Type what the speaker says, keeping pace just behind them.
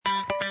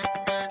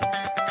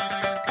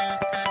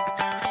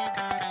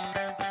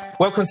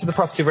Welcome to the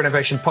Property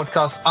Renovation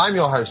Podcast. I'm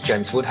your host,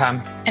 James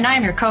Woodham. And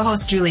I'm your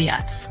co-host,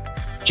 Juliet.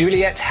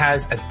 Juliet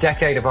has a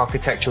decade of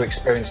architectural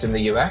experience in the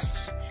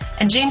US.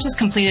 And James has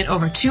completed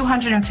over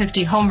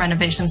 250 home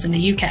renovations in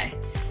the UK.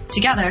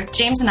 Together,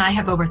 James and I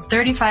have over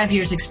 35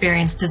 years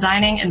experience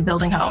designing and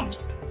building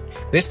homes.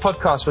 This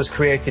podcast was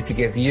created to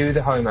give you,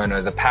 the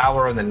homeowner, the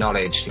power and the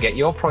knowledge to get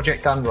your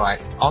project done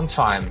right, on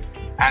time,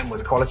 and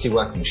with quality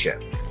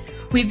workmanship.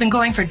 We've been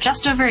going for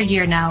just over a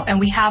year now, and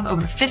we have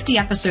over 50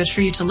 episodes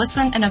for you to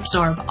listen and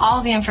absorb all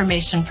the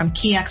information from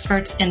key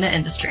experts in the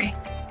industry.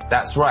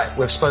 That's right.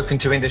 We've spoken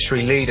to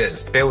industry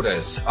leaders,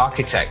 builders,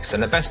 architects,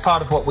 and the best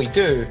part of what we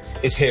do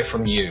is hear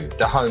from you,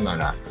 the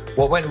homeowner,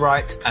 what went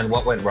right and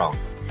what went wrong.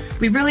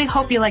 We really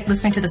hope you like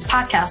listening to this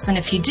podcast, and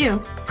if you do,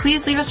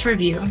 please leave us a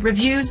review.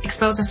 Reviews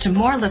expose us to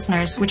more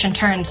listeners, which in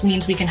turn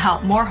means we can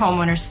help more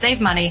homeowners save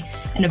money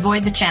and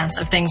avoid the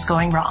chance of things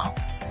going wrong.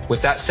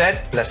 With that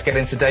said, let's get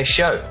into today's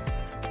show.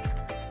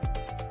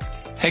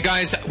 Hey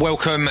guys,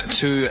 welcome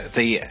to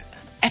the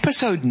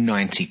episode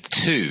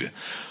 92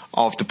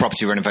 of the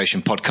Property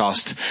Renovation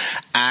Podcast,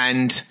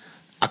 and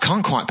I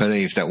can't quite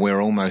believe that we're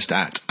almost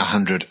at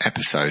 100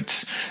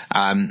 episodes.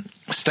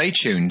 Stay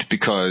tuned,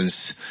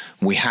 because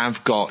we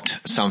have got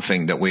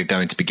something that we're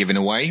going to be giving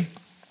away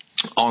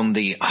on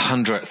the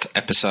 100th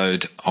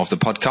episode of the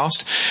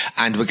podcast,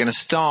 and we're going to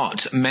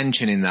start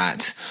mentioning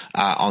that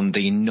on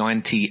the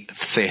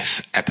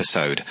 95th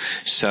episode.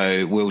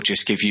 So we'll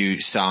just give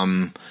you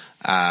some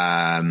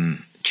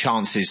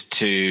chances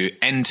to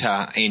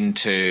enter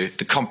into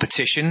the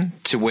competition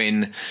to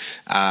win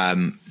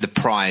the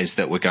prize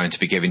that we're going to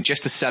be giving,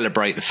 just to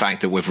celebrate the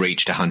fact that we've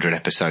reached 100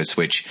 episodes,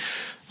 which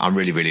I'm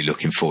really, really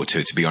looking forward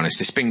to be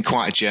honest. It's been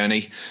quite a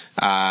journey.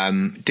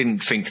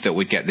 Didn't think that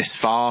we'd get this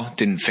far,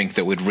 didn't think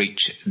that we'd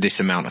reach this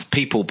amount of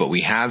people, but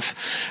we have.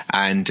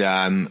 And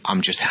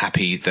I'm just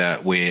happy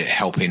that we're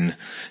helping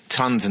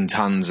tons and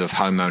tons of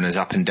homeowners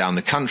up and down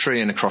the country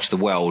and across the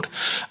world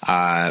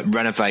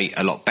renovate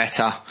a lot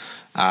better,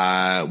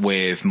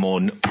 with more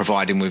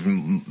providing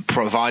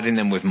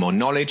them with more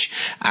knowledge,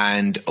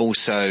 and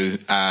also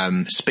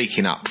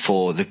speaking up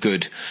for the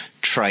good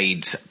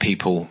trades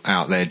people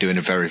out there doing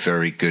a very,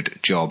 very good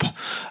job,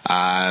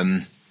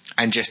 and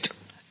just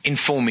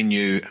informing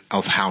you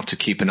of how to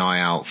keep an eye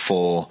out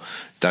for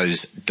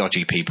those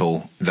dodgy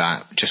people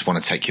that just want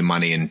to take your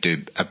money and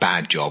do a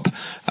bad job.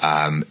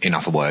 In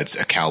other words,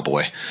 a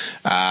cowboy.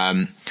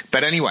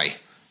 But anyway,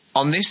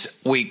 on this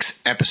week's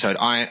episode,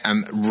 I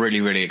am really,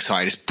 really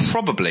excited. It's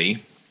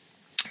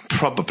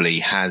probably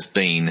has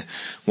been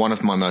one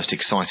of my most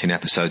exciting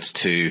episodes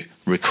to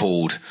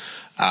record,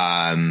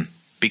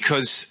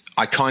 because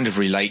I kind of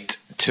relate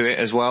to it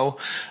as well.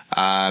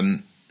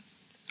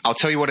 I'll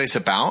tell you what it's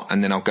about,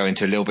 and then I'll go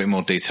into a little bit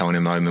more detail in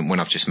a moment when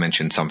I've just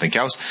mentioned something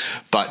else.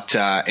 But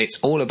it's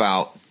all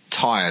about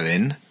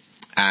tiling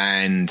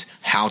and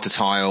how to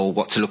tile,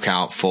 what to look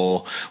out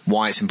for,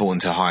 why it's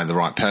important to hire the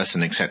right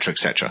person, etc.,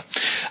 etc.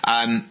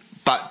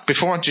 But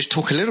before I just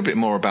talk a little bit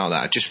more about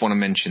that, I just want to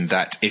mention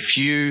that if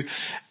you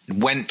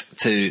went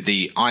to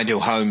the Ideal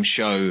Home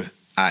show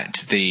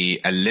at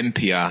the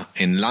Olympia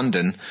in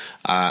London,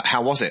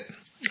 how was it?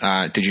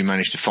 Did you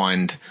manage to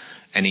find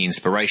any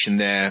inspiration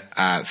there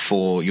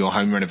for your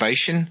home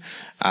renovation?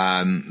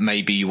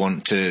 Maybe you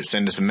want to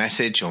send us a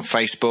message on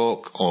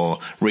Facebook or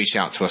reach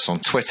out to us on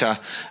Twitter.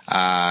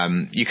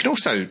 You can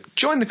also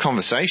join the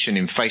conversation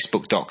in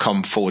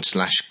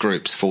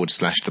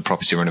facebook.com/groups/the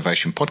Property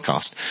Renovation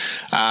Podcast.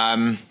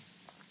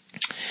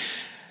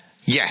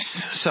 Yes,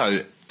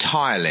 so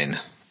tiling.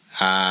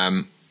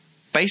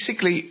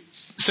 Basically,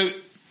 so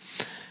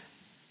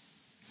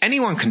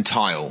anyone can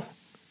tile,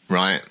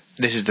 right?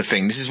 This is the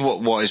thing. This is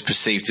what is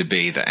perceived to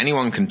be, that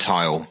anyone can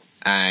tile.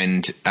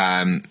 And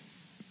how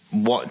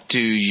do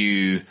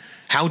you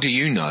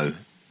know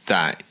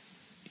that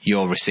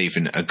you're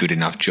receiving a good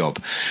enough job?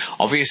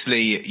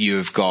 Obviously,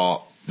 you've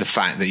got the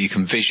fact that you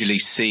can visually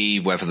see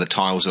whether the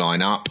tiles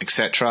line up,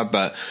 etc.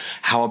 But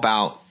how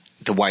about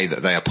the way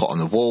that they are put on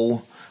the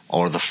wall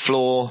or the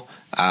floor?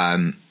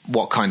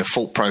 What kind of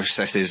thought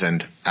processes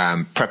and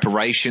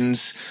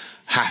preparations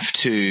have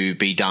to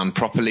be done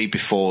properly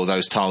before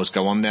those tiles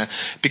go on there?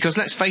 Because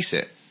let's face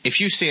it, if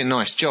you see a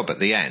nice job at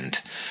the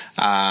end,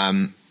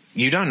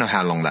 you don't know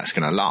how long that's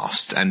going to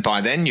last. And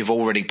by then you've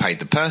already paid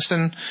the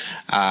person,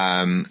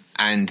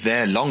 and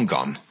they're long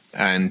gone.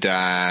 And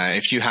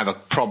if you have a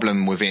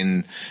problem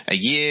within a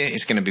year,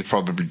 it's going to be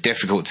probably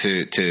difficult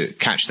to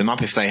catch them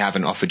up if they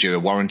haven't offered you a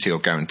warranty or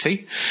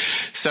guarantee.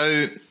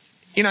 So,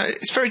 you know,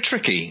 it's very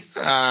tricky,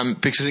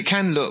 because it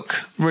can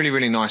look really,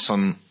 really nice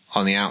on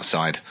the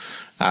outside,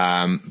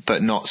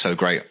 but not so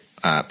great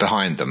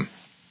behind them.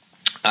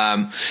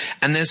 And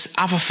there's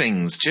other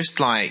things, just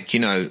like, you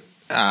know,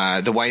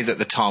 the way that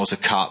the tiles are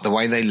cut, the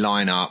way they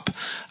line up,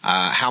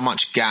 how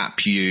much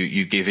gap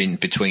you give in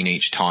between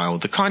each tile,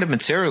 the kind of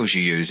materials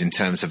you use in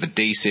terms of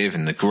adhesive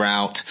and the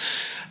grout.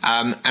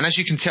 And as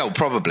you can tell,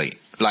 probably,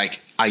 like,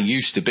 I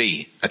used to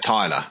be a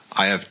tiler.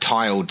 I have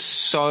tiled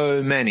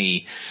so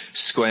many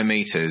square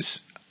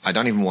meters, I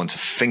don't even want to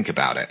think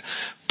about it.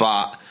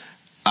 But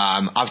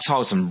I've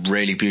tiled some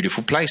really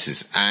beautiful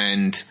places,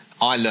 and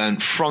I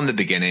learned from the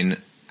beginning,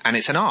 and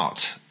it's an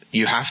art.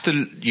 You have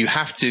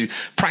to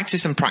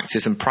practice and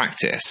practice and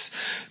practice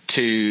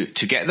to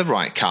get the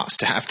right cuts,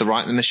 to have the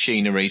right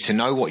machinery, to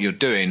know what you're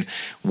doing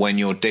when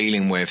you're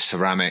dealing with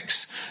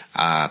ceramics,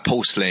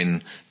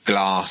 porcelain,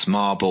 glass,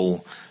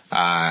 marble,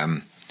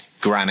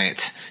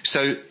 granite.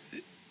 So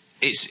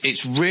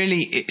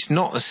it's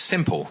not as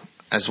simple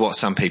as what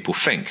some people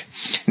think.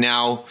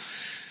 Now,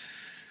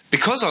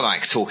 because I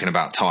like talking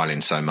about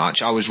tiling so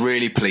much, I was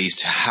really pleased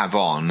to have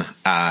on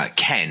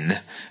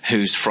Ken,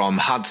 who's from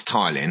Hud's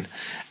Tiling,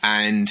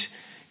 and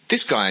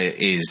this guy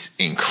is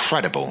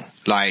incredible.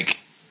 Like,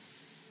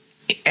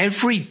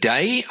 every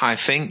day I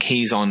think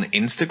he's on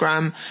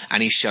Instagram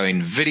and he's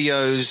showing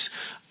videos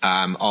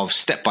of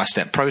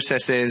step-by-step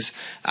processes.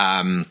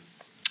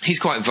 He's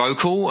quite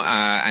vocal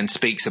and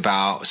speaks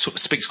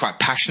quite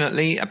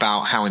passionately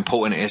about how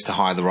important it is to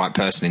hire the right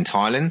person in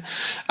tiling,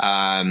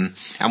 and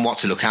what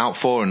to look out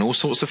for and all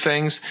sorts of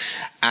things.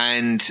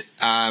 And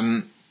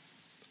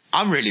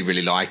I really,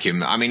 really like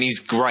him. I mean, he's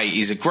great.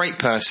 He's a great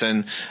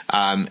person.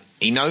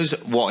 He knows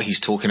what he's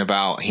talking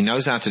about. He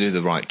knows how to do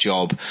the right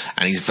job,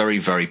 and he's very,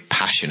 very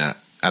passionate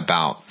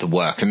about the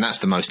work, and that's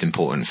the most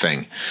important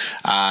thing.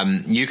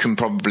 You can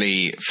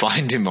probably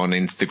find him on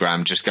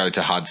Instagram. Just go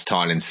to Hud's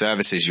Tiling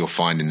Services. You'll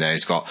find him there.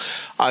 He's got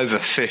over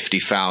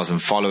 50,000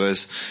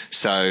 followers.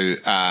 So,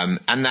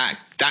 and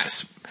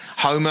that's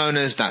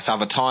homeowners, that's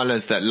other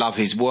tilers that love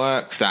his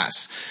work.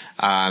 That's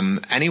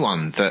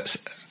anyone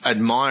that's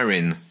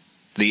admiring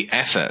the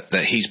effort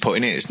that he's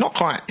putting in. It's not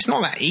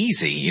that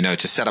easy, you know,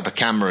 to set up a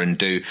camera and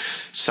do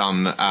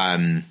some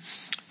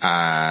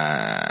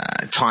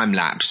time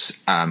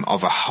lapse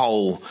of a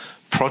whole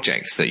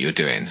project that you're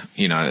doing,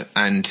 you know,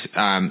 and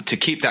to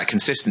keep that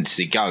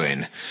consistency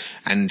going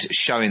and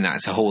showing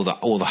that to all the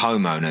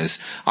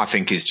homeowners, I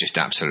think is just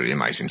absolutely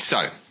amazing.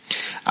 So,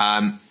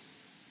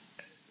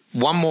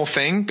 one more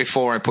thing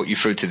before I put you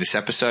through to this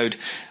episode.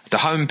 The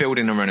Home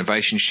Building and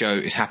Renovation Show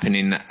is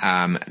happening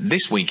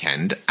this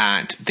weekend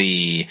at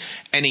the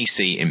NEC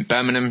in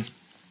Birmingham.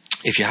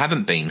 If you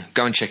haven't been,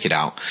 go and check it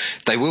out.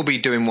 They will be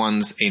doing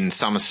ones in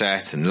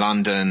Somerset and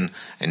London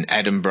and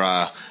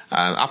Edinburgh,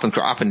 up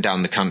and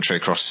down the country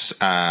across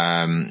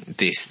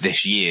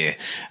this year.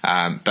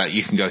 But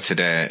you can go to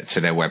their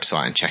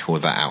website and check all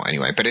that out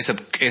anyway. But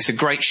it's a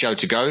great show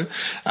to go.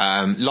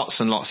 Lots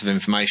and lots of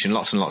information,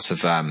 lots and lots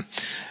of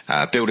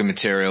building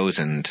materials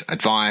and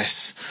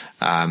advice.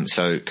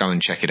 So go and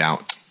check it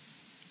out.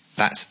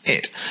 That's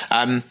it.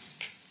 Have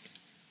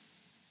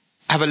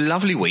a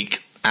lovely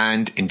week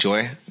and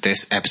enjoy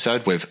this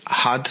episode with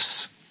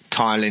Hud's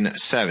Tiling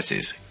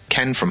Services.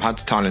 Ken from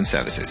Hud's Tiling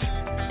Services.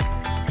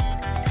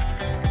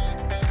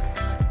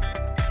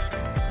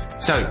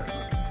 So,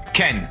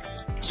 Ken,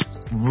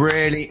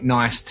 really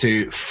nice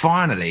to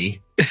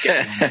finally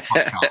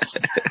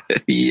podcast.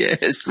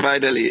 Yes,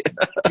 finally.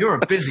 You're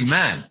a busy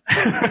man.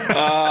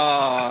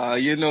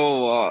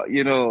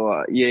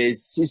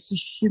 Yes,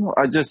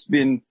 I've just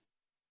been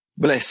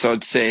blessed,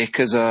 I'd say,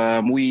 because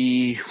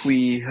we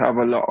have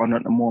a lot on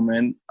at the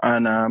moment,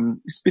 and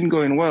it's been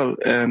going well.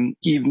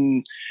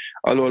 Even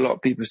although a lot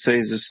of people say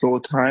it's a slow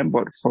time,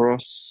 but for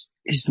us,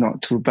 it's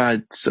not too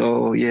bad.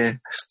 So yeah,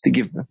 to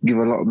give a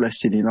lot of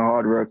blessing,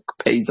 hard work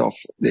pays off,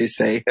 they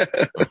say.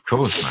 Of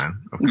course,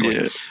 man. Of course.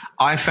 Yeah.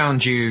 I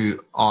found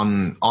you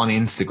on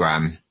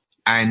Instagram,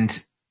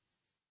 and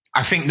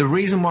I think the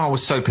reason why I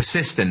was so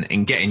persistent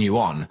in getting you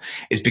on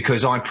is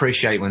because I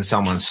appreciate when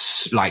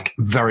someone's like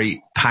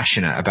very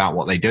passionate about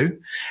what they do,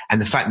 and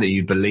the fact that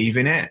you believe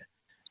in it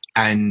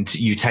and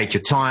you take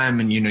your time,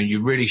 and, you know,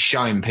 you're really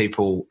showing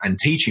people and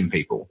teaching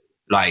people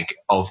like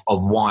of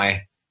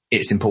why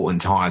it's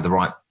important to hire the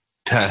right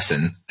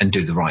person and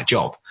do the right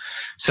job.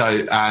 So,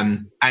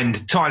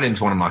 and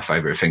tiling's one of my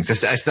favorite things.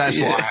 That's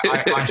why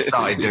I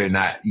started doing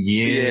that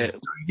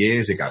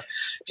years ago.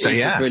 So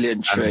it's a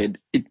brilliant trade.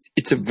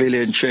 It's a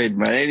brilliant trade,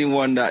 man.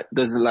 Anyone that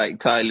doesn't like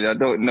tiling, I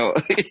don't know.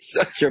 It's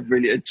such a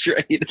brilliant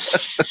trade.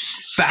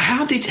 But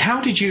how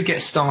did you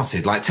get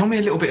started? Like, tell me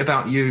a little bit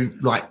about you.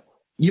 Like,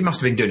 you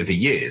must have been doing it for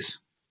years.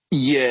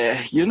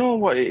 Yeah. You know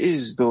what it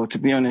is, though, to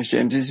be honest,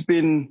 James, it's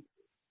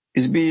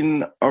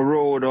been a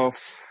road of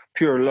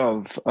pure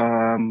love,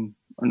 and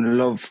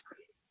love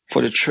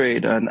for the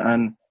trade,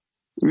 and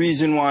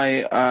reason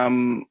why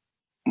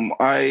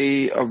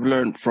I have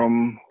learned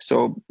from.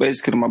 So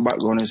basically, my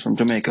background is from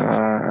Jamaica.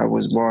 I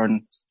was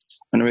born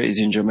and raised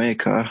in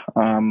Jamaica.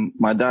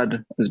 My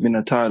dad has been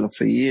a tiler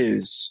for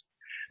years,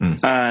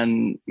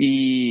 and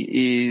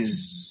he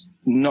is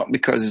not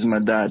because he's my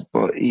dad,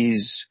 but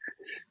he's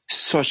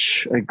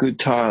such a good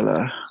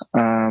tiler.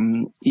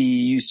 He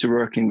used to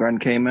work in Grand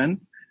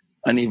Cayman,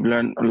 and he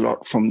learned a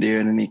lot from there,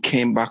 and then he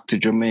came back to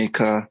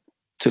Jamaica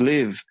to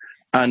live.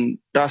 And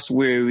that's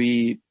where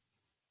we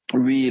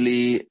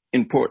really,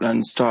 in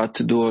Portland, started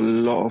to do a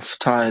lot of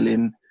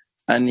tiling.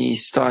 And he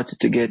started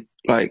to get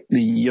like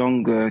the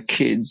younger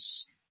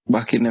kids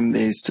back in them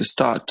days to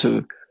start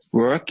to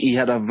work. He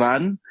had a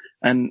van,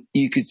 and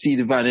you could see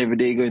the van every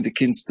day going to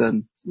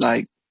Kingston,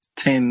 like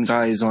 10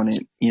 guys on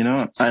it,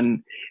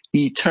 and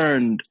he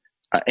turned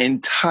an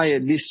entire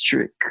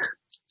district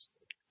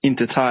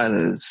into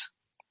tilers.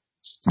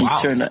 Wow.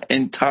 He turned an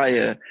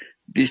entire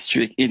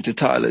district into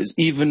tilers.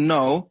 Even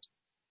now,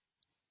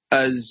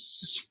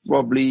 as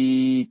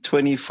probably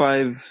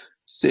 25,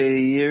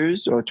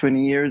 years or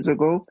 20 years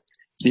ago,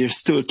 there's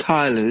still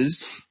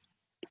tilers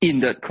in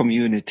that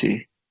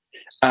community.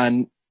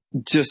 And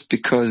just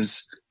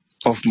because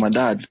of my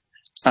dad.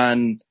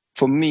 And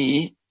for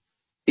me,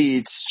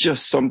 it's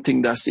just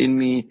something that's in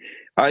me.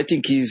 I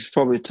think he's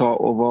probably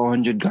taught over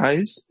 100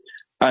 guys.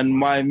 And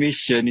my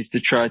mission is to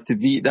try to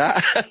beat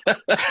that.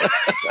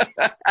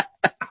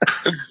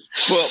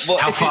 but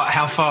How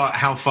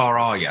far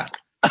are you?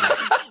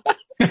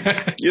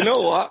 You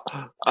know what?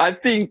 I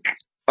think,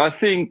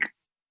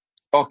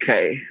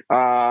 okay.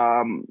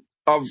 I've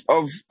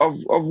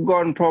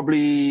gone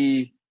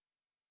probably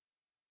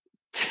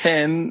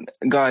 10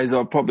 guys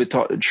I've probably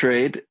taught the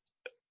trade.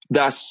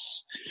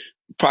 That's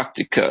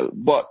practical.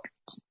 But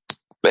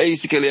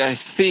basically, I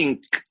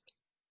think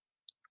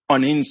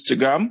on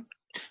Instagram,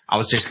 I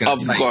was just going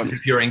to say,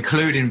 if you're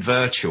including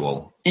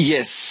virtual.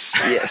 Yes.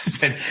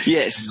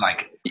 Yes.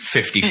 Like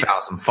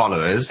 50,000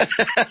 followers,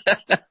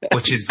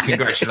 which is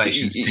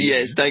congratulations to you.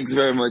 Yes, thanks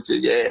very much.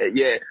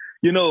 Yeah.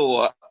 You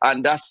know,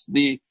 and that's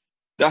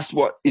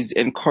what is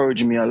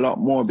encouraging me a lot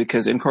more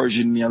because I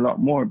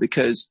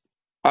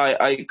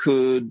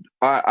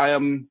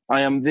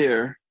am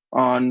there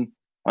on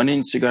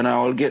Instagram.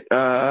 I'll get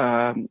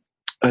a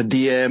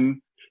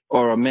DM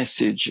or a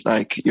message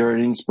like, you're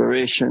an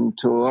inspiration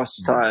to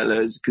us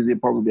tilers, because you're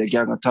probably a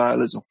gang of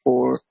tilers of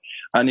 4,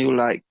 and you're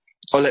like,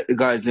 I'll let the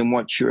guys in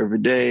watch you every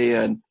day,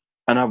 and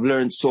I've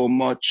learned so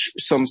much.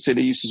 Some say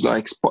they used to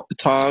like Spot the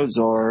Tiles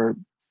or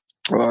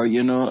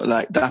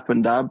like Dap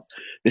and Dab.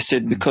 They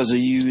said because of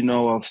you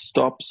now I've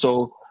stopped.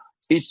 So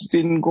it's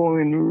been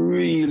going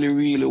really,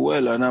 really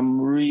well, and I'm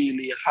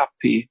really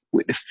happy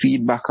with the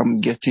feedback I'm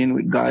getting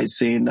with guys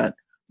saying that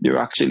they're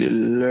actually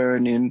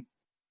learning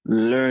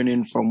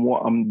from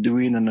what I'm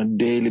doing on a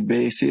daily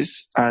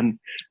basis. And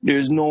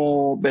there's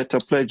no better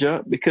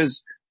pleasure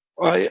because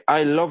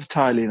I love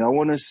tiling. I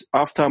want to,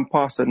 after I'm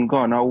past and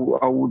gone, I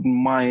wouldn't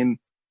mind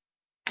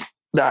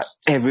that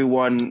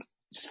everyone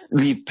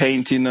leave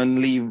painting and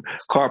leave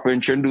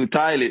carpentry and do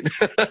tiling.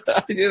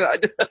 Have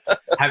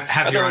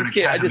your own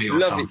academy. I just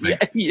love something.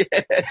 it. Yeah.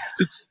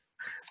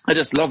 I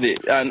just love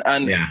it.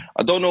 And yeah.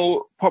 I don't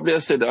know, probably I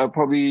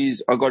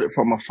got it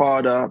from my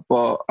father,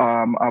 but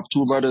I have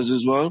 2 brothers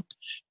as well.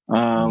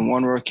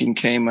 One working in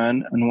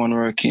Cayman and one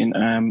working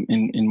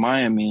in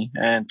Miami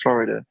and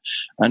Florida.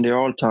 And they're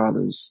all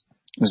tilers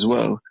as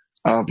well.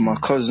 I have my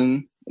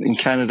cousin in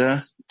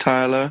Canada,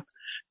 Tyler.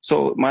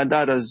 So my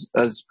dad has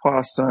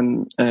passed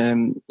on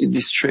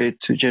this trade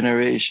to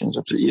generations,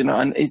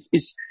 and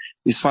it's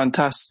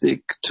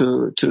fantastic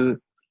to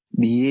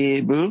be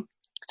able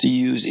to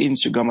use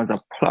Instagram as a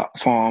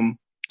platform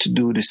to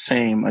do the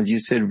same, as you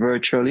said,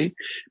 virtually.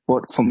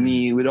 But for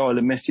me, with all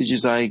the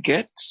messages I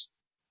get,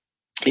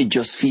 it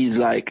just feels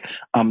like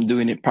I'm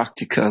doing it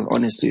practical.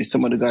 Honestly,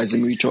 some of the guys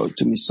that reach out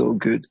to me so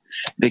good,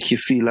 make you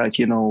feel like,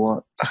 you know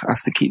what, I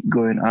have to keep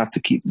going. I have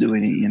to keep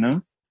doing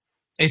it,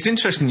 It's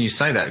interesting you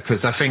say that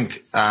because I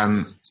think,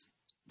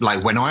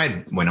 like when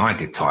I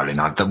did tiling,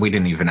 we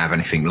didn't even have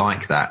anything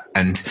like that.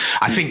 And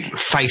I think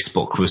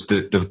Facebook was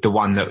the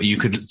one that you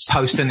could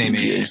post an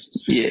image.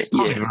 Yeah. I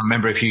can't even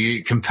remember if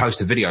you can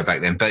post a video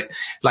back then, but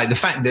like the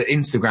fact that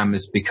Instagram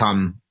has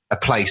become a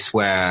place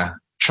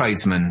where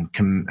tradesmen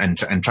can and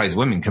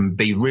tradeswomen can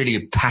be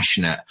really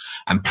passionate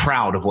and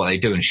proud of what they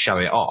do and show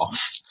it off.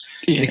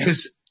 Yeah.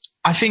 Because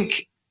I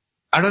think,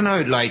 I don't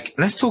know, like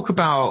let's talk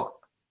about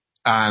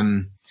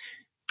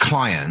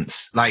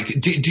clients. Like,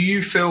 do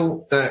you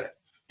feel that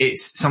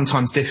it's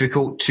sometimes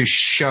difficult to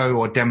show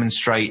or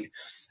demonstrate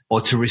or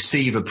to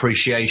receive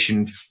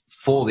appreciation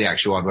for the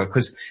actual artwork?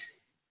 Because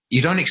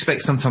you don't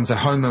expect sometimes a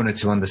homeowner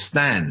to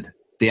understand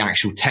the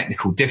actual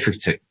technical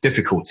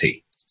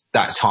difficulty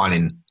that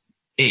tiling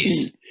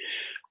is.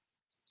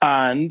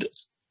 And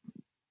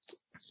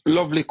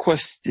lovely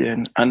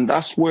question. And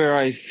that's where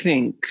I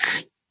think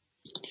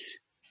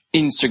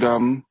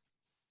Instagram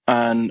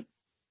and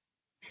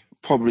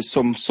probably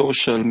some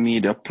social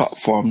media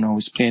platform now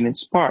is playing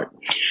its part.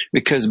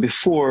 Because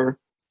before,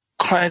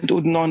 client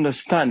wouldn't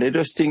understand. They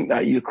just think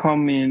that you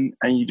come in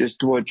and you just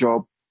do a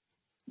job,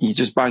 you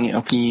just bang it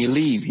up and you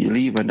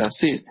leave and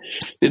that's it.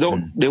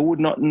 They would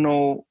not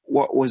know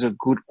what was a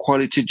good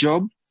quality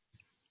job.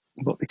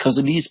 But because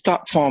of these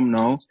platforms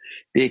now,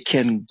 they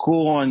can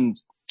go on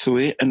to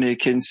it and they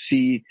can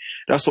see.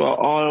 That's why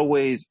I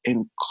always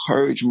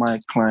encourage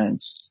my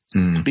clients.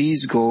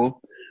 Please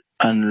go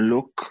and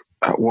look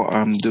at what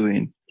I'm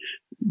doing.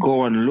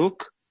 Go and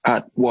look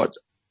at what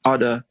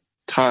other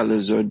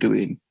tilers are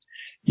doing.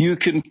 You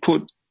can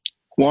put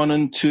 1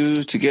 and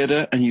 2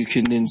 together and you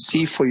can then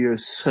see for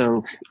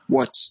yourself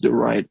what's the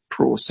right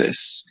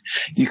process.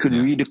 You could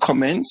read the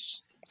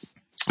comments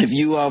if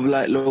you have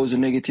like loads of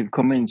negative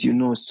comments, you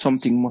know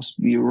something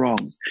must be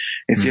wrong.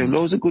 If you have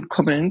loads of good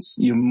comments,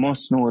 you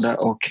must know that,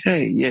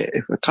 okay, yeah,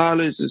 if a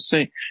Tyler is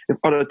saying, if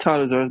other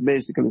Tylers are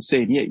basically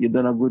saying, yeah, you've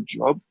done a good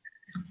job,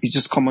 it's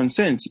just common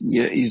sense.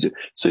 Yeah,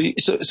 so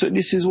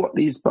this is what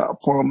these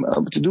platforms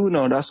to do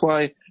now. That's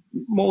why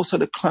most of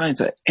the clients,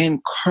 I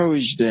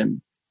encourage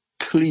them,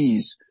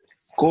 please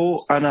go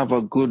and have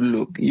a good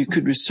look. You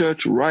could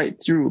research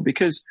right through,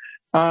 because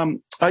I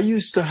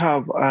used to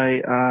have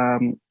a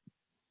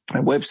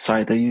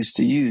website I used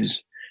to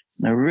use.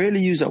 And I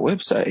rarely use that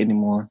website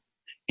anymore.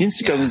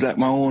 Instagram is like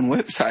my own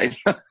website.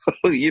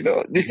 You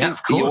know,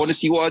 you want to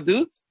see what I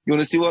do? You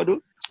want to see what I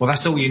do? Well,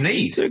 that's all you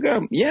need.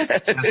 Instagram, yeah.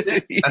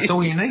 That's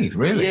all you need,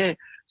 really. Yeah.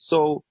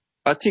 So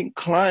I think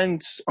some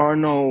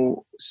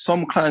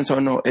clients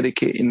are now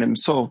educating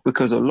themselves,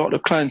 because a lot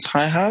of clients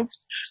I have,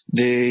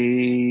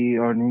 they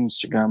are on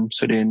Instagram,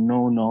 so they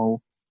know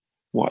now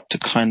what to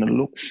kind of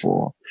look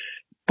for.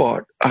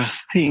 But I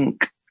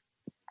think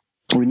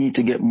we need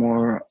to get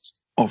more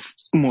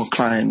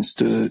clients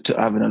to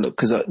having a look,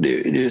 because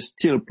there's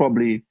still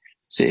probably,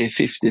 say,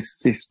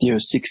 50-50 or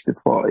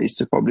 60-40.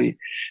 So probably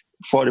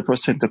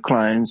 40% of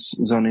clients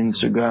is on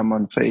Instagram,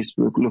 on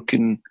Facebook,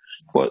 looking,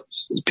 but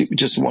people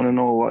just want to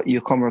know what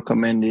you come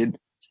recommended.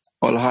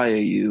 I'll hire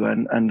you,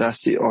 and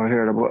that's it, or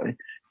heard about it,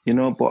 you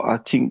know. But I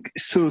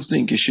still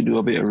think you should do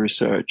a bit of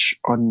research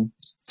on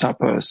that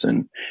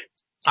person.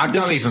 I'd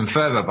go even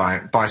further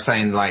by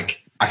saying,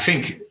 like, I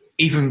think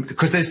even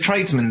because there's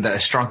tradesmen that are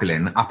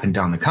struggling up and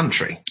down the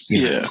country,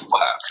 you know, to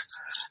work.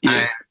 Yeah.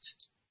 And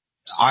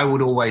I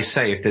would always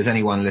say, if there's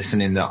anyone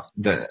listening that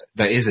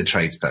is a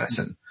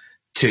tradesperson,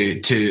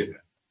 to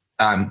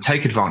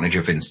take advantage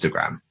of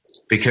Instagram,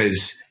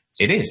 because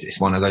it's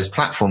one of those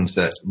platforms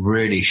that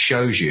really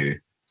shows your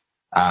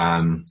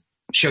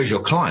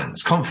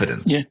clients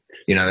confidence,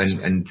 you know,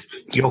 and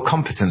your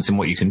competence in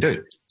what you can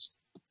do.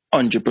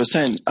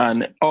 100%.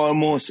 And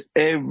almost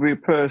every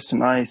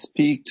person I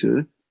speak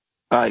to,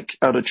 like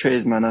other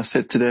tradesmen, I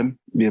said to them,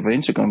 we have an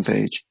Instagram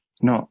page.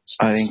 No,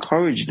 I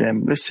encourage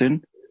them,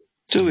 listen,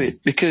 do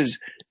it, because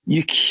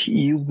you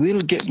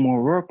will get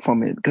more work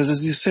from it. Because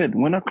as you said,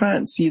 when a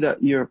client see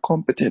that you're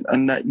competent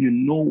and that you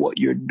know what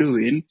you're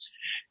doing,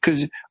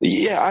 because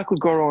I could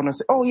go around and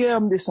say, oh yeah,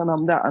 I'm this and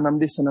I'm that and I'm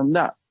this and I'm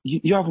that.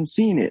 You haven't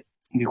seen it.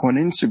 You go on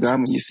Instagram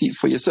and you see it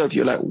for yourself.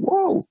 You're like,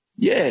 whoa,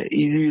 yeah,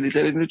 he's really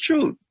telling the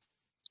truth.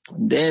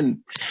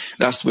 Then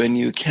that's when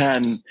you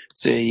can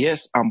say,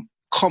 yes, I'm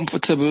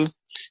comfortable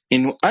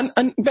in,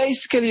 and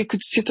basically you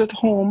could sit at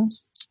home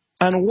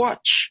and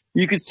watch.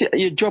 You could sit at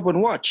your job and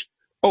watch.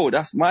 Oh,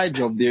 that's my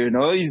job there, you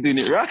know, he's doing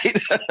it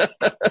right.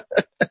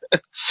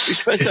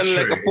 Especially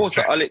like a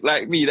poster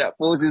like me that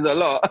posts a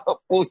lot.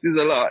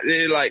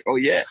 They're like, oh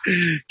yeah,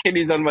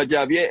 Kenny's on my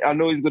job. Yeah, I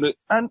know he's gonna,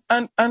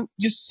 and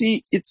you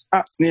see it's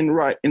happening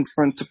right in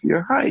front of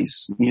your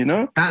eyes, you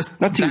know? That's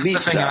the thing.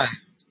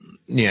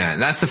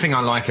 That's the thing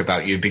I like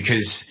about you,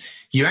 because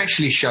you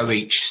actually show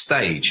each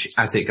stage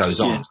as it goes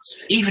on,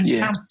 even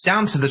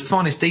down to the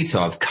finest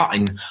detail of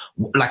cutting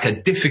like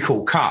a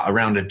difficult cut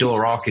around a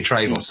door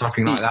architrave or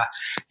something like that.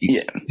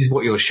 This is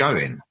what you're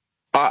showing.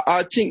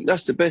 I think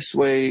that's the best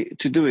way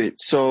to do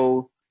it.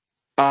 So,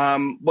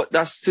 but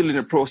that's still in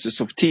the process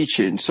of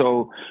teaching.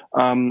 So,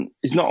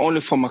 it's not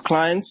only for my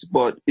clients,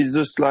 but it's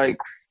just like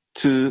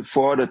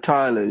for other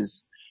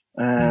tilers,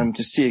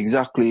 to see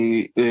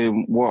exactly,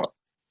 what,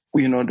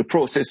 you know, the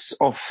process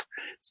of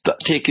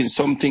taking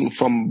something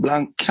from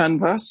blank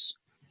canvas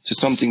to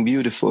something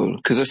beautiful.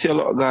 Because I see a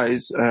lot of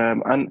guys,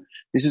 and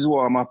this is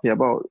what I'm happy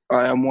about.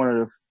 I am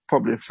one of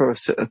probably the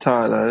first set of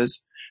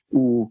tilers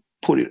who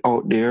put it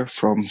out there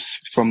from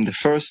the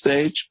first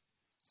stage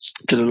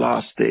to the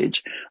last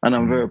stage, and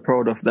I'm very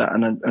proud of that.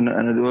 And I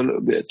do a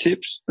little bit of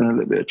tips and a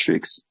little bit of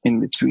tricks in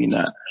between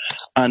that,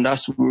 and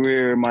that's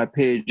where my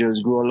page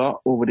has grown a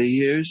lot over the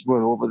years.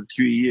 Well, over the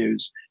 3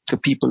 years, because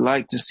people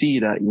like to see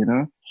that, you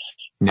know.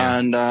 Yeah.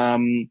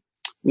 And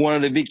one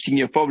of the big things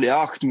you probably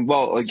asked me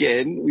about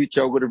again, which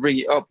I'm going to bring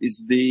it up,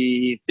 is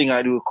the thing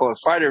I do called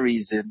Friday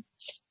Reason.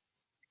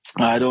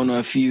 I don't know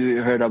if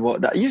you heard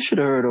about that. You should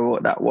have heard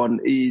about that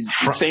one. Is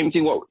the same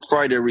thing what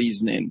Friday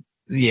Reasoning.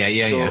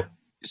 Yeah.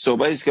 So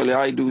basically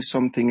I do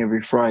something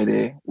every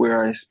Friday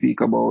where I speak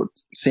about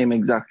same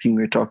exact thing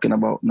we're talking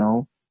about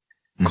now.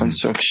 Mm-hmm.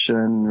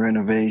 Construction,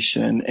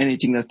 renovation,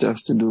 anything that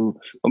has to do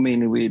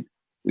mainly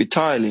with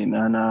tiling,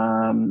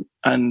 and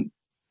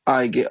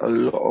I get a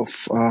lot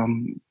of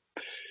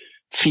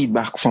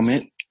feedback from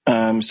it.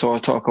 So I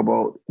talk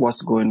about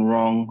what's going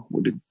wrong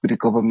with the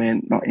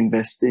government not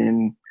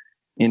investing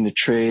in the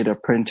trade,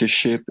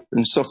 apprenticeship,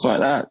 and stuff like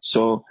that.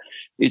 So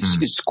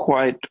it's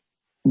quite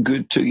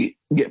good to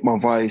get my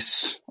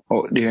voice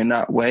out there in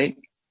that way.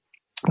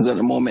 Because at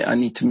the moment I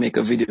need to make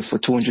a video for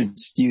 200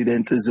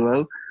 students as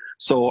well.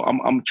 So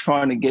I'm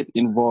trying to get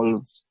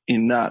involved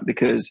in that,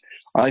 because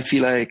I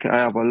feel like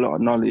I have a lot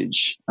of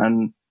knowledge,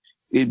 and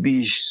it'd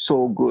be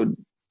so good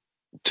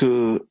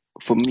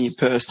for me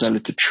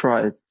personally to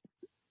try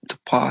to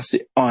pass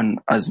it on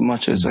as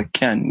much as I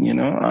can, you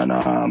know.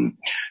 And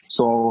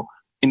so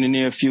in the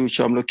near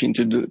future, I'm looking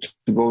to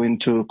go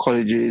into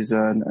colleges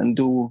and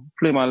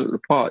play my little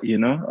part,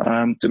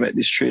 to make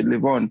this trade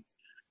live on.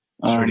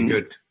 It's really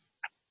good.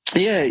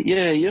 Yeah,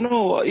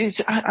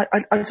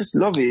 I just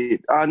love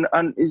it. And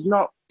it's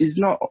not,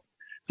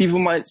 people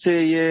might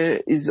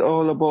say, it's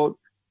all about,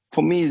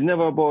 for me, it's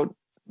never about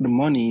the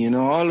money, I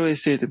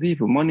always say to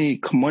people, money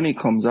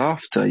comes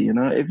after,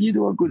 if you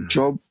do a good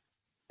job,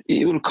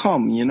 it will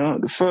come,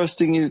 the first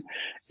thing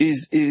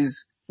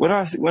is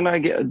when I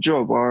get a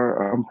job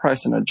or I'm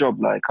pricing a job,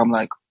 I'm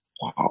like,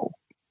 wow,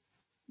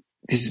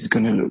 this is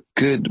going to look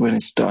good when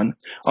it's done.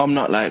 I'm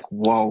not like,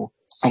 wow,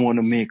 I want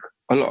to make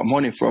a lot of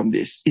money from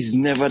this. It's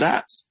never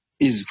that.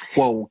 Is,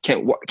 wow,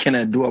 what can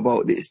I do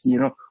about this?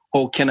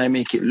 How can I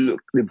make it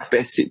look the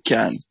best it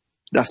can?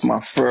 That's my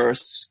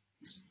first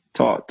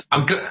thought.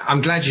 I'm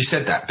glad you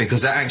said that,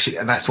 because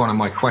that's one of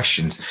my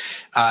questions.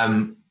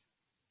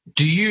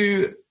 Do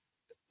you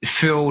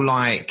feel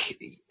like,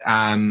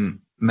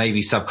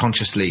 maybe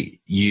subconsciously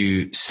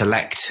you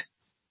select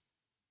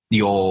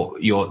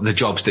the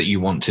jobs that you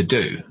want to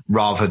do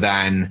rather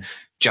than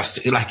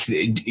just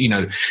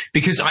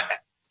because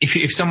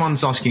if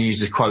someone's asking you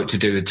to quote to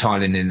do a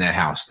tiling in their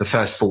house, the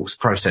first thought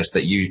process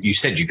that you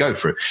said you go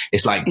through,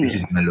 it's like, this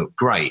is going to look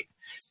great.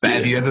 But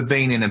have you ever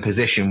been in a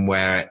position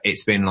where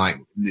it's been like,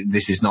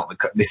 this is not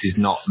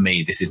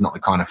me, this is not the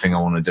kind of thing I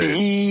want to do?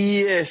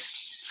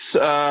 Yes.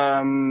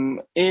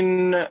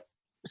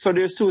 So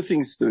there's two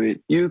things to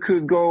it. You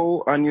could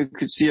go and you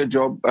could see a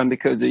job, and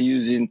because they're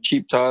using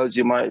cheap tiles,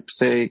 you might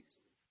say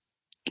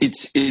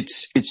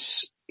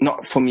it's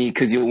not for me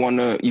because you want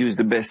to use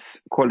the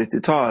best quality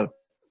tile.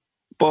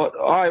 But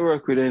I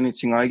work with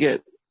anything I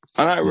get,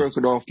 and I work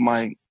it off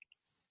my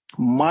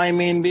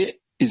main bit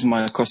is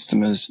my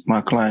customers, my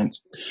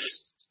clients.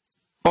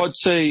 I'd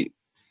say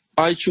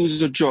I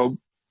choose a job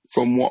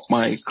from what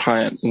my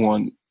client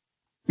want,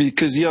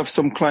 because you have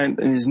some client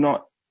and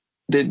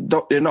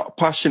they're not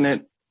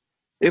passionate.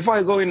 If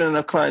I go in and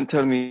a client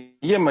tell me,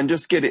 yeah, man,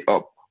 just get it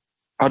up,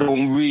 I'm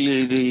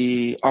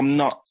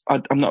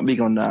not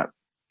big on that.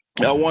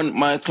 I want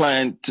my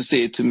client to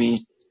say to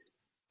me,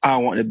 I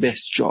want the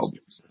best job.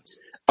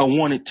 I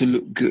want it to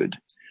look good.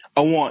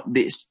 I want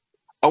this.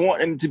 I want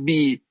them to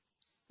be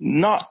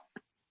not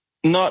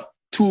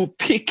too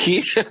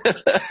picky,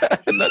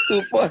 not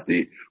too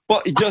fussy,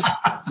 but just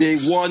they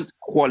want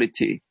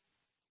quality.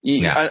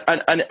 Yeah.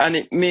 And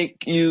it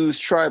make you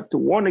strive to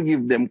want to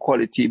give them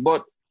quality.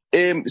 But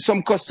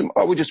some customer,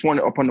 I would just want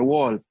it up on the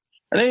wall.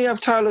 And then you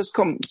have tilers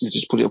come, you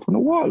just put it up on the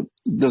wall.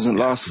 It doesn't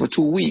last for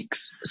 2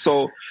 weeks.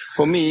 So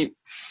for me,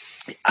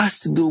 it has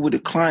to do with the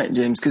client,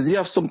 James, because you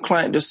have some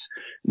client just,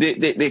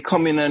 they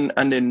come in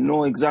and they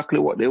know exactly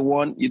what they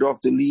want. You don't have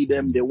to lead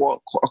them. They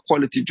want a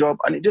quality job,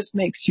 and it just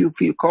makes you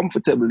feel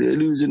comfortable. They're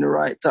using the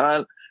right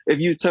tile.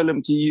 If you tell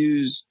them to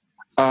use,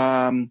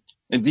 a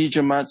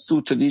DJ Mat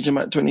suit, a DJ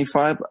Mat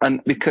 25,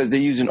 and because they're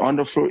using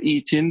underfloor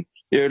heating,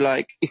 they're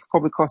like, it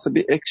probably costs a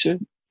bit extra.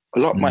 A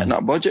lot might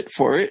not budget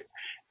for it.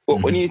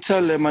 But when you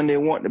tell them and they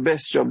want the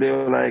best job,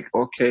 they're like,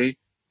 okay,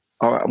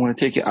 all right, I'm going to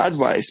take your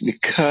advice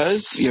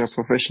because you're a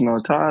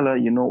professional tiler,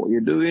 you know what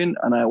you're doing,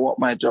 and I want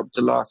my job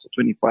to last for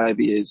 25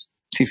 years,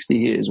 50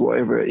 years,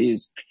 whatever it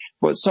is.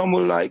 But some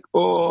will like,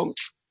 oh,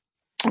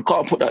 I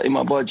can't put that in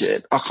my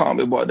budget. I can't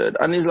be bothered.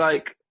 And it's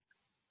like,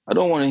 I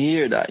don't want to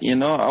hear that,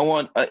 I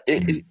want, I'd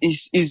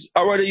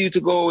rather you to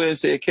go away and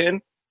say,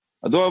 Ken,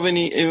 I don't have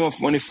enough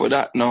money for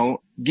that now.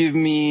 Give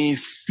me a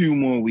few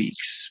more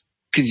weeks,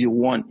 because you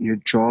want your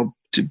job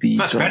to be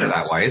much better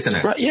that way, isn't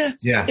it? Right? Yeah.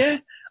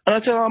 And I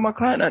tell all my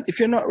clients that if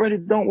you're not ready,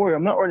 don't worry.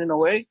 I'm not running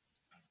away.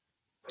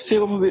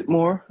 Save up a bit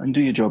more and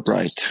do your job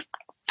right.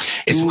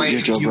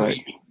 Right.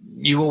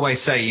 You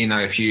always say,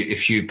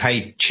 if you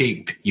pay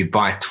cheap, you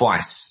buy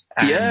twice.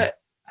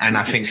 And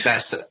I think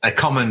that's a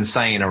common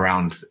saying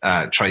around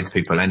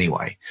tradespeople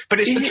anyway.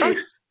 But it's the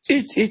truth.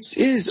 It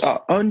is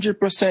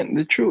 100%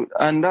 the truth.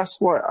 And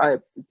that's why I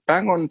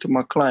bang on to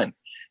my client.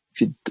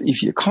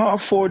 If you can't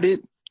afford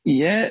it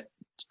yet,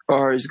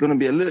 or it's going to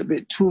be a little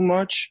bit too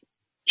much,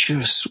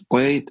 just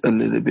wait a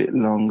little bit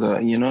longer.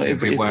 It'll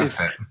be worth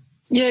it.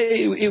 Yeah,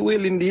 it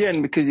will in the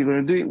end, because you're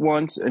going to do it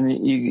once and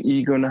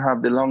you're going to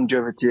have the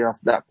longevity of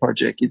that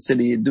project. Instead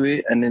of you do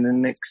it and in the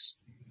next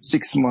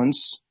 6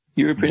 months,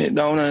 you're ripping it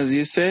down, as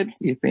you said,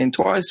 you're paying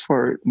twice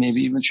for it,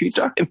 maybe even 3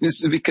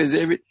 times, because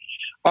you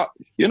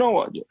know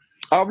what?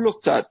 I've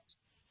looked at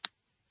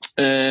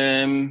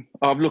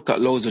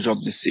loads of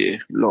jobs this year,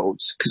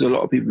 loads, because a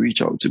lot of people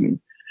reach out to me.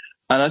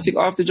 And I think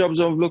after jobs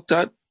I've looked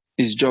at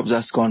is jobs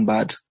that's gone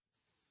bad.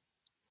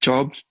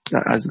 Job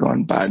that has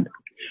gone bad.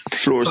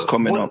 Floors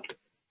coming up.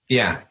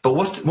 Yeah, but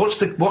what's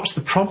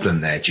the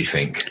problem there, do you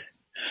think?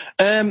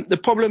 The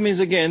problem is,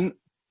 again,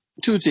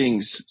 2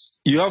 things.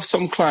 You have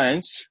some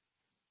clients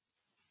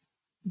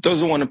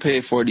doesn't want to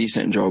pay for a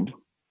decent job.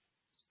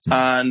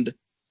 And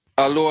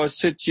although I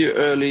said to you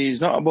earlier,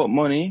 it's not about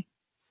money,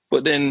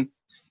 but then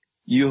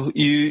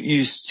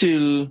you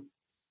still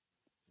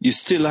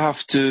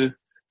have to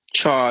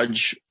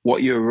charge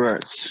what you're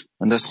worth,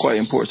 and that's quite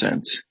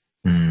important.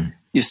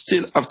 You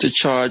still have to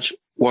charge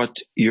what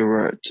you're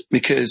worth,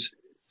 because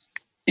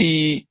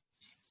you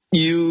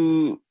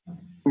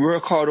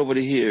work hard over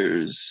the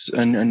years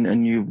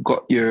and you've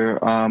got your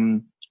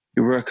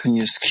you work on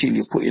your skill,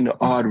 you put in the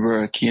hard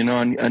work, you know,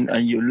 and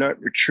you learn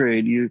the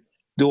trade, you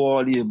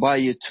buy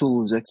your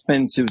tools,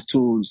 expensive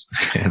tools.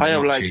 I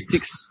have like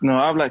six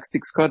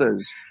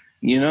cutters,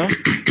 you know,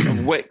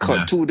 wet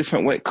cut, 2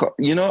 different wet cut,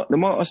 you know, the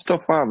amount of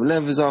stuff I have,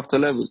 levels after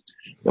levels,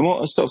 the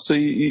amount of stuff. So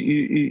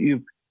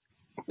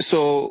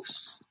so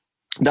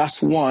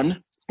that's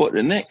one. But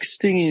the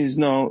next thing is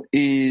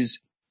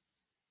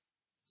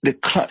the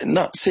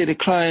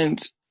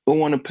client don't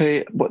want to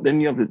pay, but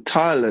then you have the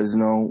tilers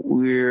now.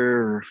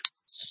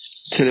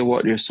 Tell you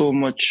what, there's so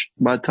much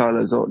bad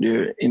tilers out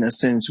there, in a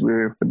sense,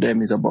 where for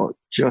them it's about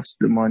just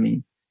the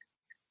money.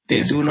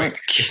 They do not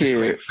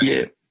care.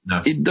 Yeah,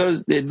 no. It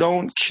does. They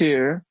don't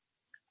care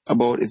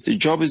about if the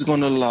job is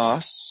going to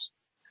last.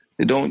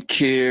 They don't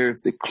care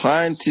if the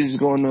client is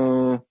going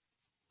to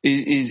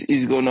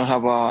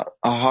have a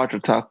heart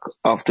attack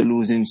after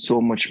losing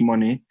so much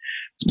money.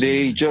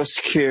 They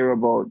just care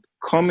about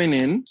coming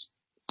in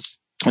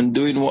and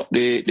doing what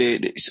they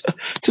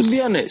to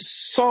be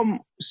honest, some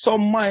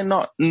might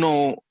not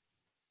know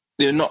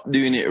they're not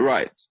doing it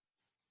right.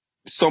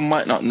 Some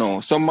might not know.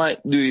 Some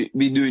might be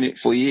doing it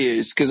for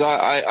years. Cause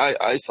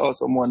I saw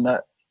someone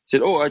that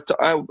said,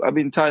 I've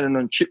been tiling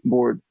on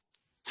chipboard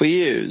for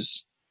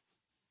years.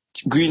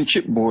 Green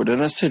chipboard.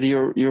 And I said,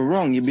 you're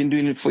wrong. You've been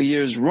doing it for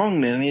years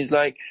wrong then. And he's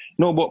like,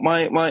 no, but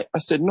I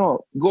said,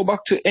 no, go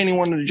back to any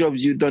one of the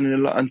jobs you've done in a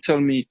lot and tell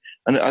me,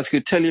 and I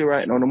could tell you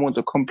right now the amount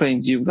of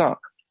complaints you've got.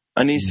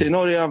 And he said,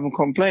 no, they haven't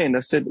complained. I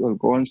said, well,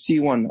 go and see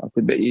one. I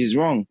could bet he's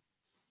wrong.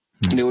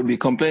 They would be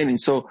complaining.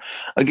 So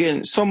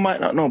again, some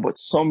might not know, but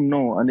some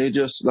know. And they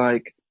just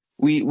like,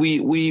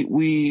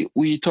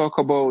 we talk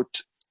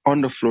about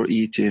underfloor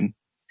eating.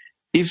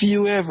 If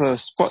you ever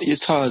spot your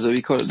tiles,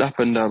 we call it dap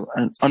and dab,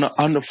 and on an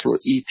underfloor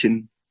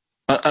eating,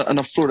 on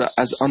a floor that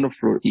has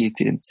underfloor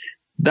eating,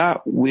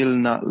 that will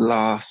not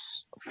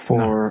last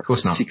for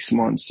 6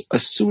 months.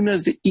 As soon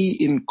as the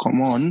eating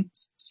come on,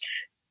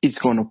 it's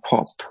going to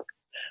pop.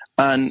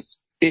 And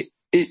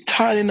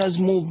tiling has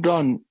moved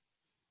on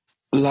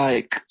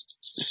like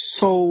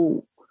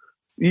so.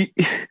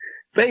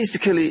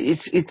 Basically,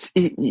 it's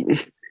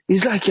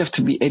like you have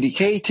to be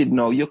educated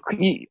now.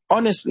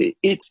 Honestly,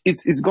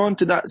 it's gone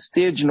to that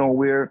stage now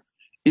where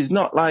it's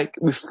not like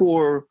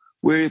before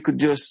where you could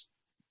just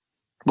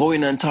go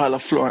in and tile a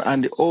floor and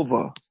hand it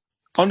over.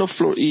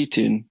 Underfloor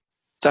eating,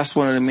 that's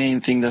one of the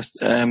main things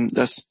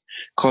that's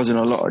causing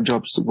a lot of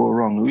jobs to go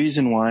wrong. The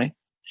reason why,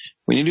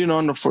 when you're doing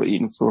underfloor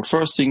eating floor,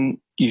 first thing,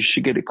 you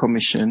should get a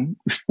commission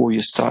before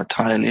you start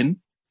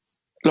tiling.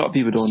 A lot of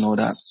people don't know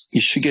that.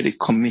 You should get a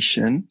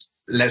commission.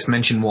 Let's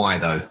mention why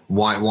though.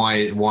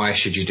 Why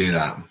should you do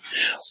that?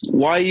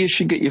 Why you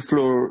should get your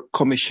floor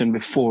commission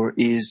before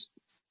is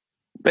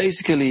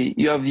basically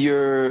you have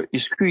you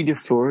screed your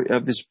floor,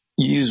 you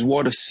use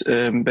water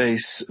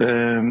base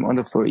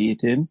underfloor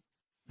eating,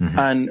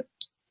 and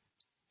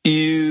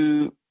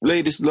you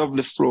lay this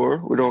lovely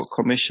floor without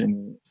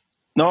commission.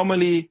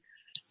 Normally,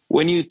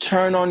 when you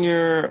turn on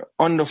your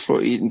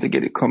underfloor eating to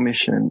get it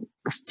commission,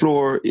 the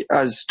floor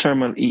has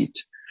thermal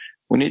heat.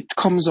 When it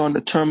comes on, the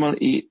thermal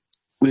heat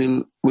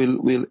will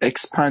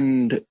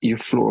expand your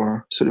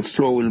floor, so the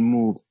floor will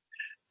move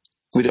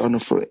with the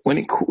underfloor. When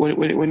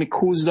it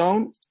cools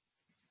down,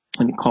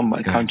 and it come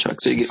by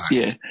contract, so you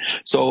get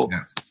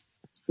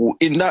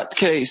in that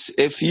case,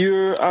 if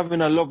you're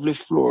having a lovely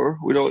floor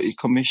without a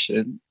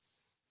commission,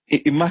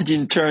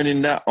 imagine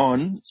turning that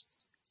on,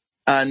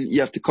 and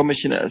you have to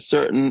commission at a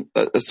certain.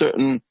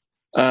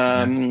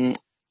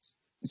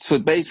 So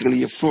basically,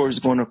 your floor is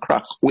going to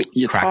crack with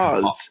your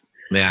tiles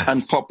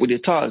and pop with your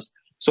tiles.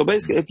 So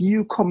basically, if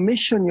you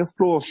commission your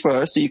floor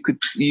first, so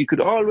you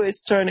could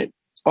always turn it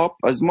up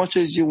as much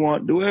as you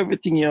want, do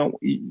everything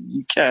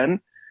you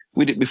can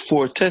with it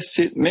before, test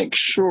it, make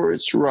sure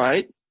it's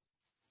right.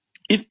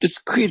 If the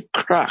screed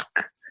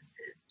crack,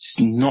 it's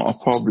not a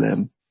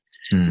problem.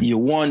 You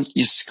want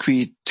your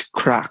screed to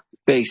crack,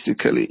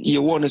 basically.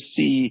 You want to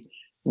see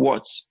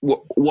how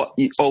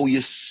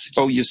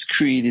your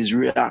screed is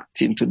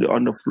reacting to the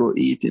underfloor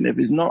eating. If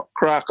it's not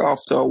crack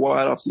after a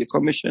while after your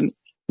commission,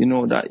 you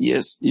know that,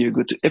 yes, you're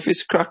good to. If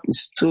it's cracked,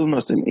 it's still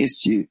not an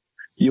issue.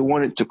 You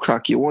want it to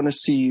crack. You want to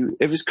see,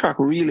 if it's cracked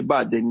really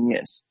bad, then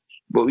yes.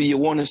 But you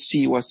want to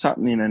see what's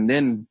happening. And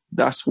then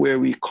that's where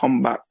we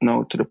come back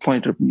now to the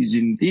point of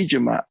using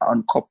DigiMat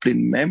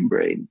uncoupling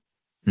membrane.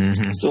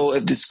 So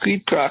if the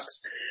screed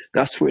cracks,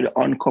 that's where the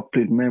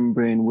uncoupling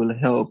membrane will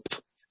help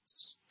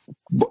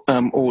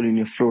holding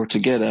your floor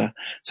together.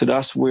 So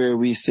that's where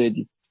we said,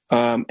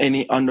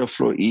 any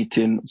underfloor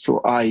eating, so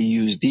I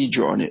use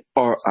D-Draw on it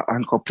or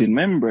uncoupling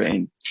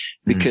membrane,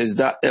 because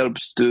that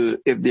helps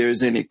if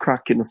there's any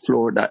crack in the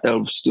floor, that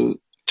helps to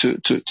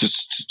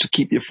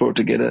keep your floor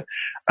together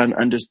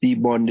and just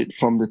debond it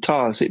from the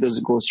tile so it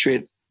doesn't go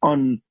straight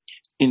on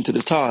into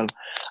the tile.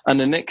 And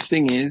the next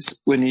thing is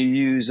when you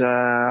use,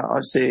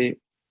 I'd say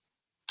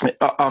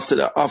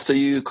after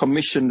you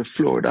commission the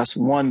floor, that's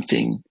one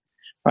thing.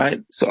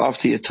 right? So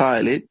after you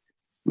tile it,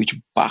 which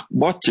back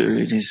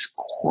buttering is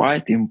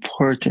quite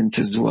important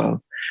as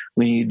well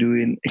when you're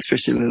doing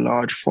especially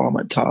large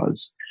format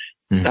tiles.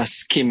 That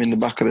skim in the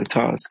back of the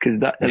tiles, because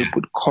that help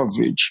with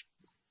coverage.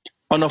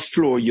 On a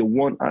floor, you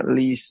want at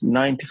least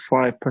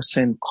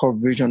 95%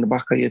 coverage on the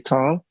back of your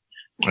tile.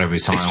 Every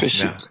tile,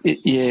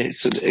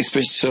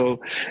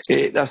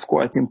 that's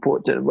quite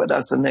important, but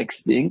that's the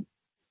next thing.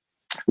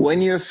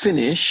 When you're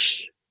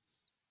finished,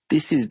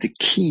 this is the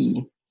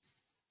key.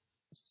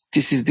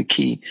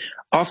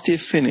 After you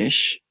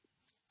finish,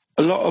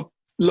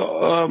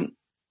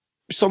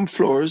 some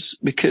floors,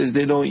 because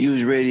they don't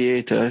use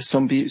radiator,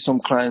 some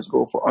clients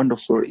go for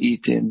underfloor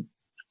heating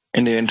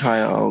in their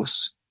entire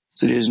house,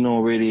 so there's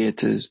no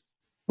radiators.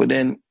 But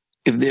then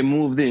if they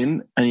moved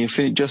in and you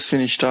just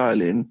finished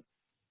tiling,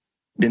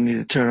 they need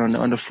to turn on the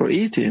underfloor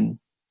heating.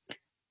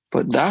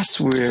 But that's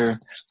where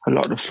a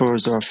lot of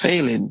floors are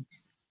failing.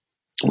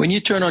 When you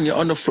turn on your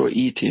underfloor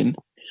heating,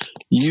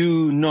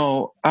 you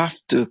now have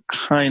to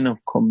kind of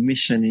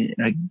commission it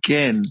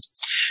again.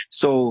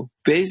 So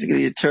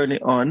basically you turn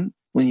it on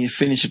when you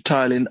finish your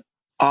tiling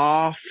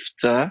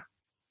after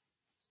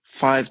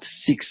 5 to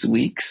 6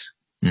 weeks.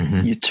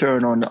 You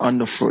turn on the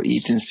underfloor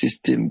heating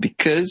system,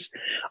 because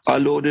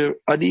although the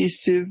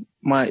adhesive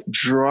might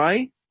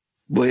dry,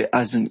 but it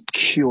hasn't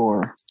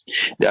cure.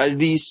 The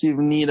adhesive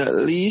need at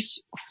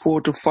least 4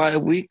 to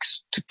 5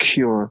 weeks to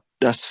cure.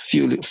 That's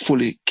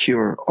fully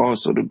cure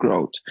also the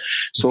grout.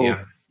 So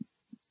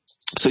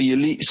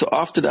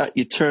after that,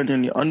 you turn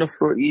on your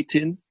underfloor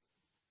heating.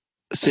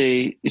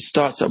 Say it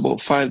starts at about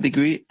 5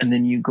 degrees, and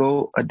then you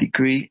go a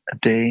degree a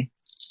day.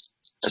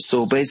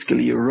 So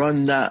basically you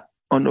run that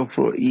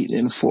underfloor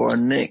heating for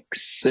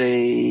next,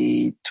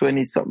 say,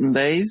 20 something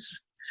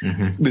days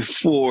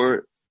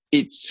before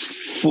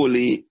it's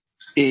fully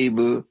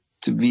able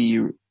to be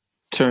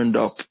turned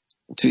up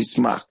to its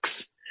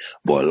max.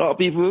 But a lot of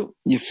people,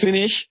 you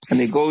finish and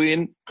they go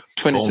in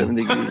 27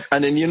 degrees.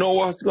 And then you know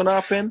what's going to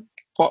happen?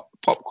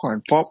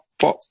 Popcorn.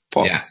 Pop.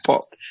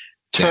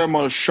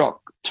 Thermal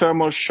shock.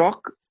 Thermal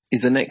shock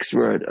is the next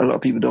word. A lot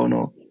of people don't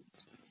know.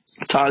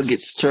 Tile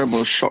gets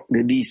thermal shock, the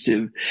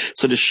adhesive.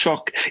 So the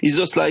shock is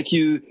just like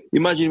you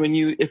imagine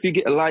if you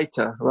get a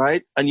lighter,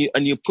 right? And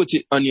you put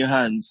it on your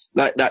hands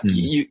like that.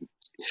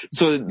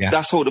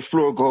 That's how the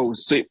floor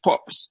goes. So it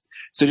pops.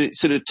 So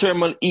the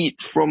thermal heat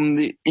from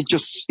it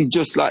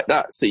just like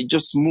that. So it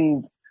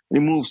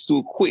moves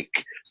too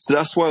quick. So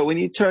that's why when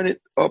you turn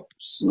it up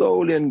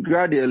slowly and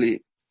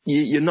gradually,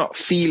 you're not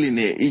feeling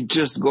it. It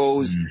just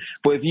goes.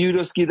 But if you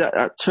just give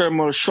that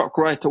thermal shock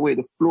right away,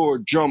 the floor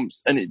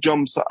jumps, and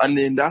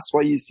then that's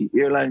why you see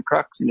airline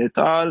cracks in the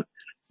tile,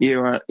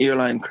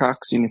 airline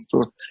cracks in the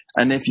floor.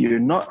 And if you're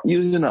not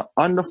using an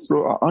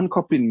underfloor or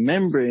uncoupling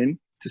membrane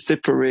to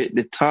separate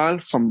the tile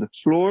from the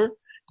floor,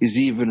 is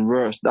even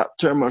worse. That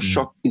thermal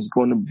shock is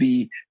going to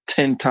be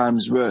 10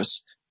 times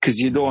worse, because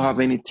you don't have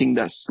anything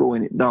that's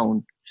slowing it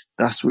down.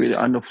 That's where the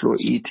underfloor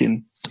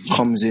heating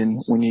comes in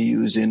when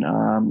you're using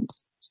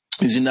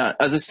that.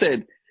 As I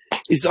said,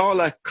 it's all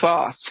like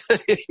class.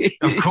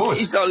 Of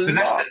course.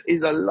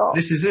 It's a lot.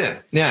 This is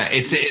it. Yeah.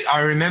 I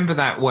remember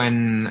that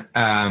when,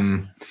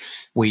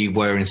 we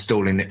were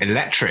installing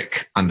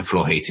electric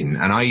underfloor heating,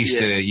 and I used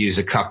to use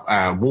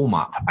a warm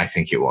up, I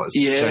think it was.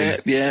 Yeah.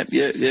 And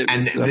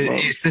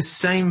it's the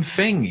same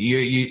thing.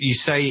 You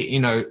say,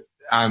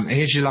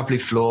 here's your lovely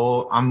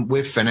floor.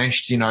 We're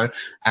finished,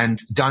 and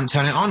don't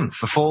turn it on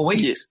for 4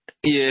 weeks.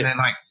 Yeah. And they're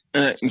like,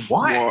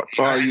 what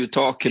are you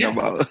talking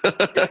about?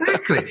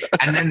 Exactly.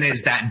 And then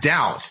there's that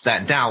doubt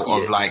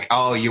of like,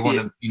 oh, you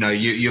want to,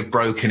 you've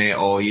broken it,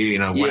 or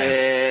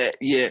whatever.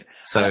 Yeah.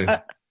 So,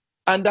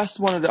 and that's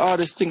one of the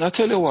hardest things. I'll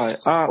tell you why.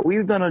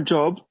 We've done a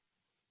job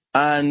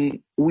and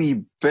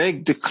we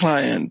begged the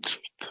client,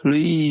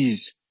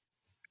 please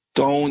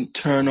don't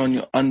turn on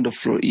your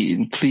underfloor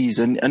heating, please.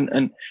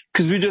 And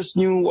cause we just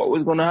knew what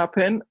was going to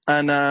happen.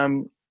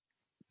 And,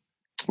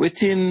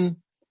 within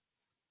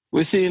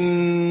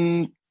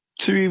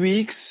 3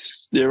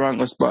 weeks, they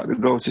rang us back. The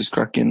grout is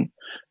cracking.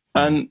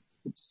 And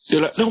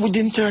they're like, no, we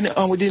didn't turn it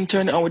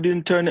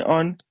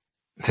on.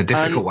 It's a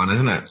difficult one,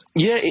 isn't it?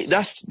 Yeah,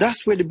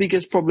 that's where the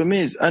biggest problem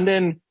is. And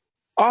then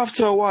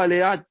after a while, they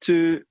had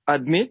to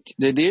admit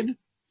they did.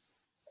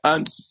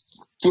 And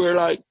we're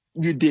like,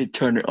 you did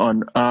turn it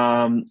on.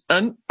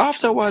 And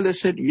after a while, they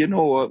said, you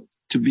know what?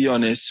 To be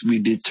honest, we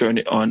did turn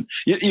it on.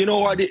 You know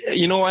what? I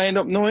ended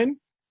up knowing?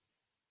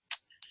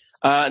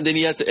 Then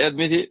he had to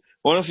admit it.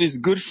 One of his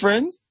good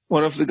friends,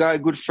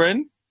 good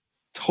friend,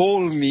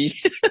 told me.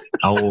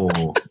 Oh,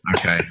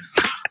 okay.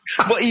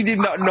 But he did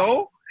not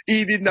know.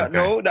 He did not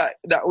know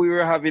that we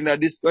were having a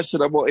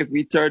discussion about if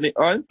we turn it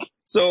on.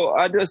 So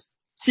I just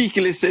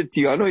cheekily said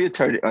to you, I know you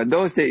turned it on.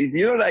 Don't say it's,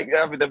 like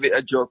having a bit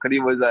of joke. And he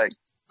was like,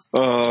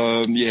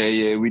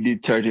 yeah, we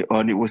did turn it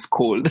on. It was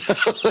cold.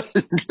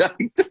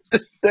 Like,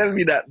 just tell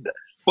me that.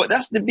 But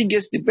that's the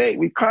biggest debate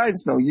with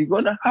clients now. You're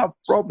going to have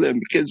problem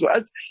because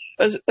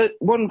as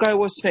one guy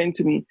was saying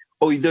to me,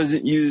 he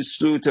doesn't use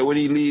Sluta. When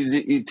he leaves,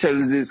 he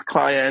tells his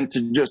client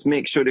to just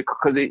make sure you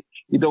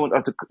don't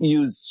have to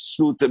use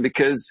Sluta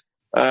because,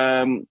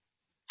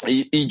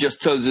 he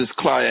just tells his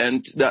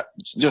client that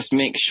just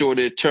make sure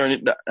they turn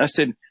it. I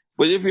said,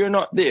 but if you're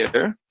not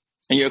there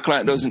and your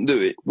client doesn't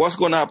do it, what's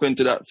going to happen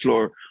to that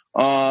floor?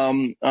 I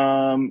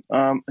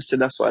said,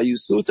 that's why I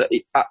use Sluta.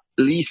 At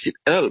least it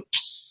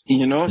helps,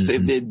 So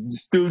if they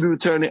still do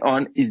turn it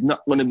on, it's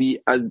not going to be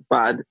as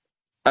bad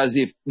as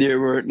if there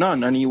were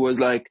none. And he was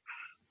like,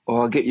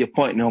 oh, I get your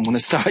point now. I'm going to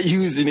start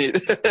using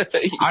it.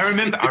 I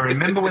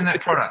remember when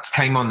that product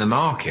came on the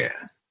market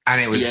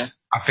and it was,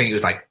 I think it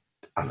was like,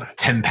 I don't know,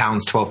 £10,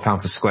 £12 a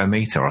square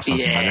meter or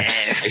something like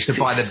that. I used to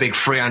buy the big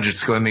 300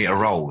 square meter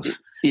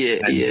rolls.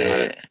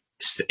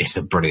 It's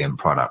a brilliant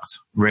product.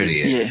 Really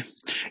is. Yeah,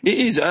 it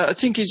is. I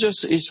think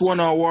it's won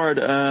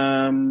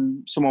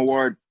some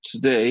award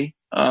today.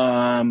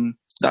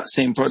 That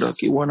same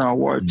product, it won an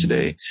award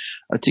today.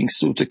 I think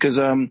so, because,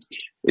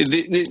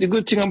 the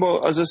good thing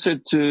about, as I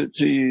said to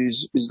you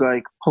is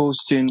like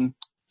posting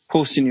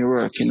your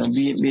work,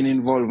 being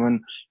involved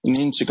in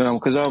Instagram,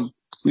 because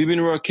we've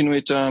been working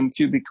with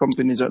few big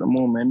companies at the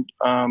moment,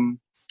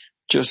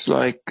 just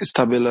like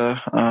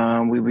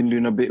Stabila. We've been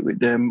doing a bit with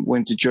them.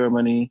 Went to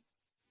Germany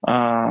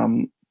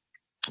for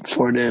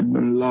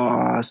them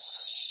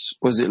last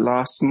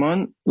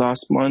month.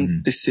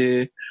 This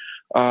year,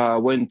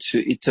 went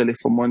to Italy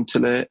for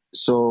Montele.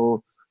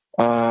 So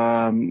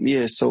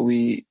so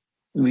we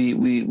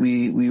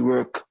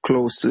work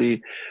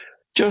closely,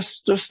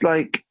 just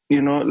like,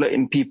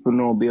 letting people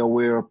know, be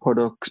aware of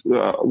products,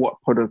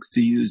 what products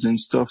to use and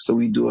stuff. So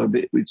we do a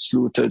bit with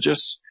Sluta,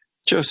 just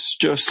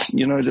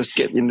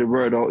getting the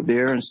word out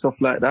there and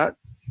stuff like that.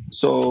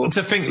 So it's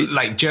a thing,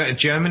 like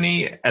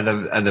Germany are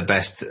the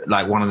best,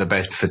 like one of the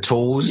best for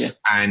tools,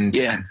 and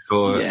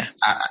for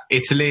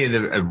Italy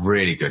are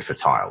really good for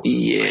tiles.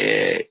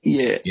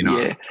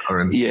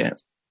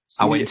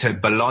 I went to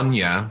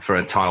Bologna for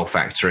a tile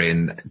factory,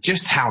 and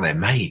just how they're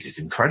made is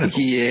incredible.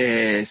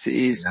 Yes, it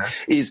is.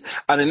 Is.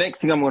 And the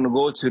next thing I'm going to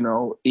go to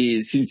now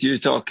is, since you're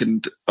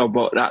talking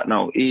about that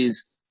now,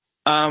 is,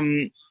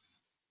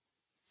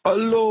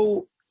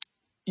 although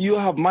you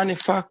have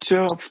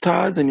manufacturer of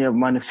tiles and you have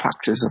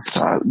manufacturers of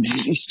tiles,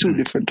 it's two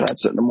different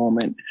types at the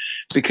moment,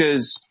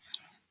 because,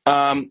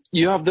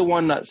 you have the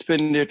one that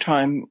spend their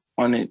time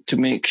on it to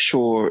make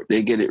sure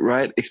they get it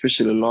right,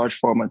 especially large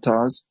format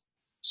tiles.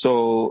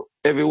 So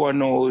everyone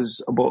knows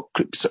about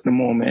clips at the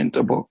moment,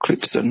 about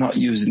clips and not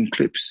using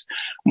clips.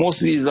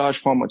 Most of these large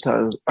format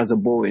tiles has a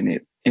bow in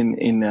it,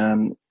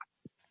 in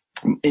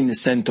the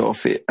center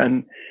of it.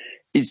 And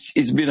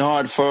it's been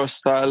hard for us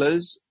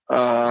stylers.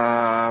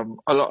 A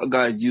lot of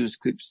guys use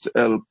clips to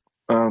help,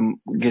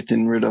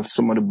 getting rid of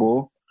some of the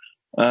bow.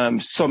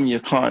 Some you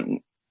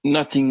can't,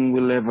 nothing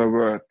will ever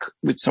work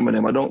with some of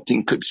them. I don't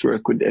think clips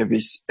work with every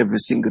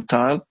single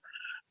tile.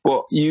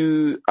 But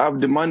you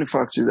have the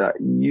manufacturer that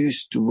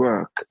used to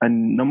work,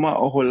 and no matter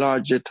how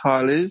large the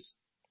tile is,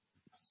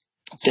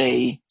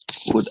 they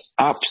would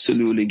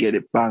absolutely get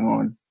it bang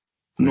on.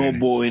 No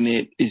bow in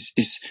it.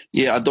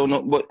 I don't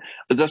know, but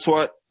that's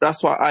why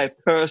I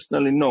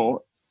personally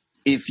know,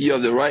 if you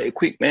have the right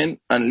equipment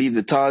and leave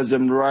the tiles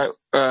in the right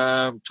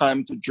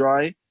time to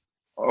dry,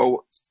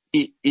 or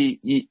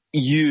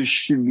you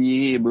should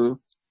be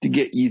able to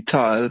get your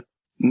tile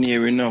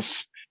near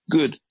enough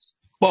good.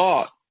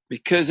 But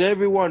because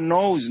everyone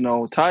knows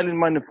now, tiling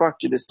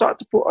manufacturer, they start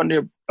to put on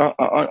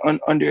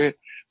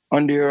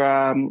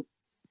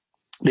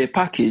their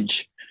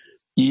package,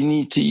 you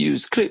need to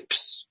use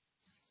clips.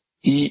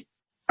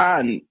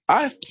 And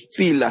I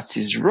feel that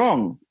is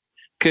wrong,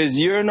 because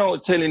you're now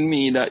telling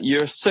me that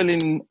you're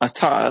selling a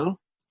tile,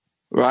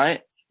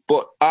 right?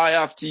 But I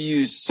have to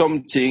use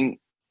something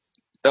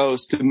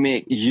else to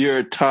make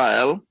your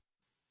tile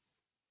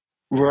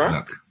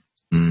work.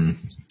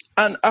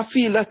 And I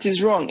feel that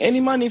is wrong.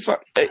 Any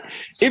manufacturer,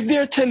 if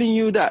they're telling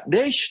you that,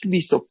 they should be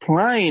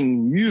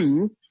supplying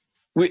you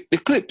with the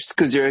clips,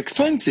 because they're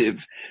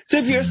expensive. So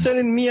if you're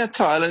selling me a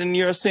tile and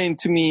you're saying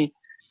to me,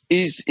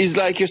 is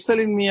like you're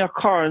selling me a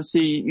car and say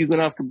you're going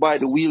to have to buy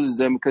the wheels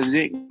then, because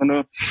you ain't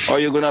gonna, or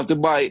you're going to have to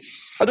buy,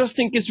 I just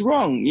think it's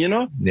wrong,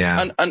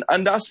 Yeah.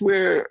 And that's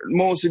where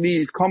most of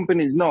these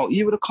companies now,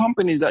 even the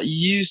companies that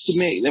used to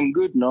make them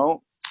good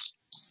now,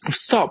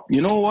 stop.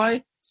 You know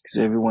why? Because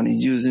everyone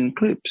is using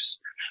clips.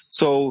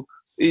 So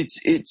I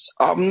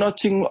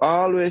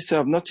always say I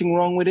have nothing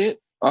wrong with it.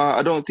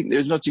 I don't think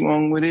there's nothing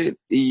wrong with it.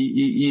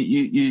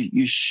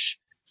 It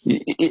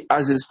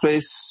has its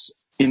place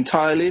in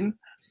tiling,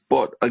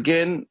 but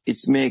again,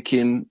 it's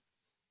making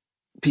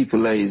people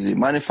lazy.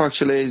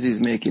 Manufacturer lazy is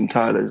making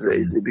tilers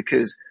lazy,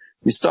 because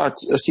I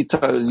see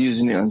tilers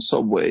using it on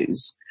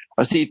subways.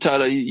 I see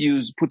tiler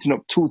putting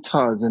up 2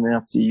 tiles and they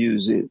have to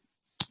use it.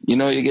 You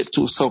get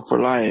too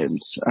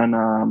self-reliant, and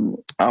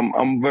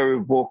I'm very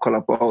vocal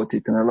about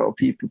it, and a lot of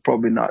people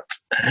probably not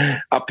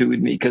happy with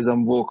me because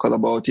I'm vocal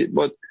about it.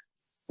 But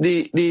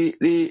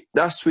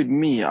that's with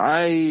me.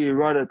 I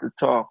rather to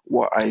talk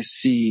what I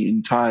see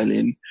in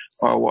tiling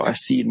or what I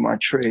see in my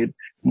trade,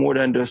 more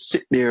than just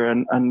sit there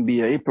and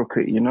be a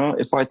hypocrite, you know.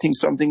 If I think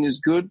something is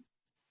good,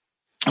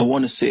 I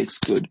want to say it's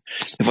good.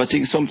 If I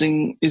think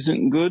something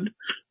isn't good,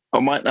 I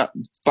might not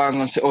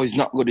bang and say, oh, it's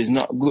not good, it's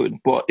not good.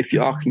 But if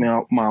you ask me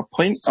my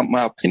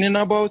opinion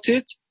about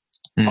it,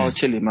 I'll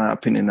tell you my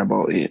opinion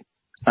about it.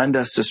 And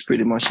that's just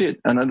pretty much it.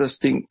 And I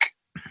just think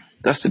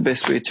that's the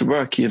best way to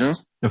work, you know?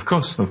 Of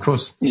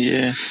course.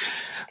 Yeah.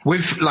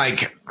 With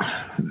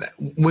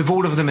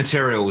all of the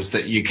materials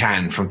that you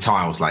can from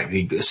tiles, like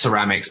the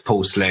ceramics,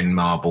 porcelain,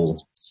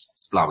 marble,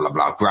 blah, blah,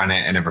 blah,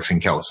 granite and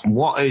everything else,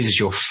 what is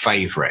your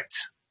favorite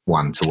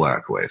one to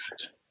work with?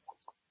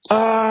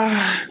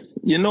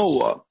 You know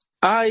what?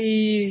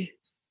 I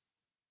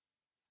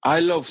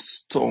love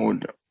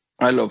stone.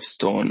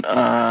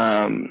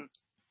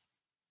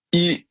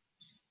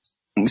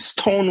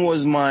 Stone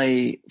was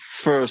my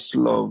first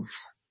love.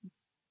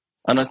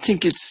 And I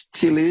think it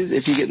still is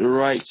if you get the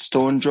right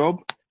stone job.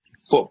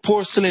 But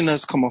porcelain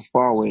has come a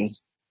far way.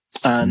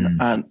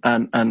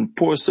 And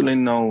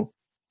porcelain now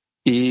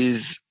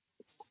is,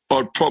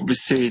 I'd probably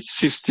say it's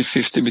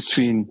 50-50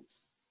 between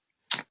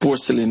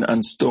porcelain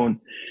and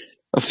stone.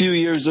 A few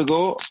years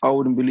ago, I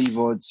wouldn't believe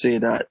I would say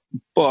that.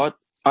 But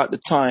at the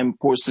time,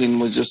 porcelain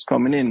was just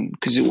coming in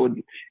because it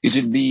would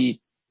be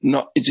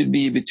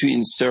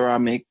between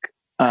ceramic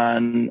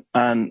and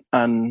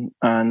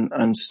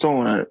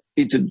stone.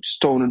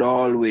 Stone would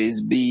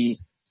always be,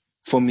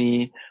 for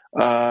me,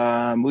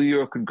 we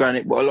work with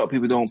granite, but a lot of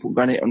people don't put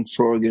granite on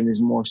floor again.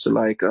 It's more so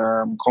like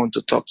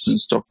countertops and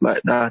stuff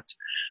like that.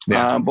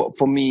 Yeah. But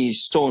for me,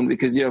 stone,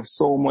 because you have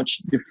so much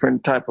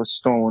different type of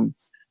stone,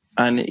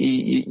 and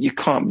you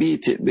can't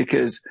beat it.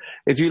 Because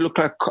if you look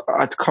at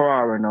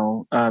Carrara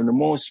now, the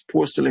most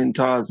porcelain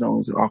tiles now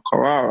are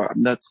Carrara,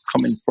 and that's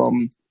coming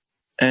from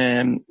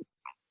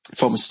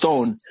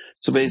stone.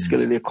 So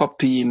basically, they're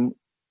copying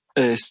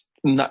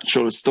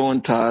natural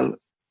stone tile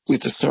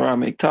with a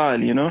ceramic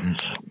tile, you know,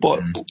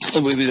 but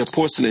with a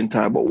porcelain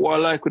tile. But what I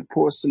like with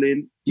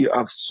porcelain, you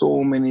have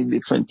so many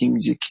different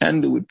things you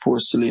can do with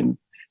porcelain,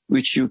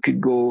 which you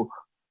could go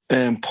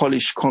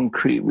polish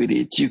concrete with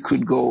it. You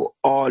could go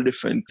all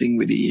different thing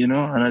with it, you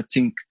know. And I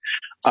think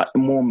at the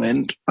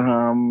moment,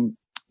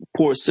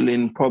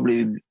 porcelain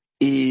probably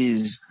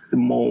is the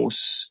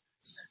most,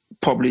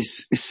 probably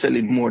is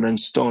selling more than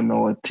stone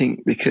now, I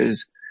think,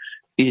 because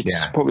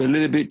it's probably a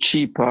little bit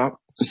cheaper.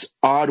 It's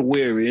hard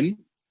wearing.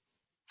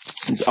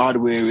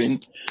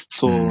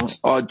 So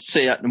I'd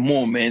say at the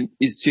moment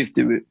it's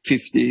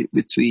 50-50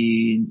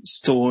 between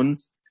stone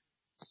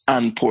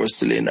and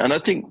porcelain. And I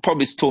think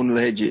probably stone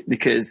will hedge it,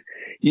 because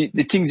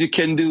the things you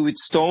can do with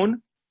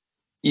stone,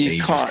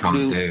 you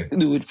can't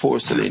do with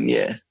porcelain.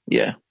 Yeah.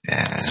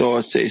 So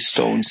I'd say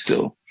stone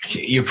still.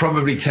 You're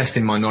probably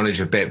testing my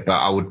knowledge a bit, but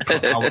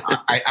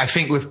I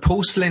think with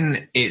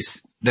porcelain,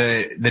 it's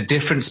the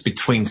difference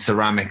between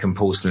ceramic and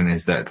porcelain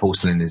is that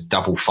porcelain is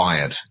double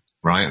fired,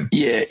 right?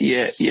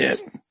 Yeah.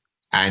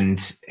 And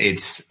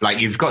it's like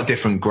you've got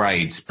different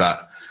grades,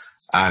 but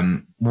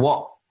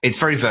it's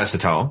very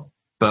versatile.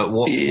 But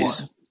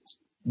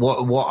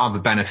what other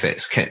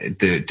benefits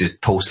does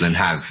porcelain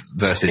have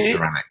versus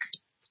ceramic?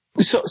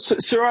 So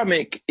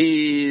ceramic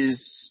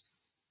it's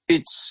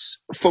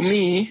for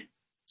me.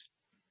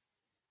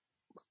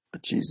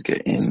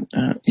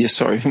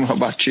 Sorry, my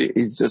battery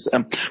is just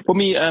for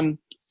me.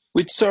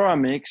 With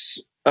ceramics,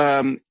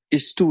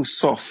 it's too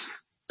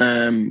soft.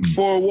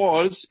 For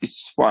walls,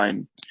 it's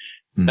fine.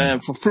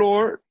 For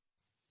floor,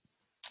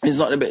 it's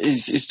not the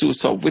best. It's too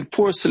soft. With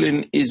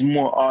porcelain, it's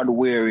more hard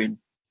wearing.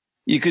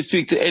 You could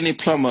speak to any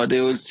plumber,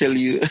 they will tell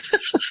you. I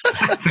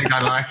think I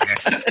like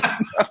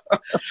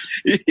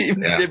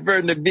it. They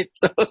burn the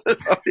bits out.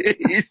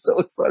 It's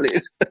so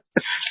solid.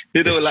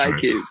 You don't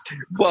like it.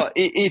 But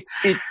it's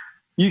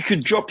you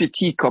could drop your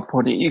teacup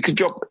on it. You could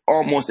drop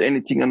almost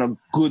anything on a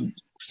good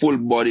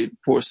full-bodied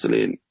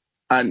porcelain,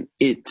 and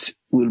it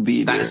will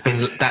be that's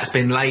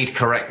been laid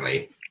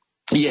correctly.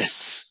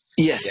 Yes.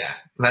 Yeah,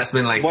 that's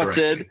been laid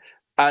correctly.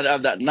 And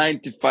have that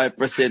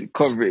 95%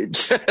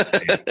 coverage.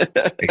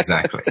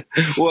 Exactly.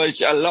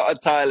 Which a lot of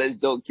tilers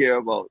don't care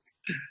about.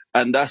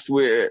 And that's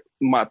where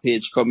my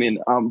page come in.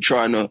 I'm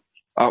trying to,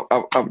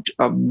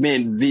 I've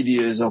made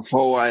videos of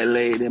how I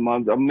lay them. I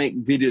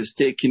make videos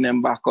taking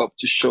them back up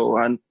to show.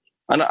 And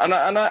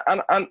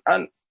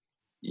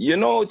you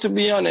know, to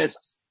be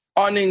honest,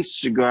 on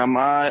Instagram,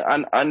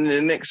 and in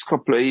the next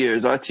couple of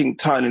years, I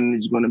think Thailand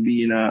is going to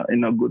be in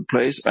a good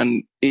place.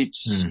 And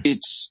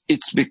it's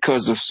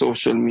because of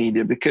social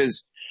media,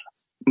 because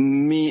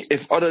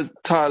if other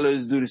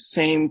Thailanders do the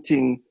same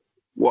thing,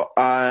 what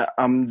I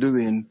am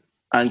doing,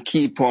 and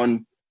keep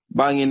on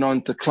banging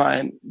on to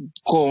client,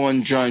 go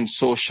and join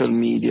social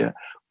media,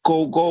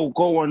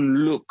 go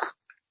and look,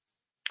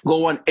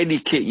 go and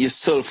educate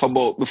yourself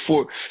about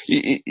before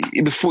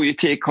you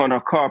take on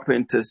a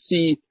carpenter,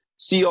 see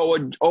how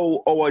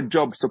our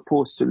job's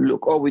supposed to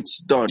look, how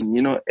it's done,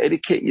 you know,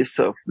 educate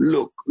yourself,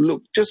 look,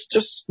 just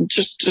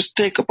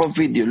take up a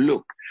video,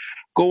 look,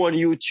 go on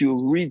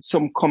YouTube, read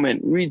some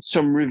comment, read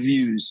some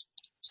reviews,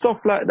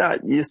 stuff like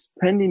that. You're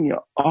spending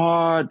your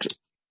hard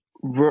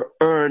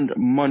earned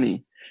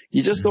money.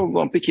 You just don't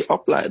go and pick it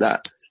up like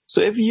that.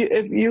 So if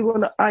you're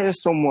going to hire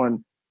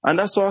someone, and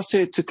that's what I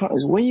say to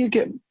clients,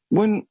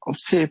 when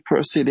say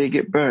per se they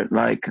get burnt,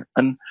 like,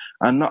 and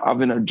not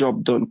having a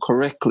job done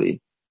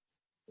correctly,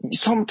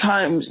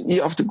 sometimes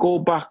you have to go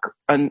back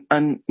and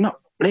not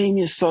blame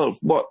yourself,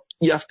 but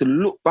you have to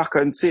look back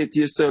and say to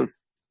yourself,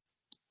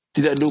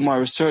 did I do my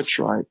research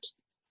right?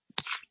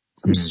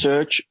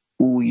 Research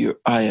who you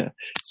hire.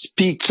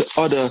 Speak to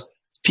other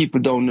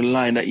people down the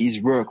line that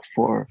he's worked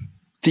for.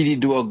 Did he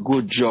do a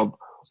good job?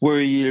 Were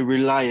he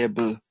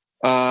reliable?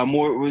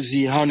 Was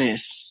he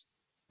honest?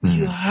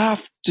 You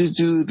have to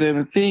do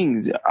them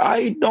things.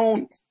 I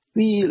don't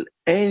feel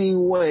any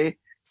way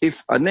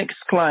if a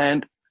next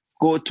client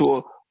go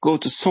to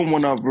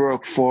someone I've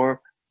worked for,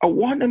 I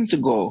want them to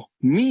go.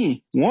 I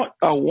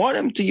want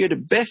them to hear the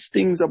best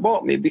things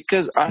about me,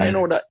 because I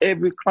know that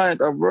every client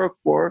I've worked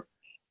for,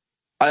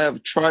 I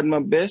have tried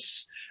my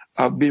best.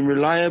 I've been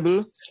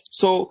reliable.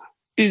 So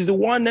is the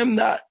one them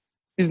that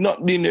is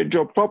not doing their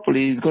job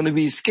properly is going to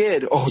be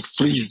scared. Oh,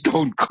 please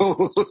don't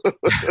go.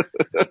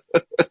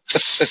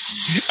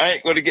 I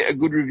ain't going to get a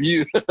good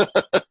review.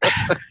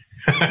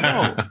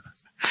 No.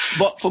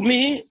 But for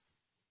me,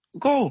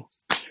 go.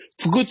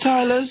 For good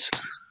tilers,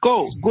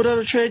 go. Good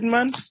other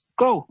tradesman,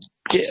 go.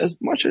 Get as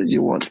much as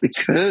you want,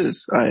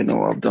 because I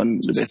know I've done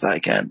the best I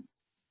can.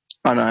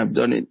 And I've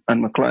done it,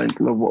 and my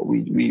client love what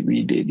we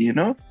did, you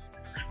know?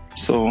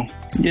 So,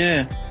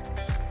 yeah.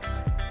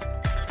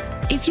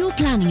 If you're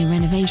planning a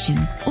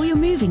renovation or you're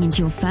moving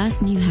into your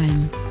first new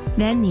home,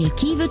 then the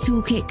Akiva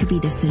Toolkit could be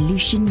the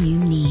solution you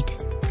need.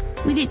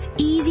 With its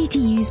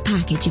easy-to-use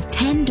package of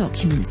 10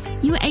 documents,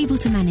 you are able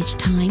to manage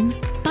time,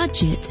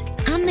 budget,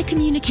 and the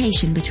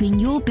communication between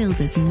your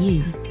builders and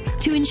you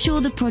to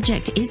ensure the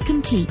project is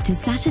complete to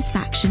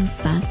satisfaction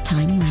first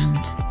time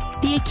round.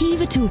 The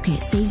Akiva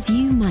Toolkit saves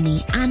you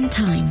money and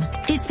time.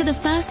 It's for the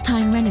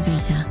first-time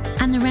renovator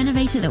and the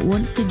renovator that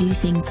wants to do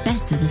things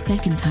better the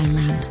second time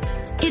round.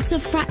 It's a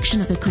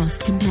fraction of the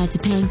cost compared to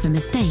paying for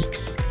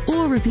mistakes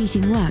or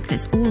repeating work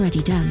that's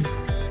already done.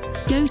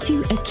 Go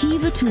to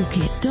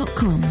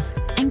akivatoolkit.com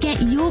and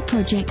get your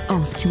project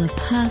off to a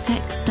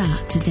perfect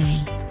start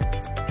today.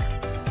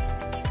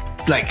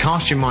 Like,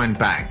 cast your mind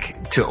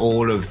back to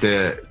all of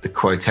the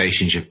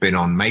quotations you've been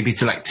on, maybe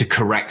to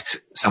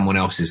correct someone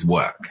else's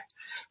work.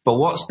 But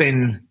what's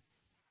been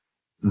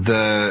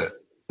the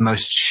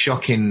most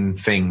shocking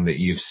thing that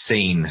you've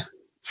seen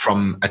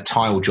from a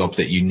tile job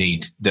that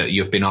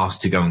you've been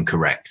asked to go and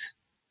correct?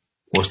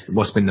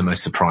 What's been the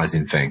most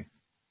surprising thing?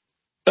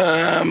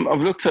 I've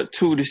looked at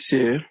 2 this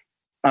year,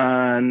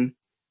 and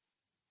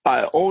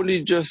I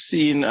only just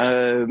seen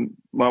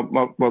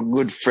my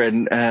good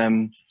friend.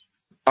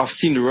 I've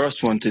seen the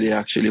worst one today,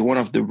 actually. One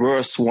of the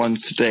worst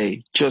ones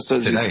today, just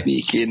as we're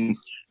speaking.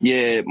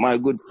 Yeah, my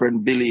good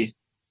friend Billy.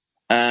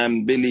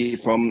 Billy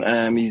he's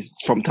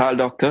from Tile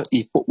Doctor.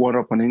 He put one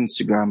up on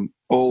Instagram.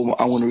 Oh,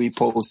 I want to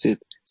repost it.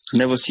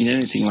 Never seen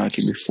anything like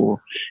it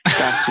before.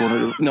 That's one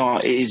of no,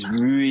 it is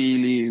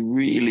really,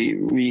 really,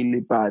 really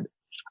bad.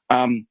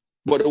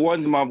 But the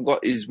ones I've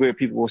got is where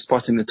people were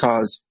spotting the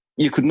tiles.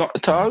 You could knock the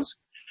tiles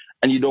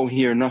and you don't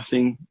hear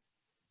nothing.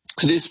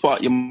 To this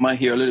part, you might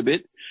hear a little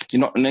bit. You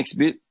knock the next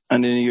bit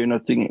and then you hear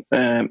nothing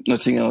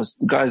else.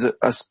 The guys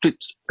are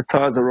split the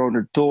tiles around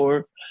the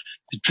door.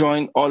 The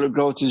joint, all the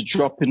grout is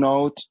dropping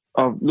out.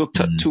 I've looked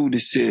at 2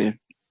 this year,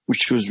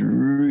 which was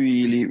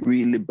really,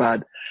 really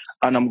bad.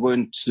 And I'm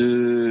going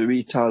to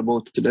retile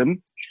both of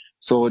them.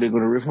 So they're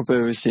going to rip up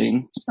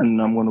everything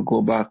and I'm going to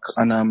go back.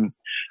 And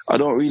I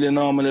don't really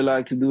normally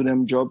like to do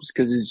them jobs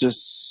because it's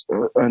just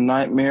a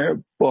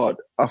nightmare. But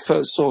I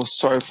felt so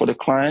sorry for the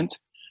client.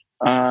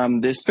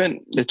 They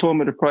told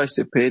me the price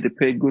they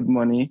paid good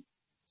money.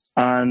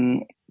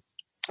 And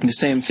the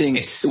same thing.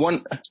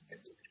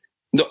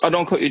 I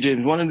don't cut you,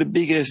 James. One of the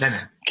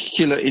biggest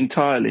killer in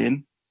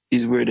tiling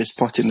is where they're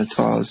spotting the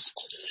tiles.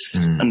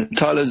 And the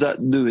tilers that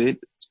do it,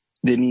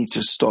 they need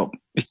to stop,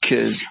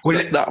 because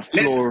that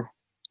floor...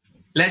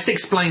 Let's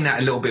explain that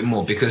a little bit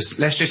more, because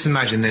let's just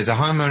imagine there's a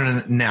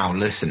homeowner now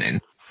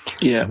listening.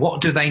 Yeah.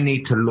 What do they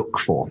need to look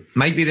for?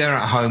 Maybe they're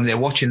at home, they're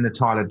watching the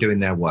tiler doing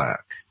their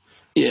work.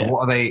 Yeah. So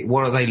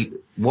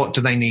what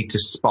do they need to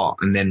spot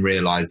and then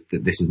realise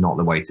that this is not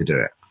the way to do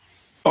it?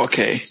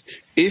 Okay.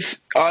 If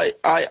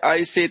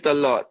I say it a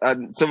lot,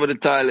 and some of the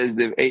tilers,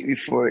 they've hate me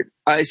for it.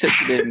 I said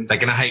to them... They're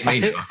going to hate me.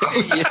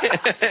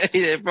 Yeah,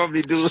 they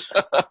probably do.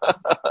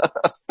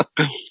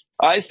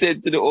 I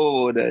said to the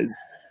owners,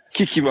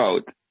 kick him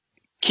out.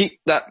 Kick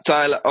that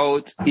tiler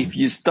out. If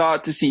you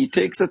start to see he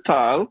takes a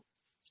tile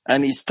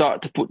and he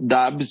start to put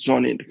dabs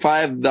on it,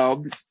 5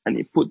 dabs, and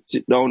he puts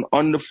it down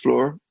on the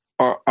floor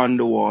or on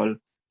the wall,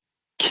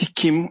 kick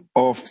him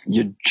off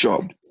your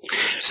job.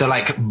 So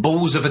like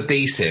balls of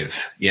adhesive,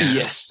 yeah.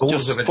 Yes,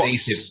 balls of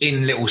adhesive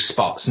in little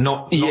spots,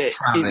 not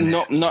troweling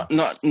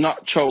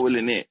not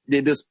troweling it.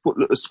 They just put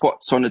little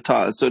spots on the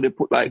tile. So they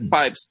put like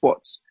 5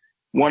 spots,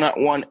 one at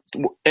one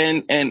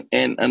end,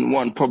 and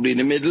one probably in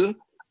the middle,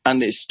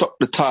 and they stuck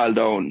the tile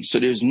down. So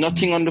there's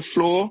nothing on the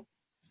floor,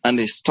 and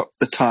they stuck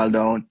the tile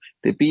down.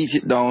 they beat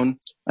it down.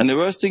 And the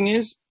worst thing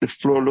is, the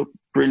floor look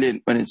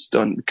brilliant when it's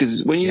done.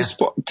 Because when you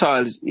spot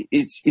tiles,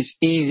 it's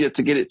easier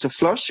to get it to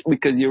flush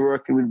because you're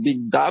working with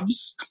big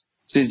dabs.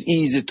 So it's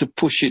easier to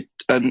push it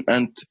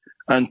and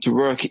to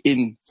work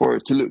in for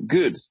it to look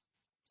good.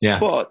 Yeah.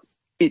 But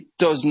it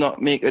does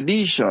not make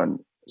adhesion.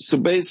 So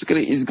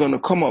basically it's going to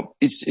come up.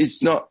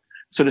 It's not,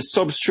 so the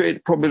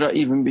substrate probably not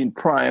even been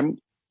primed.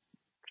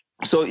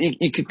 So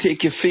you could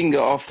take your finger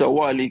after a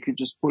while, you could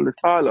just pull the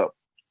tile up.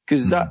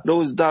 Because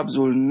those dabs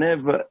will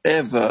never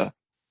ever,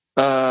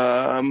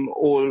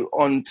 all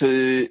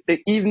onto,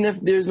 even if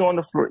there's no on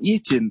the floor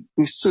eating,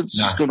 it's still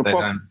just going to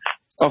pop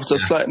after a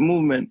slight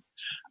movement.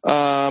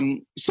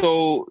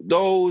 So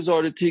those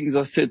are the things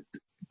I said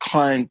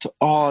client to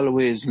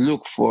always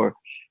look for.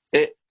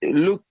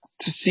 Look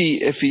to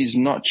see if he's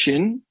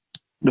notching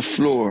the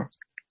floor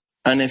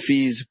and if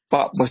he's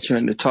back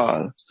buttering the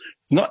tile.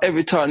 Not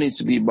every tile needs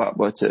to be back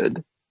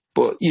buttered,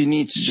 but you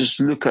need to just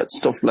look at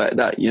stuff like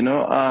that, you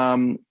know.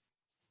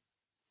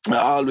 I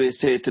always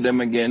say to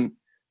them again,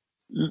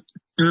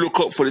 look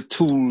out for the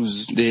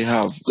tools they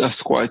have.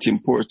 That's quite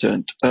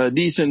important.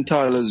 Decent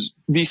tilers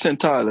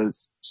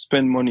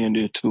spend money on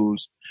their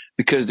tools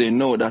because they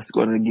know that's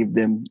going to give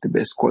them the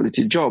best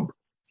quality job.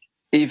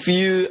 If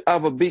you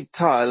have a big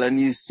tile and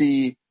you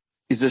see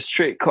it's a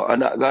straight cut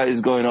and that guy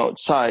is going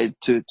outside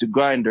to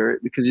grinder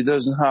it because he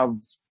doesn't have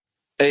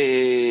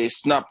a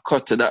snap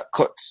cutter that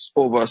cuts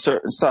over a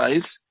certain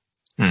size,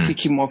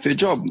 kick him off your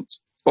job.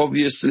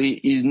 Obviously,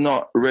 he's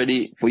not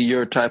ready for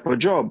your type of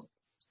job,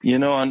 you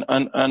know,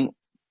 and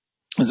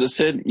as I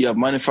said, you have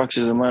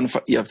manufacturers and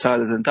you have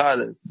tilers and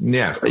tilers.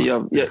 Yeah.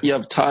 You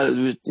have tilers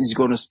which is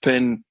going to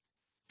spend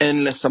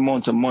endless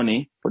amount of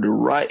money for the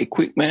right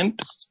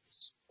equipment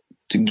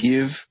to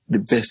give the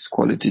best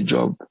quality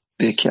job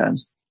they can.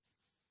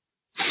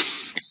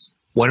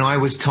 When I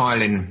was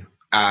tiling,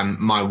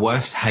 my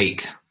worst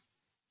hate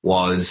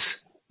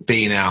was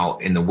being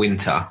out in the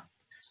winter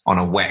on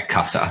a wet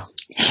cutter,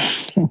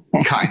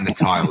 cutting the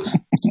tiles.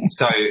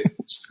 So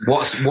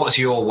what's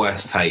your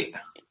worst hate?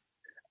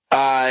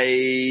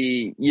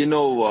 You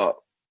know what?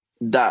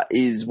 That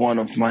is one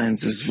of mine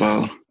as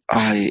well.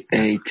 I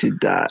hated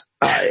that.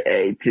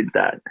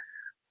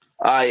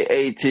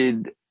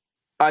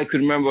 I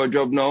could remember a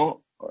job now.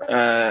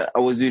 I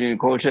was doing it in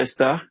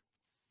Colchester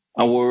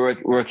and we were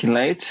working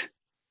late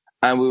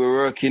and we were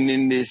working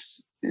in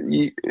this,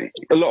 a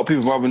lot of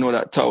people probably know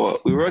that tower.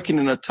 We were working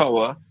in a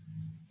tower,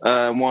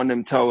 one of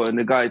them tower, and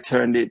the guy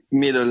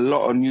made a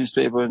lot of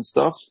newspaper and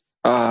stuff.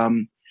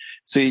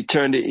 So he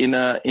turned it in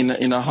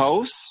a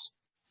house,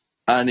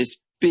 and it's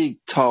big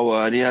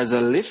tower, and he has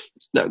a lift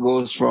that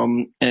goes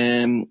from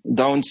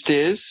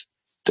downstairs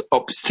to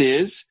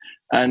upstairs,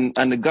 and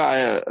the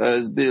guy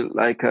has built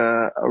like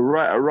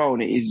right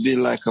around it. He's built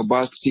like a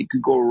box. He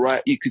could go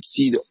right. You could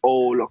see the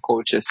whole of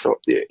Colchester up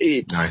there.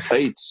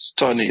 It's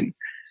stunning.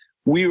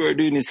 We were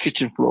doing his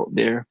kitchen floor up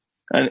there,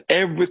 and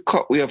every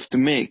cut we have to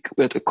make,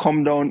 we have to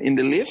come down in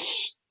the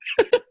lift.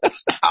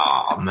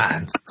 Oh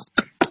man.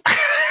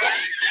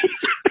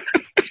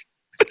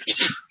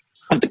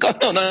 To come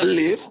down on the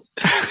lift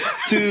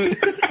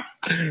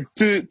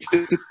to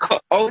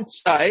cut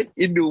outside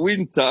in the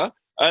winter,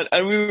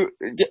 and we were,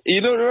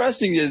 you know, the worst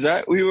thing is,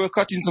 right? We were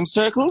cutting some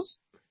circles.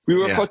 We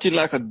were cutting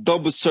like a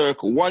double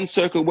circle. One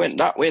circle went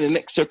that way, the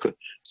next circle.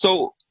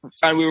 So,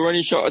 and we were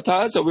running short of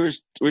tiles, so we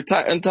were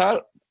tight on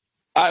tile.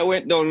 I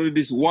went down with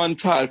this one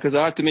tile because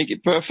I had to make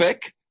it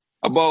perfect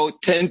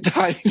about 10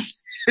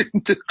 times.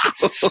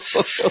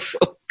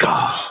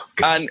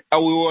 And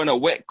we were on a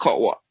wet cut.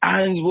 What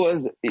hands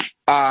was it?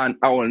 And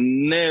I will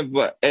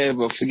never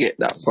ever forget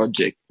that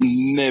project.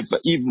 Never.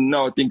 Even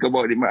now, I think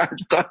about it, my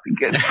hands start to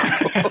get.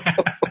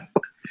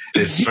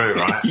 It's true,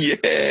 right?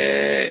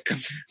 Yeah.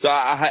 So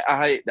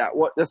I hate that.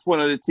 That's one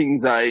of the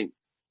things I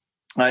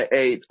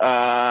hate.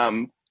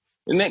 The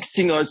next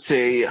thing I'd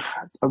say,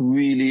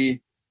 really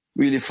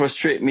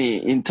frustrate me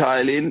in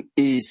tiling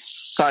is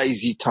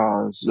sizey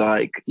tiles.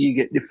 Like you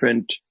get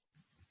different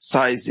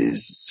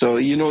sizes. So,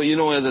 you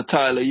know, as a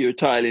tiler, you're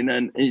tiling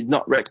and it's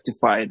not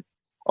rectified.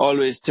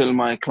 Always tell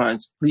my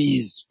clients,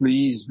 please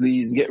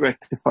get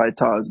rectified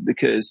tiles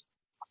because,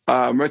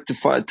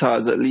 rectified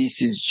tiles at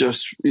least is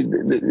just,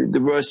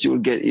 the worst you will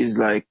get is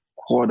like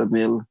quarter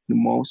mil the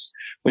most.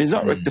 When it's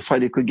not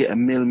rectified, you could get a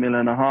mil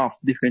and a half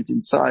different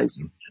in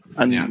size.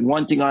 And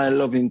one thing I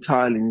love in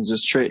tiling is a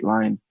straight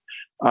line.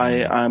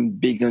 I'm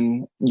big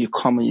on you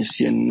come and you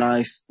see a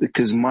nice,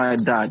 because my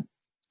dad,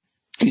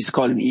 we used to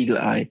call him Eagle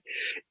Eye.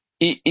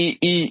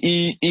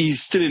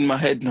 He's still in my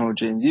head now,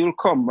 James. He'll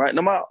come, right?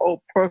 No matter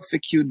how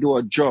perfect you do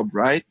a job,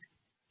 right?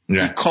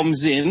 Yeah. He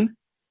comes in,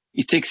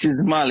 he takes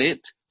his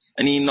mallet,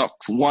 and he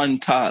knocks one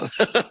tile.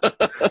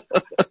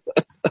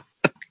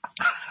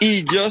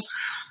 he go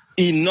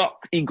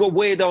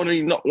way down and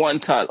he knock one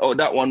tile. Oh,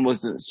 that one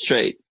wasn't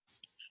straight.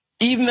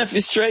 Even if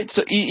it's straight,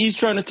 so he's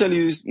trying to tell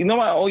you, you know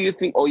what, oh, you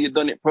think, oh, you've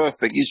done it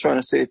perfect. He's trying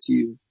to say to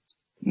you,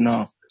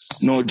 no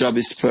job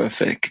is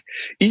perfect.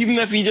 Even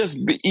if he just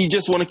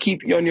want to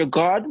keep you on your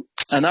guard.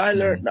 And I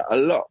learned that a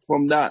lot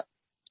from that.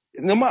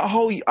 no matter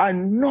how I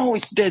know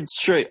it's dead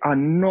straight. I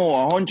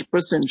know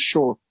 100%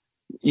 sure.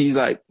 He's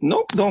like,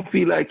 nope, don't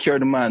feel like you're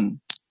the man.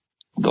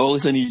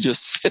 Goes and he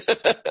just,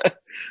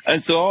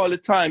 and so all the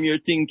time you're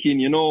thinking,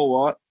 you know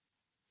what?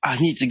 I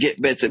need to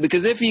get better,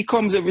 because if he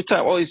comes every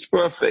time, oh, he's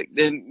perfect,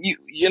 then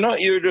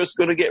you're just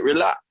going to get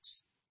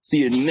relaxed. So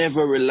you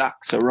never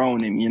relax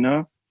around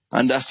him,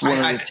 and that's one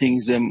of the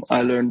things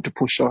I learned to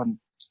push on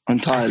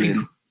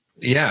tiling.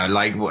 Yeah.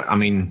 Like, I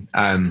mean,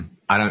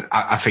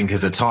 I think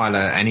as a tiler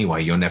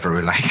anyway, you'll never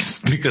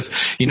relax because,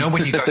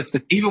 when you go,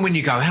 even when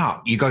you go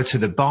out, you go to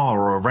the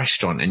bar or a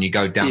restaurant and you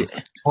go down to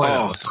the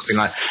toilet or something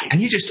like that, and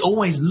you're just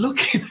always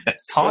looking at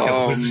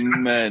tiles. Oh,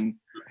 man.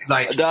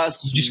 Like,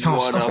 that's you just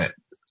can't stop it.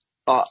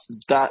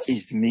 That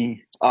is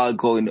me. I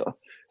went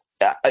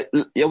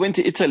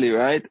to Italy,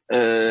 right?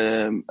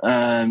 And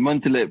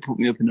Montelete put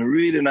me up in a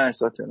really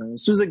nice hotel. And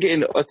as soon as I get in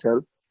the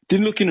hotel,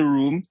 didn't look in the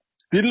room,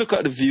 didn't look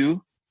at the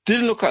view,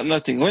 didn't look at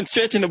nothing. Went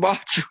straight in the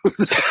bathroom.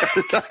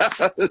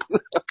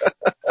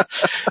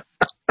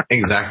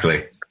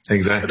 Exactly.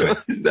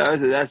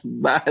 That's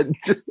bad.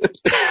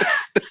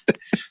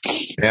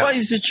 Yeah. But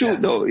it's the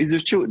truth, though. It's the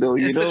truth, though.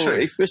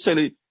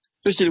 Especially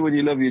when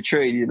you love your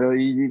trade.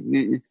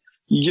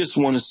 You just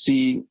want to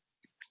see,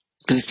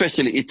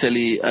 especially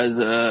Italy has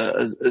a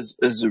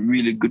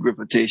really good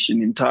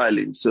reputation in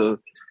tiling. So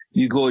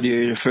you go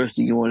there, the first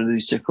thing you want to do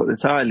is check out the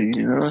tiling,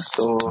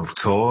 So of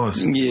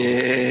course.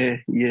 Yeah.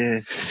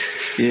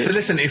 So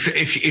listen, if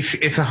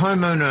a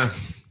homeowner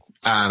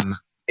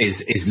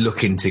is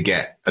looking to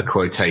get a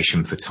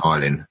quotation for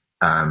tiling,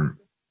 and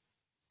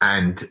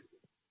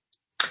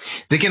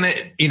they're gonna,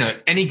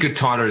 any good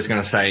tiler is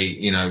gonna say,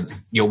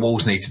 your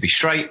walls need to be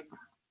straight.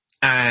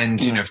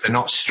 And, if they're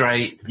not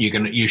straight,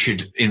 you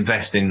should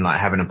invest in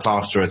like having a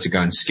plasterer to go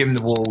and skim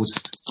the walls.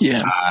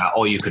 Yeah.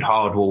 Or you could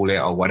hard wall it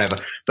or whatever.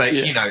 But,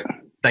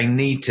 they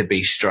need to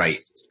be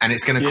straight, and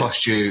it's going to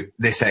cost you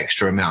this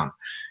extra amount.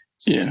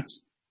 Yeah.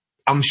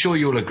 I'm sure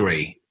you'll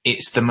agree.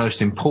 It's the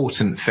most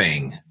important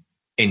thing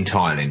in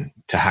tiling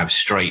to have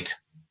straight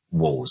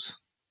walls.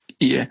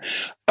 Yeah.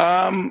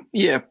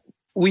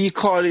 We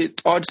call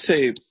it, I'd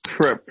say,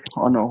 prep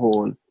on a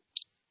whole.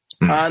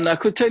 And I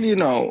could tell you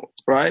now,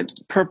 right?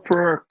 Prep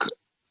work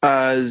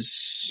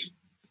has,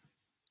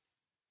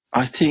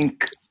 I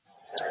think,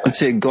 I'd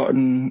say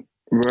gotten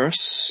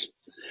worse.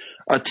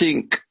 I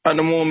think at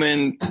the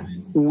moment,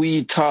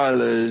 we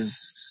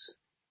tilers,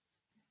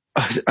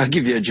 I'll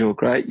give you a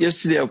joke, right?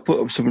 Yesterday I put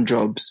up some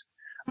jobs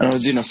and I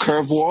was doing a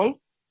curve wall,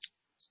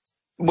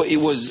 but it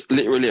was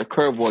literally a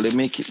curve wall. They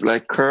make it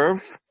like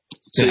curve.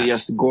 So he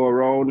has to go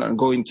around and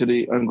go into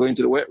the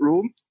wet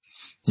room.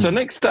 So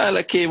next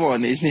tiler came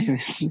on, his name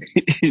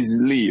is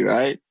Lee,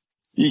 right?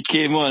 He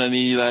came on and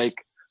he like,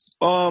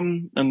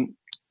 and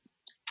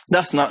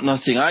that's not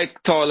nothing. I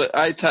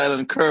tile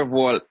on curve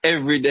wall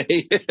every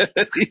day.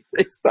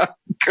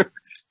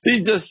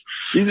 He's just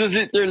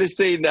literally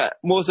saying that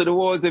most of the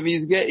walls that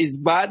he's get is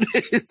bad.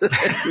 He said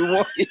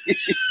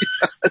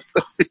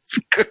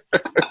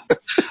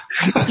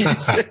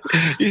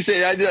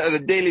I do that on a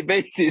daily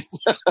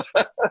basis.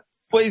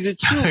 But is it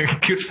true?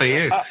 Good for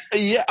you.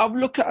 I've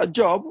looked at a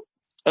job.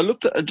 I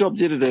looked at a job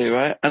the other day,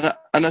 right?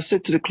 And I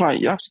said to the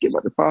client, you have to get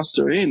back the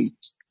plaster in.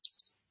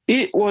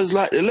 It was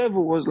like, the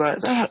level was like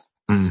that.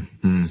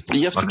 Mm-hmm.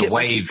 You have like to get a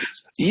wave.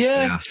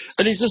 Yeah.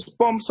 And it's just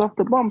bumps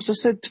after bumps. I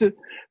said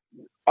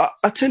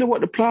I tell you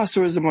what the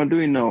plasterers are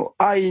doing now.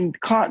 I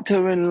can't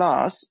tell when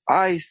last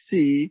I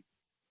see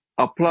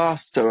a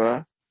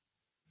plasterer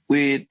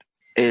with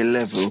a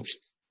level.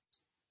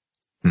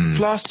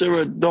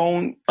 Plasterer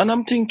don't, and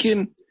I'm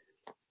thinking,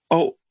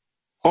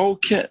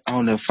 okay, I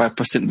don't know,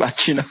 5%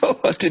 batch,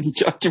 I didn't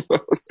charge him.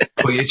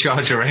 Put your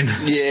charger in.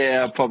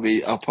 Yeah, I'll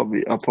probably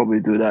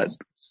do that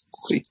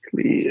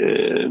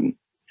quickly.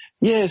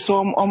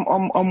 So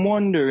I'm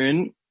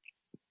wondering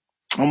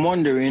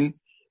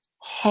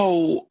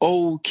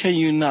how can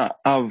you not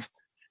have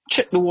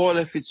check the wall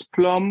if it's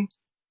plumb?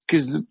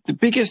 Because the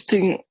biggest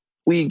thing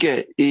we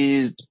get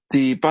is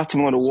the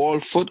bottom of the wall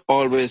foot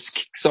always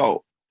kicks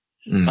out.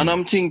 And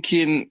I'm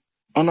thinking,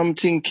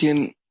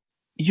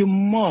 you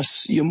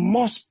must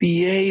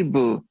be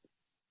able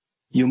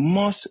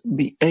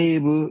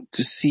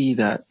to see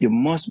that. You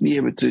must be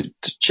able to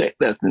check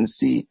that and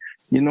see,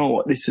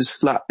 what, this is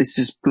flat, this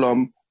is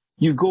plumb.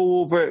 You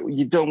go over it,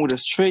 you're done with a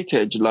straight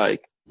edge,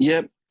 like,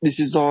 yep, this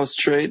is all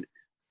straight.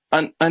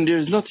 And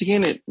there's nothing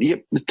in it.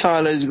 Yep, the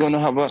tiler is going to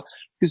have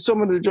because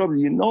some of the jobs,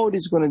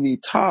 it's going to be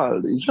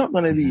tiled. It's not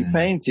going to be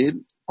painted.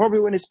 Probably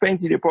when it's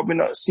painted, you probably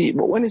not see it.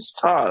 But when it's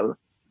tiled,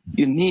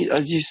 you need,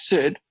 as you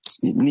said,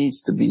 it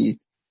needs to be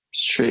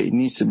straight. It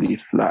needs to be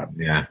flat.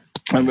 Yeah.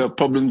 And we have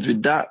problems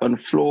with that on the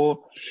floor.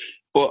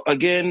 But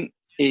again,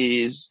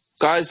 is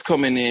guys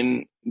coming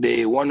in,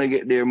 they want to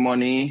get their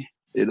money.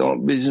 They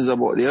don't business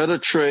about the other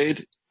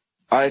trade.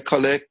 I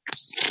collect.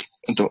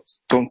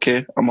 Don't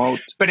care. I'm out.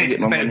 But we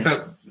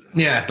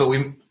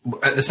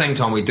at the same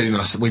time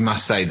we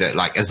must say that,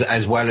 like,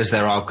 as well as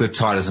there are good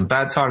tilers and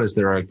bad tilers,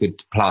 there are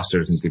good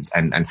plasterers and good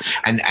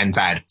and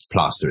bad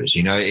plasterers.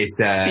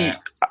 It's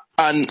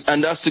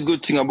And that's the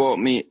good thing about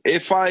me.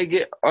 If I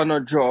get on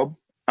a job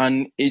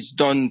and it's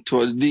done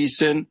to a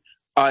decent,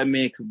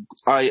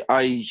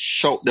 I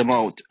shout them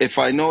out. If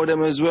I know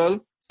them as well,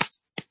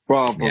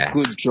 bravo,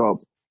 good job.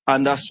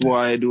 And that's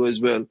why I do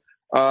as well.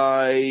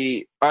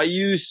 I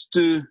used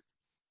to,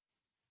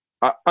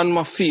 on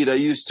my feed, I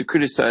used to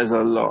criticize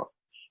a lot.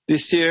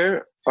 This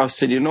year, I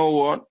said, you know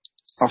what?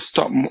 I've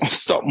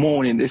stopped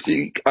moaning this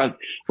year. I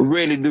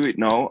really do it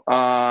now.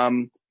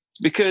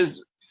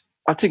 Because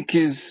I think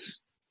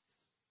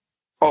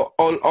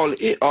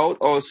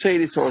I'll say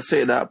this or I'll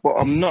say that, but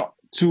I'm not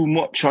too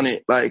much on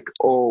it like,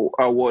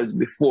 I was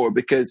before,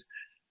 because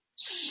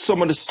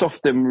some of the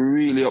stuff them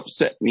really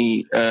upset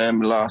me,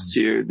 last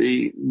year.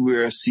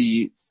 Where I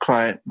see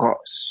client got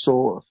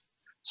so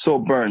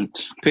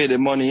burnt, pay the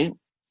money,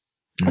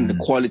 and the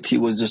quality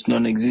was just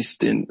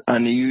non-existent.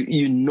 And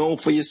you know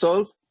for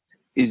yourself,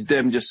 is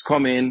them just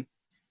coming,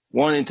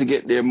 wanting to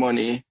get their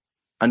money,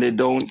 and they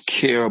don't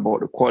care about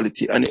the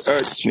quality. And it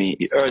hurts me.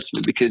 It hurts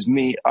me because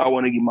I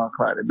want to give my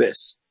client the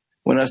best.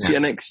 When I see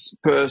an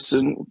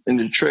ex-person in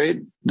the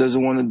trade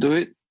doesn't want to do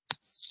it,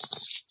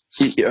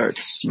 it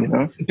hurts, you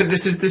know. But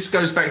this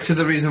goes back to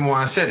the reason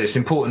why I said it's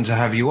important to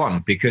have you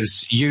on,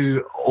 because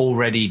you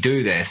already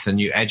do this and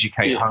you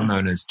educate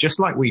homeowners just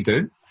like we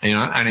do, you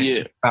know, and it's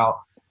just about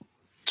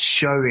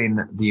showing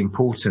the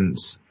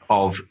importance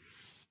of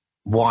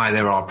why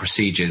there are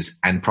procedures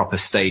and proper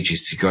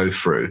stages to go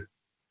through.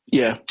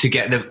 Yeah. To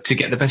get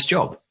the best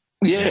job.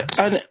 Yeah.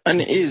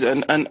 And it is.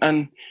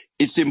 And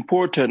it's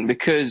important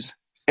because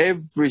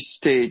every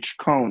stage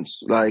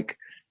counts. Like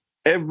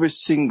every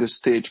single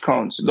stage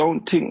counts.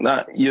 Don't think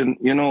that you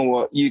know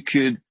what, you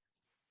could,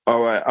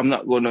 all right, I'm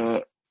not going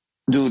to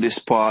do this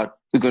part.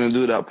 We're going to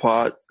do that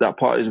part. That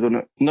part is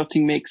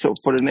nothing makes up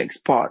for the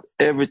next part.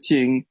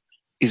 Everything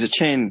is a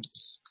chain.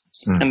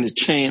 And the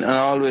chain, and I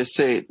always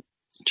say,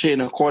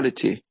 chain of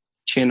quality.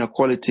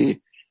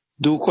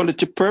 Do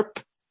quality prep.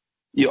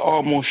 You're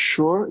almost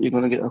sure you're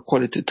going to get a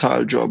quality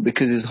tile job,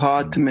 because it's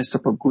hard to mess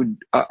up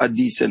a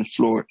decent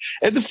floor.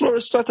 If the floor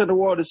is flat and the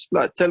wall is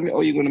flat, tell me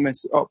how you're going to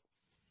mess it up.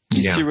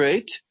 You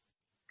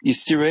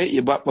serrate,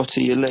 you back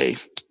butter, you lay.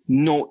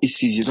 No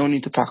issues. You don't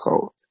need to pack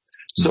out.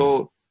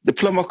 So the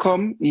plumber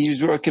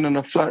he's working on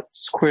a flat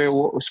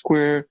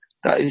square,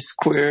 that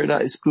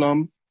is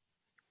plumb.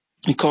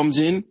 He comes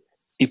in,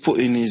 he put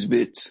in his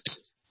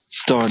bits.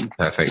 Done.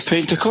 Perfect.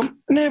 Painter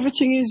and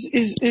everything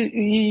is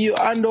you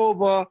hand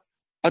over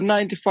a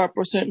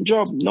 95%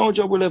 job. No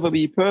job will ever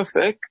be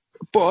perfect,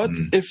 but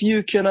if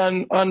you can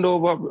hand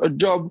over a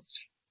job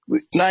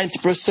with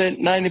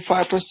 90%,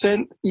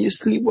 95%, you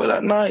sleep well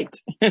at night.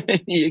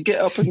 You get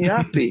up and you're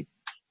happy.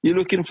 You're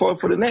looking forward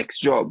for the next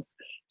job.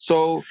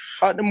 So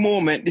at the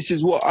moment, this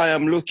is what I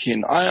am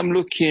looking. I am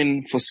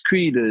looking for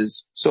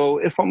screeders. So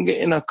if I'm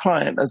getting a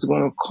client that's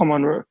going to come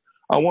on work,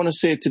 I want to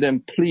say to them,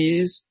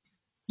 please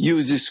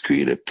use this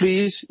screeder.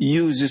 Please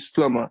use this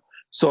plumber.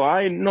 So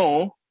I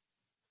know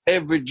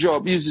every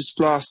job, use this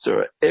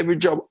plaster. Every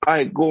job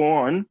I go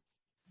on,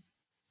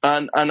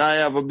 and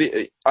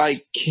I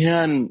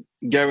can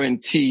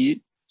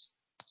guarantee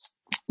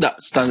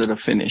that standard of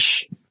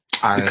finish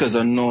because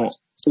I know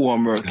who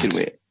I'm working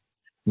with.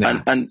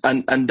 Yeah.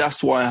 And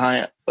that's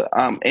why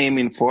I'm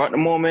aiming for at the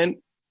moment.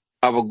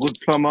 I have a good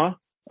plumber.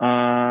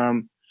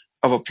 I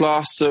have a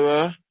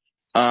plasterer.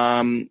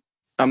 I'm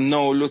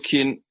now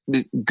looking.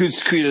 The good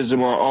screeders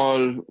are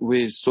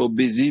always so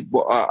busy,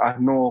 but I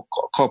know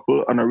a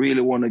couple and I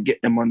really want to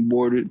get them on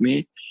board with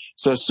me.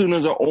 So as soon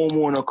as a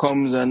homeowner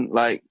comes and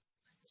like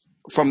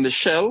from the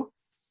shell,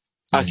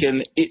 I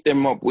can hit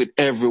them up with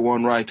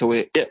everyone right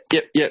away.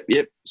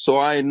 Yep. So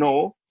I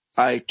know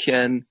I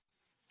can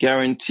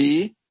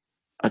guarantee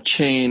a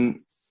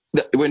chain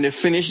that when they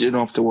finish, they don't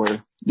have to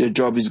worry. Their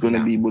job is going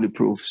to be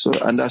bulletproof. So,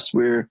 and that's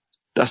what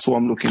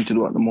I'm looking to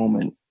do at the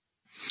moment.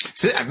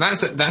 So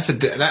that's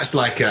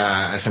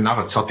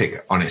another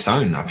topic on its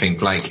own. I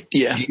think. Like, do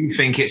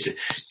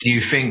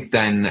you think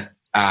then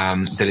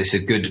that it's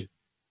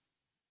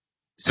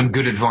some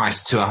good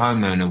advice to a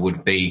homeowner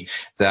would be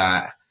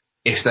that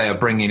if they are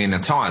bringing in a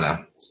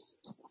tiler,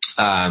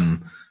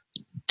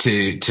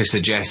 to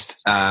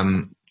suggest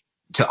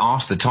to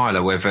ask the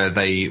tiler whether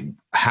they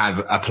have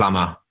a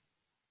plumber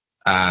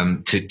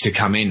to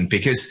come in,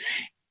 because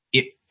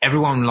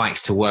everyone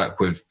likes to work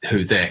with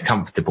who they're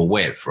comfortable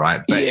with,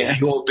 right? But if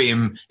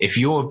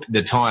you're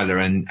the tiler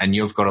and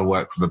you've got to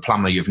work with a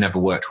plumber you've never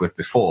worked with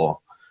before,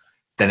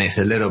 then it's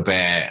a little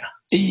bit.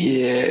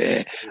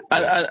 Yeah.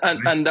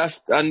 And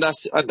that's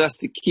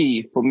the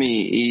key for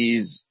me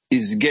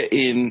is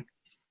getting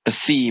a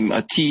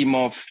team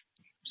of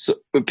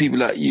people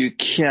that you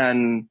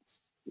can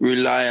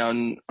rely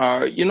on,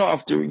 or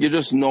you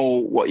just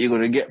know what you're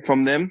going to get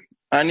from them.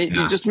 And it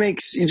just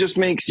makes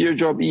your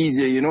job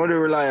easier. You know, they're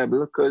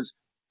reliable, because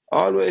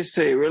I always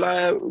say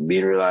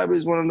being reliable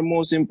is one of the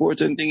most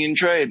important thing in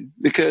trade,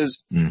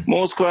 because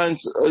most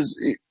clients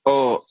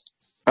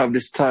have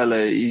this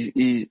tiler,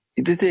 they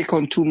take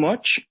on too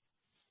much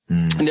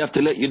and they have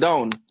to let you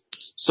down.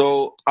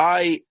 So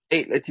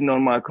hate letting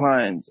on my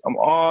clients. I'm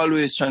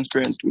always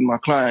transparent with my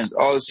clients.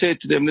 I'll say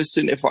to them,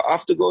 listen, if I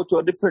have to go to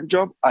a different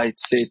job, I'd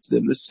say to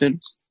them, listen,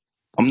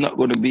 I'm not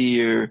going to be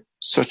here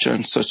such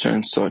and such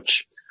and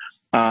such,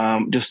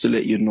 just to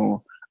let you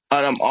know.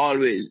 And I'm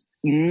always,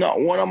 not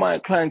one of my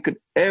clients could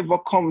ever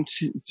come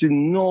to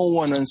no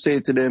one and say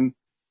to them,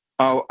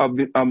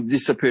 I'm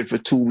disappeared for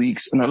 2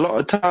 weeks. And a lot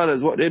of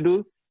tailors, what they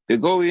do, they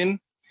go in,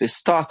 they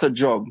start a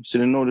job, so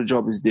they know the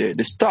job is there.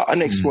 They start a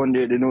next one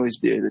there, they know it's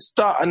there. They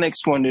start a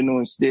next one, they know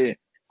it's there.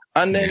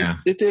 And then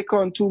they take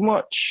on too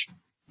much.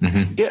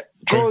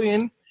 Go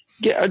in,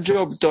 get a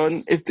job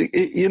done.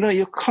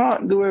 You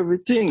can't do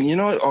everything,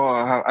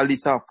 or at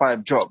least have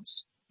 5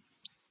 jobs.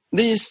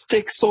 These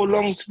take so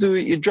long to do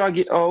it, you drag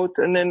it out,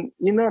 and then,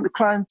 the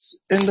clients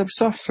end up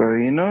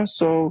suffering,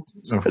 So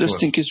I just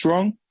think it's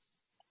wrong.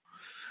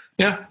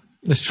 Yeah,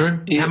 that's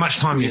true. Yeah. How much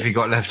time have you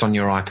got left on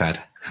your iPad?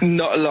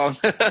 Not long,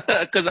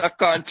 because I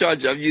can't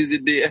charge. I'm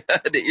using the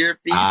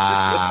earpiece.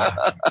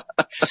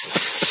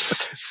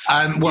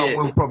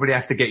 We'll probably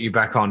have to get you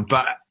back on.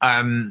 But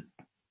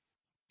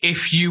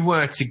if you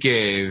were to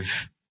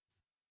give,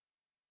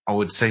 I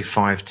would say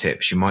 5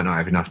 tips. You might not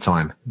have enough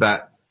time,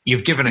 but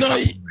you've given a couple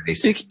already.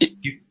 So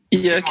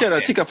Ken, I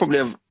think I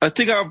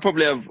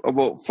probably have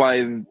about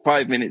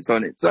 5 minutes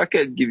on it, so I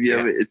can give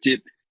you a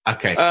tip.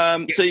 Okay.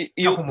 So a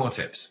couple more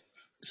tips.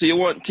 So you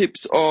want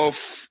tips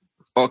of?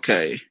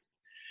 Okay.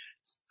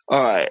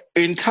 All right.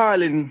 In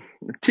tiling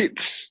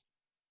tips,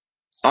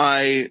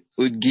 I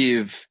would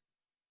give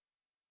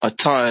a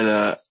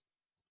tiler.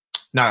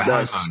 No,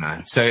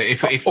 homeowner. So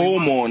if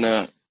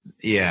homeowner.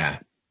 Yeah.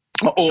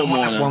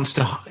 Homeowner wants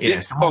to.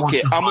 Yes.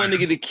 Okay. I'm going to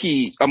give the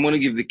key. I'm going to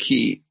give the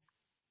key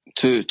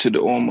to the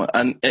homeowner.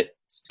 And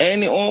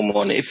any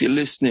homeowner, if you're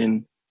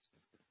listening,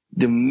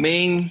 the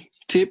main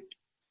tip,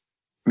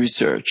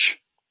 research.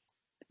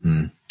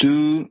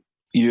 Do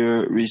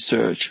your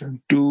research.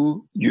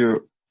 Do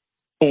your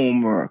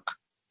homework.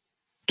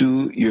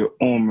 Do your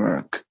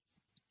homework.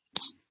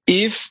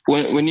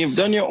 When you've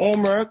done your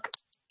homework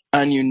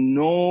and you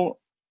know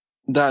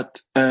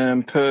that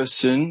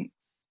person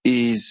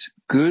is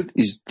good,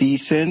 is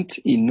decent,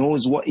 he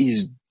knows what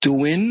he's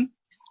doing,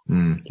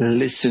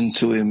 listen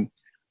to him.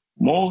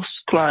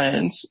 Most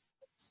clients,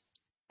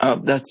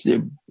 that's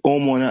their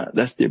homeowner,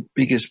 that's their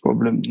biggest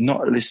problem,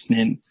 not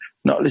listening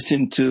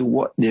to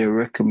what they're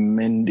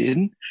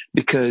recommending,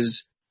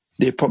 because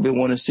they probably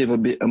want to save a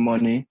bit of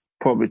money,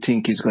 probably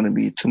think it's going to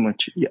be too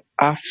much. You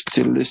have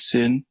to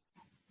listen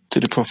to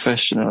the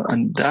professional,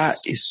 and that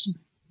is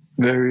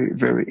very,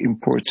 very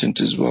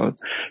important as well.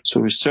 So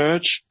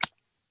research,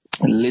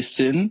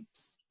 listen,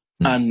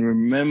 and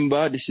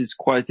remember, this is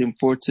quite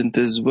important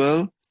as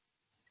well.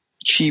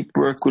 Cheap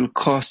work will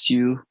cost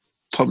you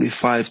probably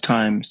 5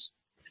 times.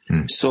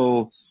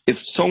 So if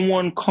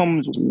someone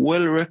comes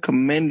well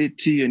recommended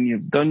to you and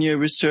you've done your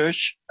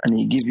research and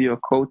he give you a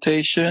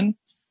quotation,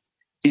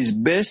 it's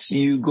best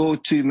you go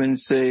to him and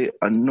say,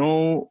 I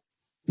know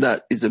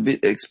that is a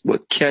bit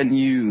but can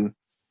you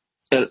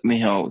help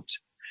me out?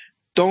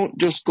 Don't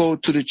just go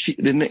to a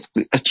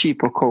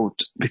cheaper quote,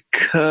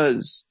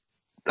 because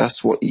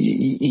that's what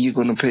you're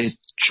going to pay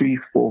 3,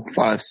 4,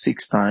 5,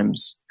 6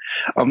 times.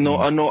 I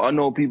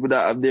know people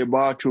that have their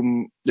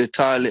bathroom, they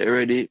tile it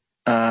already,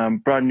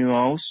 brand new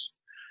house,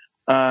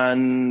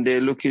 and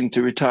they're looking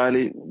to retile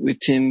it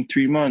within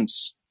 3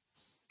 months,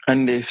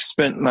 and they've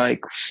spent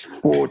like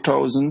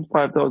 4,000,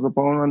 5,000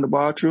 pounds on the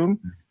bathroom.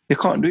 They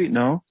can't do it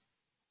now.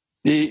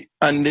 They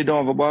don't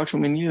have a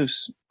bathroom in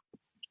use.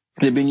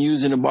 They've been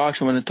using the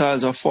bathroom and the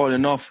tiles are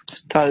falling off.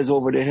 Tiles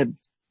over their head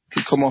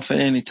could come off at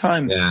any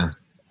time.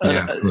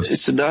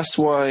 So that's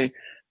why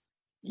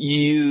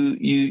you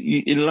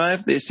in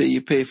life, they say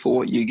you pay for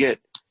what you get.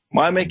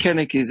 My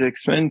mechanic is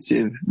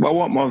expensive, but I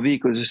want my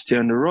vehicle to stay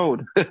on the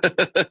road.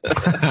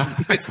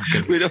 That's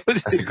a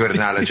good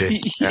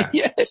analogy.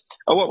 Yeah.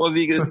 I want my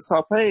vehicle to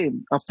stop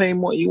paying. I pay him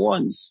what he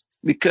wants,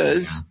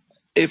 because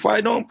if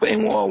I don't pay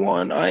him what I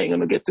want, I ain't going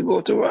to get to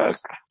go to work.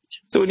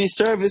 So when he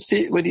services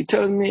it, when he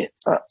tells me,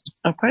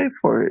 I pay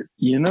for it,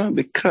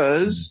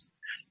 because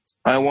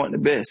I want the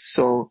best.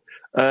 So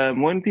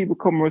when people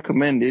come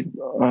recommended,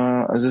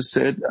 as I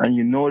said, and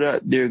you know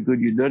that they're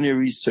good, you've done your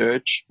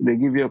research, they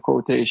give you a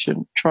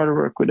quotation, try to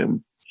work with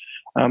them.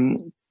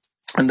 And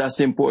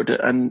that's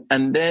important.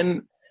 And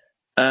then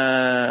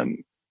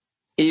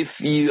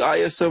if you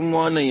hire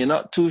someone and you're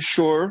not too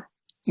sure,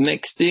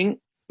 next thing,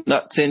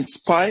 not send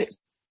spy,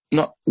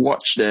 not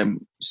watch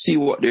them, see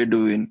what they're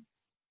doing.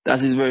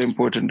 That is very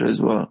important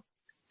as well.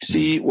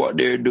 See what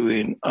they're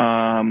doing.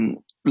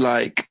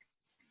 Like,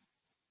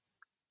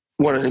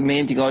 one of the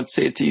main things I'd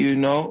say to you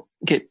now,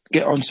 get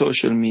on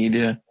social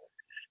media,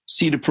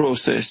 see the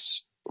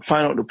process,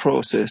 find out the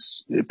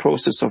process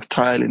of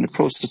tiling, the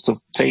process of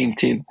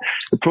painting,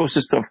 the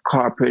process of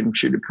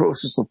carpentry, the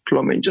process of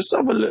plumbing. Just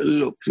have a little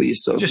look for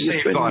yourself. Just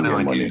say you've got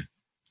an idea.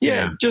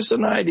 Yeah, just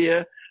an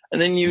idea. And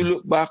then you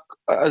look back,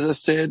 as I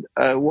said,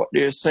 what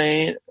they're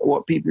saying,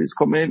 what people is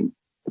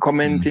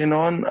commenting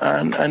on,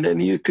 and then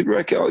you could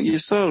work it out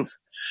yourself.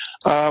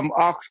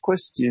 Ask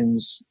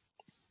questions.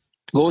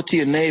 Go to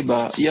your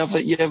neighbor.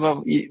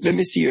 Let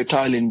me see your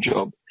tiling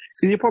job.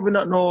 You probably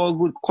not know how a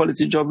good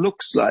quality job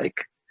looks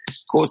like.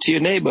 Go to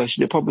your neighbor.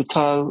 They probably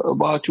tile a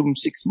bathroom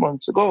 6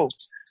 months ago.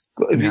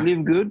 If you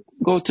live good,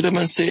 go to them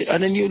and say,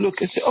 and then you look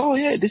and say, oh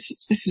yeah, this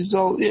is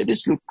all, yeah,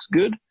 this looks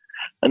good.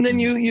 And then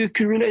you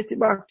can relate it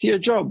back to your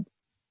job.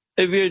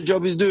 If your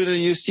job is doing it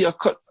and you see a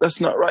cut that's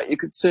not right, you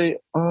could say,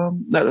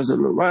 that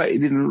doesn't look right. It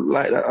didn't look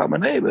like that. I'm a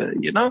neighbor,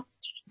 you know?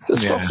 So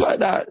stuff like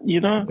that, you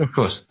know? Of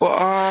course.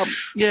 But,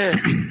 yeah.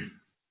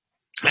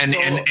 And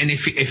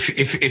if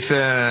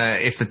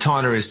the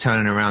tiler is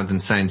turning around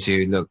and saying to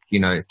you, look, you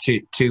know, it's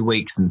two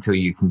weeks until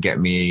you can get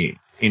me,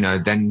 you know,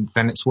 then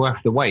it's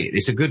worth the wait.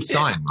 It's a good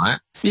sign, right?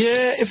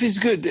 Yeah, if it's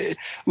good.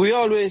 We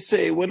always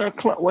say when a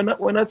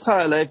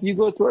tiler, if you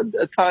go to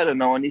a tiler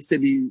now and he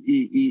said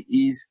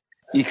he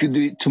could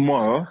do it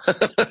tomorrow,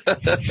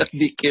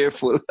 be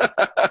careful.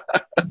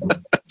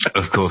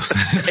 Of course.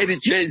 Any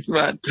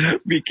tradesman,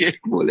 be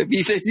careful. If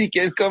he says he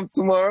can come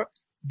tomorrow,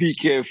 be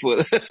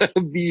careful.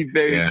 Be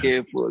very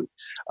careful.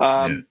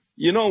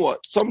 You know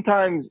what?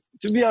 Sometimes,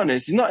 to be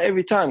honest, not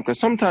every time, because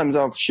sometimes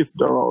I've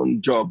shifted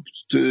around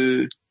jobs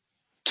to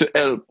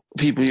help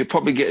people. You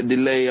probably get a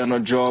delay on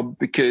a job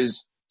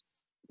because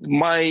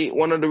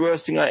one of the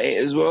worst thing I hate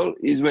as well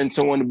is when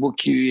someone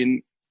book you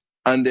in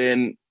and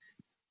then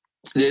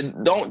they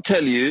don't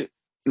tell you,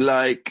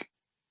 like,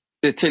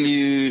 they tell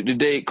you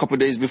the couple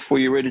of days before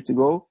you're ready to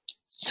go.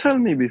 Tell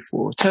me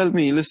before. Tell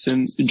me,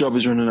 listen, the job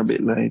is running a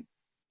bit late.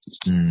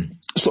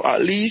 So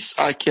at least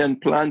I can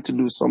plan to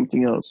do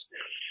something else.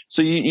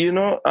 So you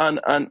know,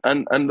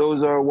 and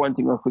those are one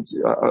thing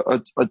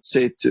I'd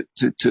say to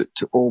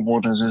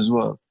homeowners as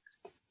well.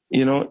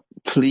 You know,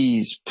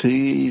 please,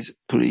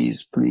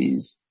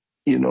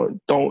 you know,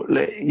 don't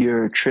let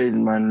your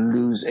tradesman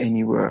lose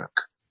any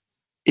work.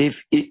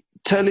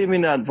 Tell him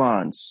in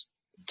advance,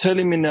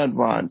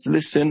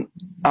 listen,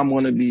 I'm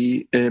going to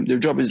be, the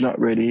job is not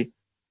ready.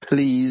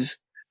 Please,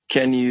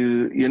 can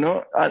you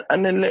know,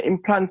 and then let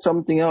him plan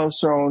something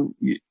else around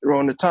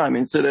the time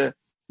instead of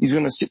he's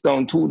going to sit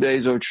down 2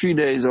 days or 3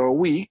 days or a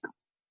week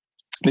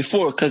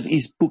before because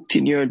he's booked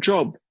in your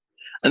job.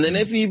 And then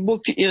if he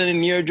booked it in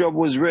and your job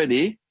was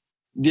ready,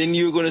 then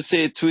you're going to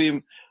say to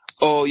him,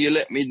 oh, you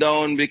let me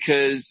down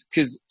because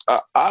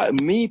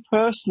me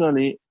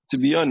personally, to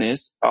be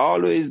honest, I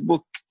always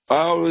book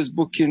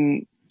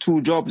in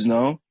 2 jobs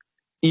now,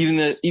 even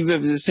if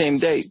it's the same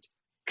date.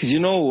 Because you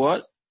know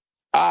what?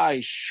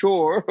 I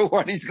sure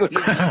what he's going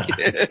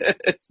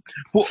to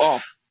put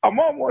off. I'm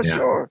almost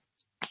sure.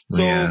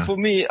 So for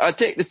me, I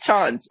take the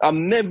chance.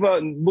 I'm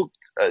never booked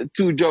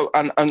 2 jobs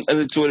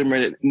and told him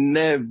ready.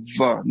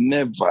 Never,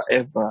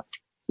 ever.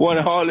 One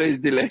always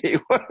delay.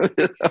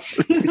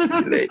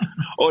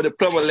 Or the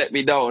plumber let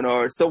me down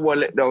or someone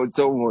let down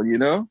someone, you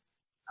know?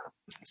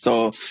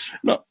 So,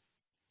 no.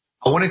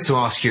 I wanted to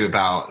ask you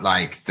about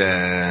like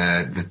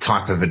the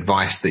type of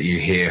advice that you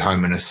hear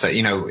homeowners say,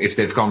 you know, if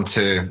they've gone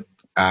to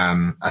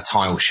a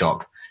tile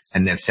shop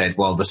and they've said,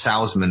 well, the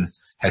salesman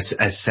has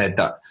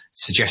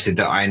suggested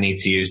that I need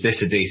to use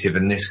this adhesive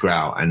and this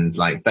grout, and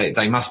like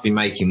they must be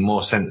making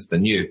more sense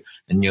than you,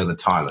 and you're the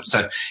tiler.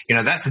 So, you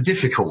know, that's a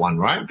difficult one,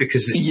 right?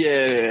 Because it's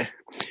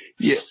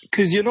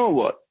because you know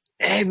what?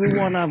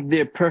 Everyone have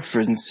their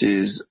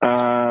preferences,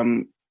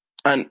 and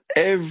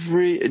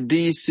every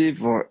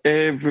adhesive or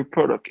every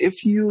product,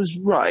 if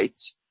used right,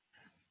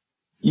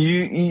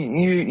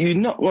 you're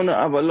not gonna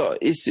have a lot.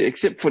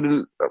 Except for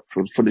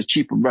the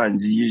cheaper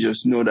brands, you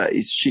just know that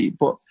it's cheap.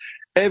 But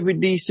every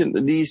decent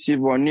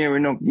adhesive or near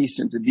enough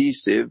decent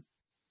adhesive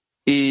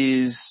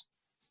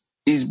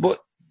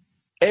but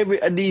every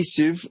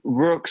adhesive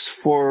works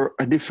for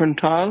a different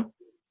tile.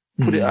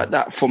 Put it at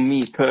that for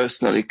me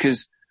personally,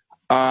 because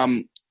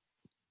I'm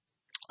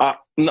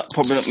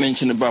probably not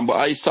mentioning the brand, but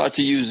I started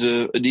to use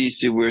a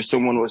adhesive where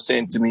someone was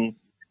saying to me,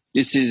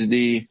 this is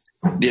the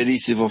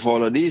adhesive of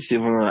all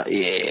adhesive. And I'm like,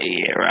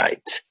 yeah,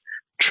 right.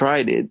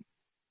 Tried it.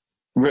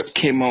 Rep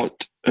came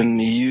out and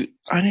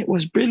it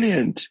was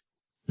brilliant.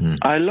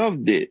 I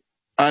loved it.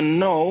 And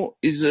now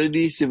it's an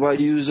adhesive I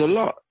use a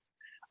lot.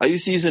 I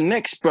used to use the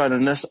next brand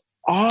and that's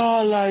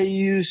all I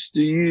used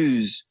to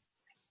use.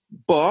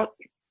 But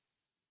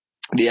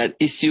they had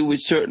issue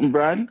with certain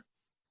brand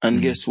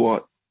and guess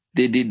what?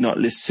 They did not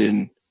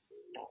listen.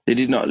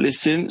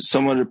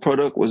 Some of the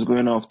product was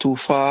going off too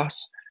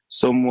fast.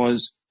 Some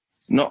was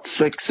not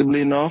flexible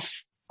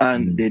enough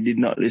and they did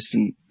not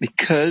listen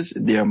because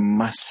they're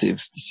massive.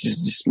 This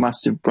is this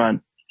massive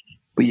brand.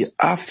 But you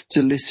have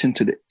to listen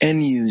to the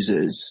end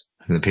users.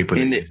 The people.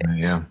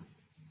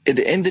 At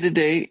the end of the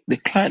day, the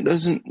client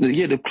doesn't,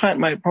 the client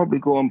might probably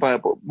go and buy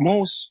it, but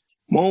most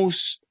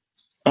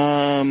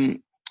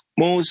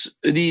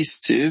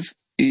adhesive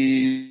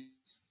is,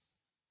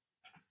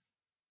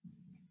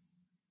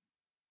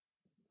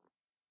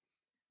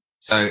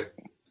 so,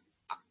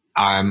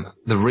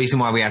 the reason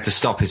why we had to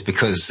stop is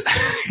because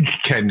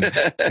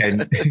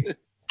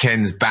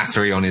Ken's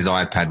battery on his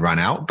iPad ran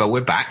out, but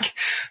we're back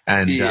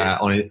and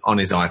on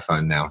his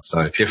iPhone now,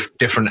 so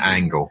different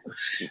angle.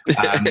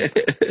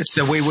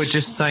 So we were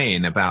just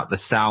saying about the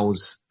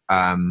sales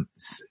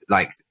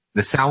like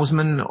the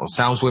salesman or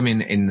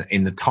saleswomen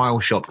in the tile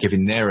shop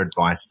giving their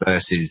advice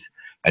versus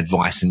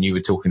advice, and you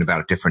were talking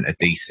about different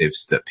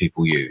adhesives that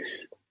people use.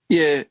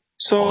 Yeah.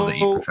 So, or that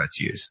you prefer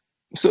to use.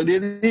 So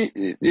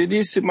the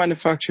adhesive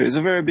manufacturer is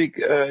a very big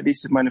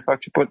adhesive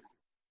manufacturer, but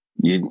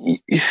you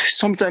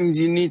sometimes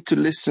you need to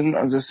listen,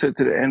 as I said,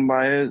 to the end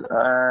buyers,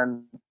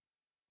 and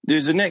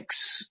there's a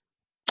next,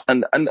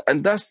 and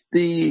that's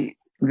the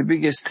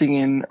biggest thing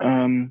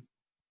in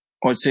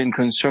I'd say in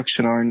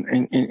construction or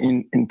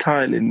in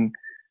tiling.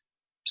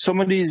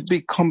 Some of these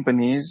big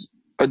companies,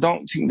 I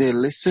don't think they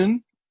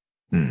listen.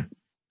 I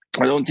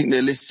don't think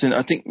they listen.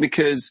 I think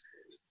because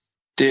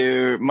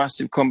they're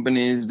massive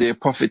companies, their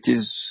profit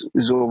is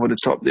over the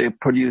top. They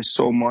produce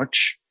so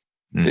much.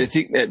 They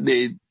think that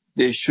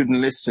they shouldn't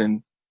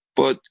listen.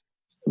 But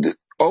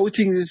all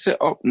things is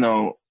set up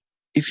now.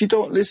 If you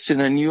don't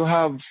listen and you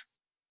have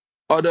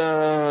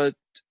other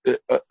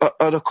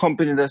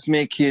company that's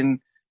making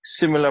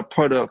similar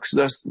products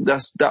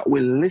that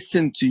will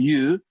listen to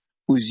you,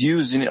 who's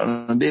using it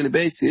on a daily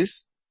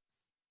basis,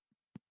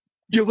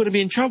 you're going to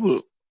be in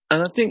trouble.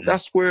 And I think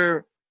that's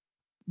where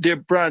their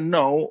brand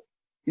now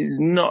is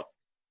not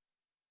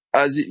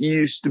as it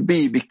used to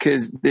be,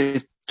 because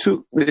they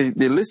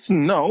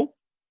listen now.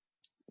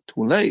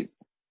 Too late.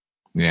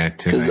 Yeah,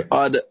 too late.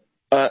 Because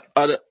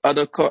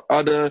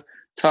other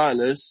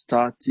tilers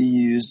start to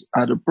use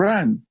other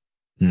brand.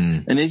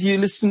 And if you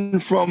listen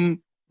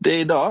from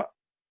day dot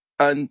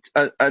and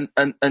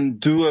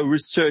do a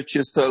research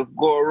yourself,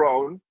 go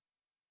around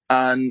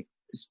and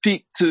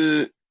speak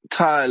to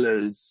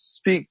tilers,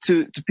 speak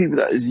to people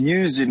that is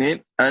using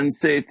it, and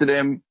say to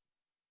them,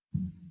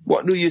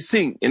 what do you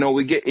think? You know,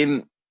 we're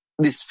getting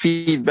this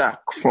feedback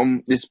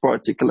from this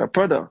particular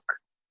product,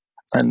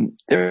 and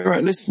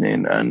they're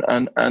listening,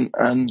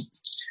 and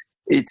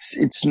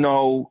it's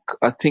now,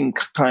 I think,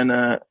 kind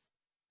of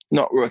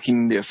not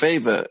working in their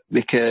favor,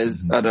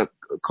 because other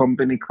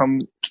company came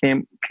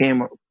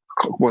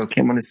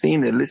on the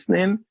scene. They're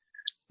listening,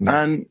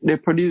 and they're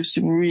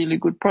producing really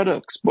good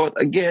products. But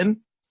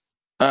again,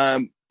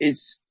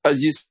 it's,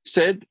 as you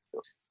said,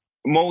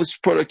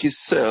 most product is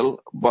sold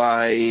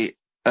by,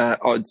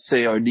 I'd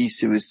say our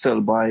DC is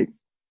sold by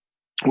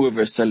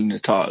whoever is selling the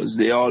tiles.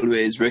 They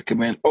always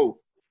recommend,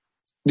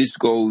 this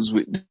goes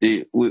with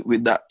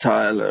that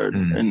tile,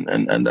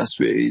 and that's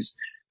where it is.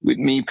 With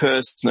me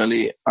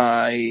personally,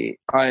 I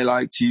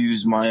like to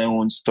use my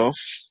own stuff,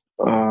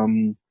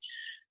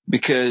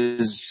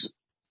 because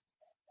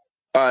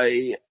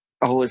I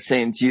was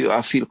saying to you,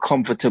 I feel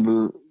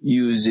comfortable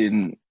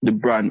using the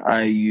brand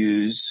I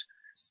use,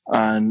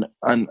 and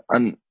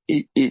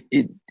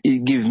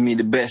it gives me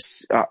the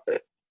best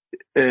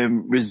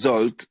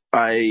result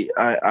I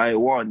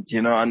want,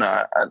 you know, and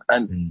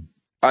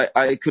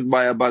I could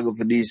buy a bag of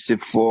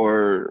adhesive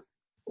for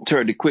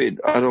 30 quid.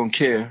 I don't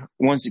care.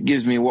 Once it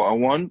gives me what I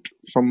want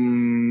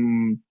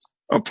from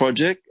a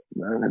project,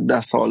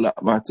 that's all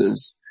that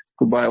matters.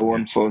 Could buy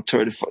one for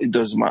 35. It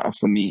doesn't matter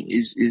for me.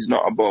 It's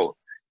not about,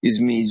 it's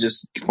me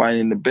just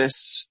finding the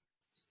best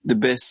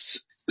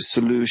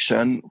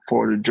solution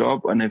for the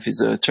job. And if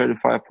it's a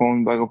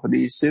 35-pound bag of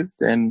adhesive,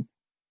 then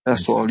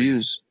that's what I'll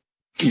use.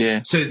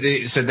 Yeah. So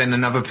then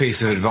another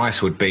piece of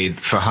advice would be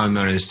for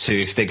homeowners to,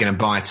 if they're going to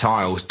buy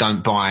tiles,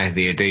 don't buy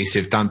the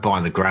adhesive, don't buy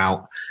the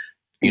grout.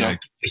 You know,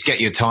 just get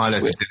your tiler to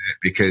do it,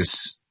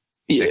 because...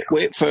 Yeah,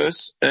 wait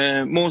first.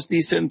 Most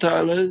decent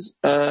tilers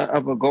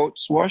have a grout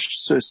wash,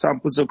 so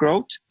samples of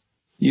grout.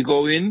 You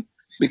go in,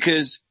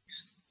 because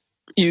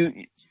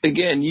you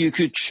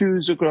could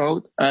choose a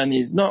grout, and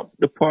it's not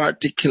the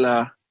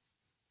particular,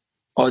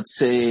 I'd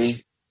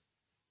say,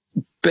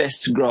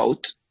 best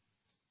grout,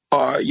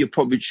 or you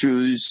probably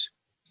choose,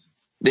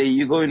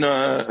 you go in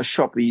a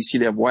shop and you see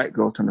they have white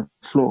grout on the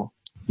floor.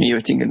 And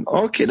you're thinking,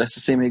 okay, that's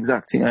the same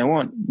exact thing I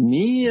want.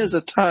 Me as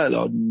a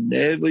tiler, I'd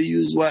never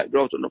use white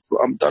grout on the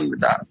floor. I'm done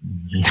with that.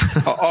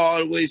 I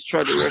always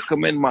try to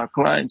recommend my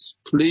clients,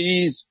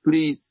 please,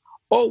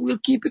 we'll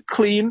keep it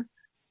clean.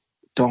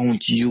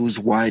 Don't use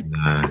white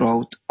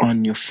grout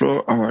on your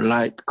floor or a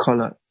light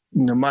color,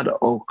 no matter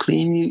how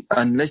clean you,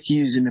 unless you're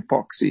using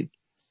epoxy.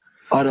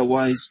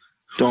 Otherwise,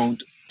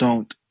 don't.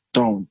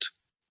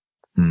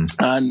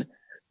 And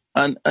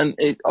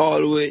it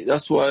always,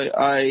 that's why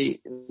I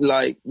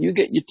like, you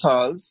get your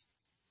tiles,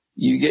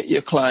 you get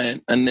your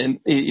client, and then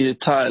your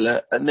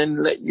tiler, and then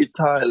let your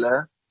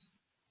tiler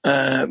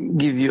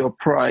give you a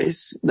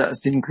price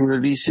that's included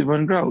adhesive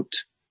and grout.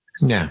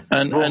 Yeah.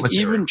 And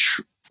even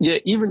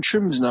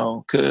trims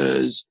now,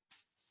 because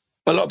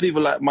a lot of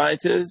people like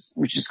miters,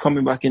 which is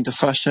coming back into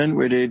fashion,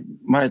 where they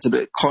miter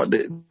the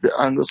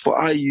angles.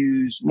 But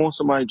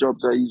most of my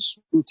jobs I use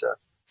Spruta,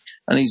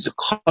 and I use a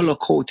color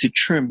coated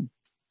trim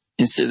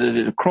instead of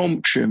the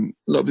chrome trim.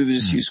 A lot of people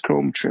just use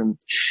chrome trim.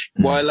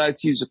 But I like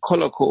to use a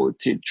color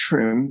coated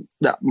trim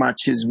that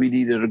matches with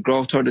either the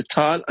grout or the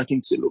tile. I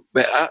think it look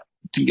better. I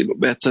think it look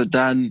better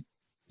than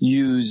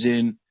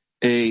using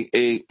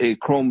a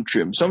chrome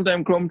trim.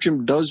 Sometimes chrome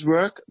trim does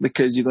work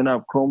because you're going to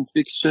have chrome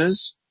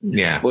fixtures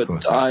Yeah.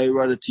 But I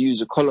rather to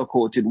use a color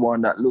coated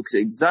one that looks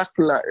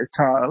exactly like the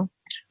tile,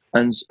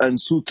 and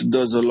Suter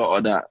does a lot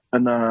of that,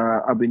 and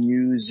I've been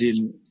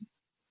using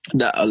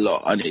that a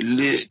lot, and it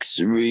looks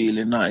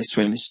really nice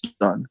when it's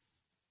done.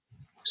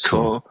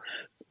 So,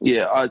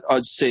 yeah,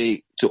 I'd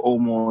say to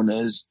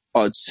homeowners,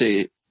 I'd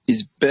say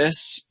it's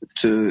best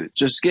to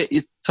just get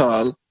your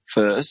tile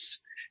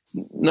first.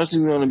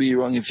 Nothing's going to be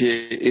wrong if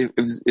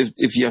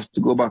you have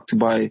to go back to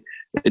buy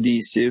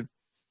adhesive.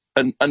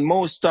 And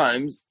most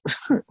times,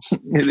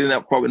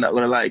 you're probably not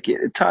going to like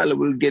it. The tiler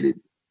will get it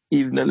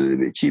even a little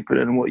bit cheaper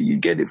than what you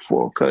get it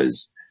for,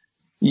 because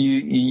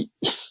I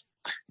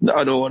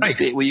don't want to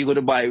say where you're going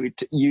to buy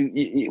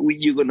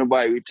you're going to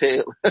buy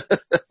retail.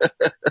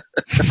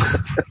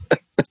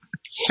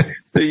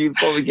 So you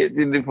probably get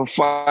in there for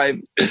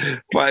five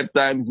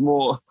times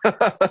more.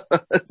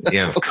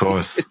 Yeah, of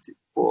course.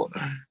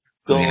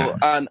 So,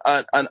 and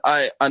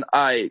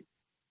I,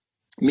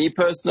 me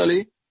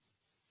personally,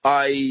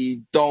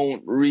 I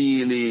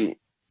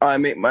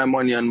make my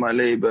money on my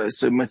labor.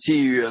 So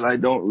material, I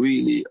don't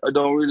really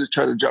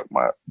try to drop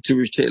to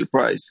retail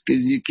price,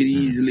 because you could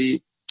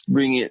easily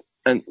bring it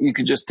and you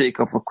could just take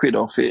off a quid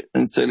off it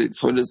and sell it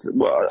for this.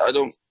 Well, I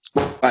don't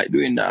like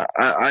doing that.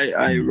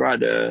 I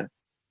rather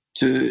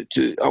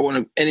I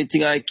want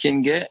anything I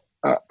can get,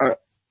 and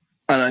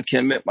I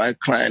can make my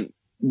client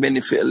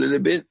benefit a little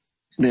bit,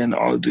 then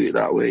I'll do it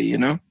that way,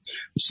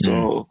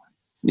 So,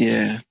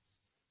 yeah,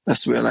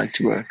 that's where I like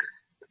to work.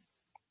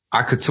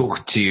 I could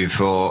talk to you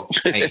for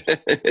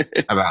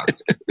about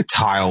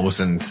tiles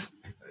and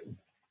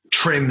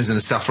trims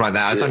and stuff like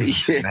that. I don't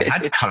even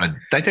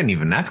they don't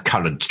even have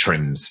coloured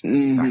trims.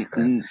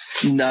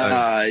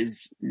 Nah,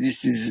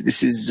 this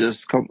is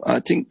just,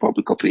 I think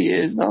probably a couple of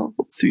years now,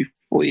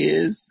 3-4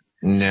 years.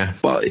 Yeah.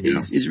 But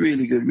it's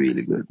really good,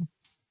 really good.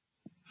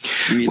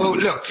 Really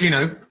good. Look,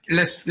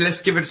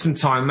 let's give it some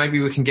time. Maybe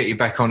we can get you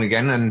back on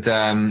again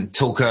and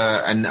talk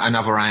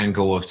another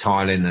angle of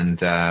tiling,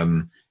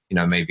 and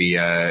maybe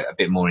a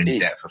bit more in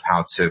depth of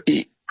how to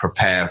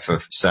prepare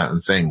for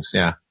certain things.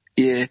 Yeah.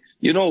 Yeah.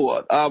 You know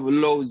what? I have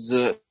loads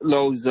of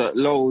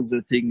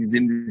things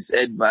in this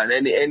head, man.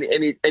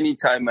 Any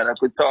time, man, I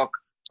could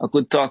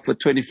talk for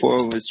 24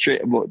 hours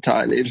straight about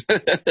tiling.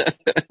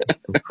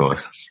 Of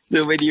course.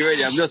 So when you're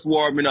ready, I'm just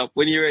warming up.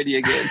 When you're ready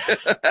again.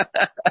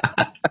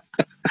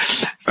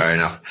 Fair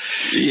enough.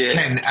 Yeah.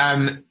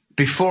 Ken,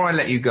 before I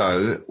let you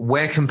go,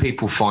 where can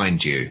people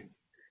find you?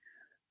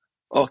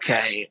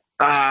 Okay.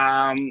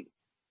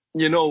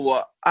 You know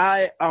what?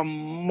 I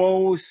am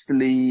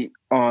mostly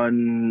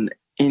on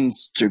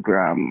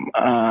Instagram.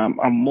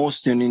 I'm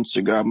mostly on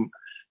Instagram.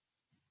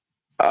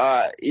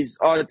 It's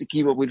hard to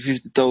keep up with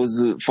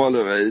 50,000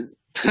 followers.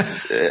 So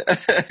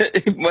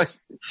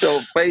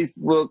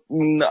Facebook,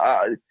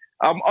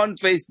 I'm on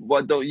Facebook,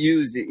 but I don't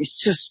use it. It's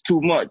just too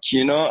much,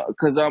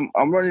 because I'm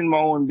running my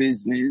own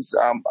business.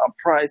 I'm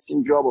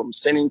pricing job. I'm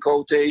sending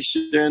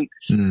quotation.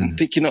 I'm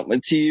picking up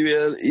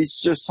material.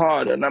 It's just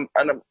hard. And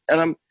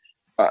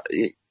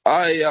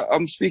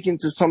I'm speaking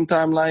to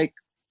sometime like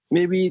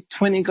maybe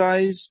 20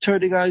 guys,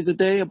 30 guys a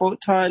day about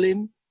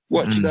tiling.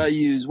 What should I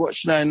use? What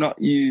should I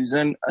not use?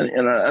 And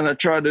I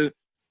try to,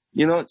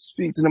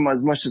 speak to them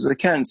as much as I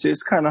can. So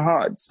it's kind of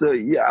hard. So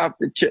you have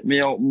to check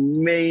me out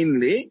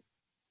mainly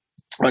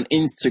on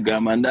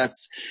Instagram, and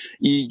that's,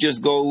 you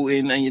just go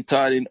in and you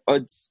type in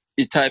Uds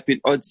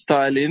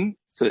Tiling,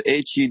 so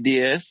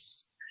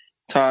HUDS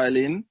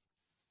Tiling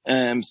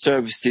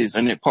services,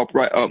 and it pop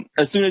right up.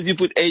 As soon as you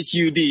put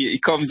HUD,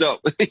 it comes up,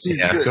 which is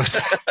good. Of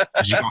course.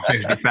 You've got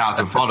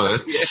 50,000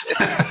 followers.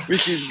 Yeah,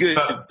 which is good.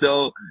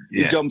 So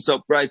it jumps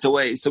up right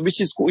away. So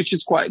which is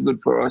quite good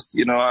for us,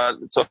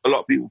 So a lot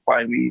of people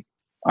find me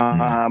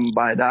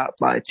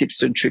by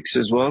tips and tricks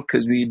as well,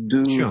 because we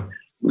do. Sure.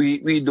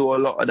 We do a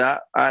lot of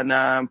that.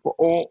 And for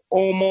all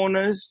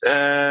homeowners,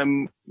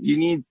 you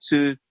need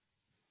to,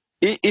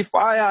 if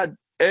I had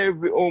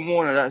every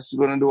homeowner that's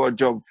going to do a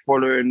job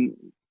following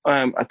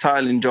a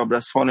tiling job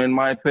that's following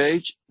my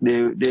page,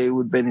 they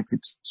would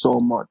benefit so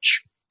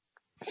much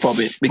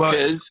from it,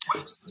 because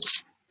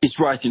it's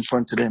right in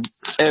front of them.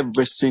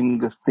 Every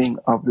single thing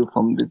I do,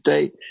 from the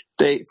day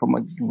from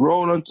a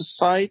roll onto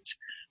site,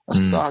 I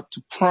start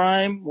to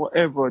prime,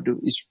 whatever I do,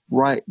 is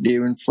right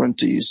there in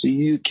front of you, so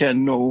you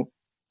can know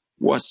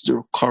what's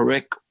the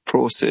correct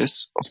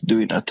process of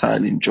doing a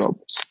tiling job.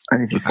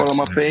 And if you follow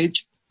my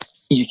page,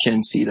 you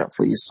can see that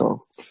for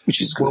yourself,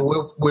 which is good.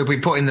 Well, we'll be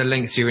putting the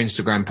link to your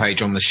Instagram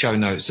page on the show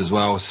notes as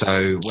well.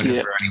 So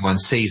whenever anyone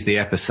sees the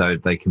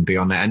episode, they can be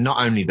on there. And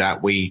not only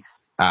that, we,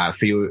 for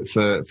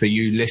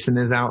you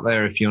listeners out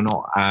there, if you're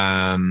not,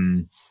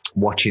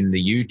 watching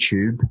the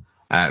YouTube,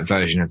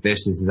 version of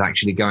this is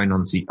actually going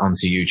onto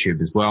YouTube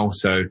as well.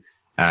 So,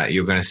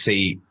 you're going to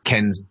see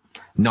Ken's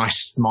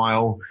nice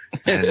smile.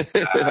 And,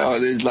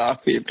 he's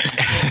laughing.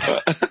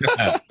 But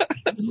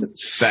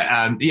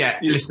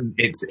listen,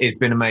 it's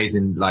been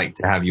amazing,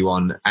 to have you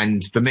on.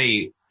 And for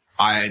me,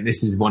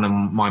 this is one of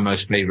my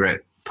most favourite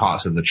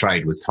parts of the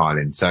trade was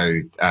tiling. So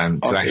to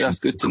actually that's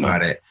good to talk know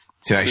about it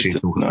to actually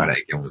talk about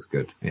it again was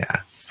good.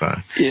 Yeah. So.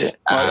 Yeah.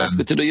 That's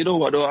good to know. You know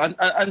what though?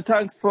 And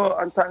thanks for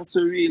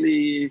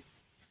really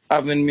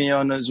having me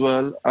on as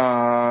well.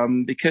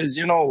 Because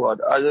you know what?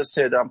 As I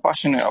said, I'm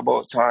passionate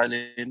about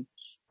Thailand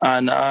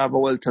and I have a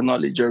wealth of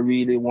knowledge. I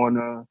really want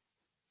to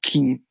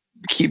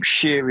keep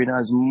sharing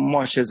as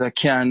much as I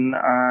can.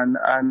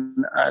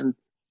 And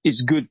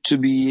it's good to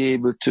be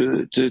able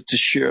to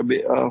share a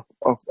bit of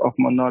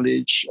my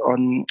knowledge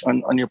on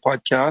your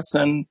podcast.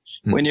 And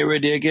when you're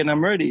ready again,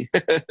 I'm ready.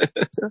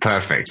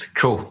 Perfect.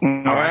 Cool.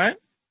 All right.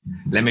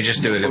 Let me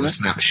just do a little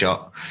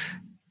snapshot.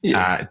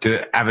 Yeah.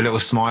 Have a little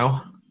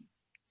smile.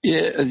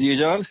 Yeah, as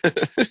usual.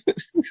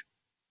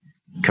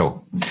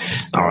 Cool.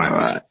 All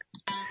right.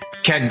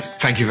 Ken,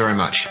 thank you very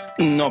much.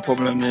 No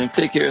problem, man.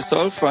 Take care of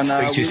yourself and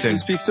speak to you soon. We'll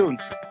speak soon.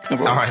 No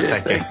problem. All right,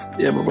 take care.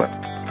 Yeah,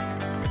 bye-bye.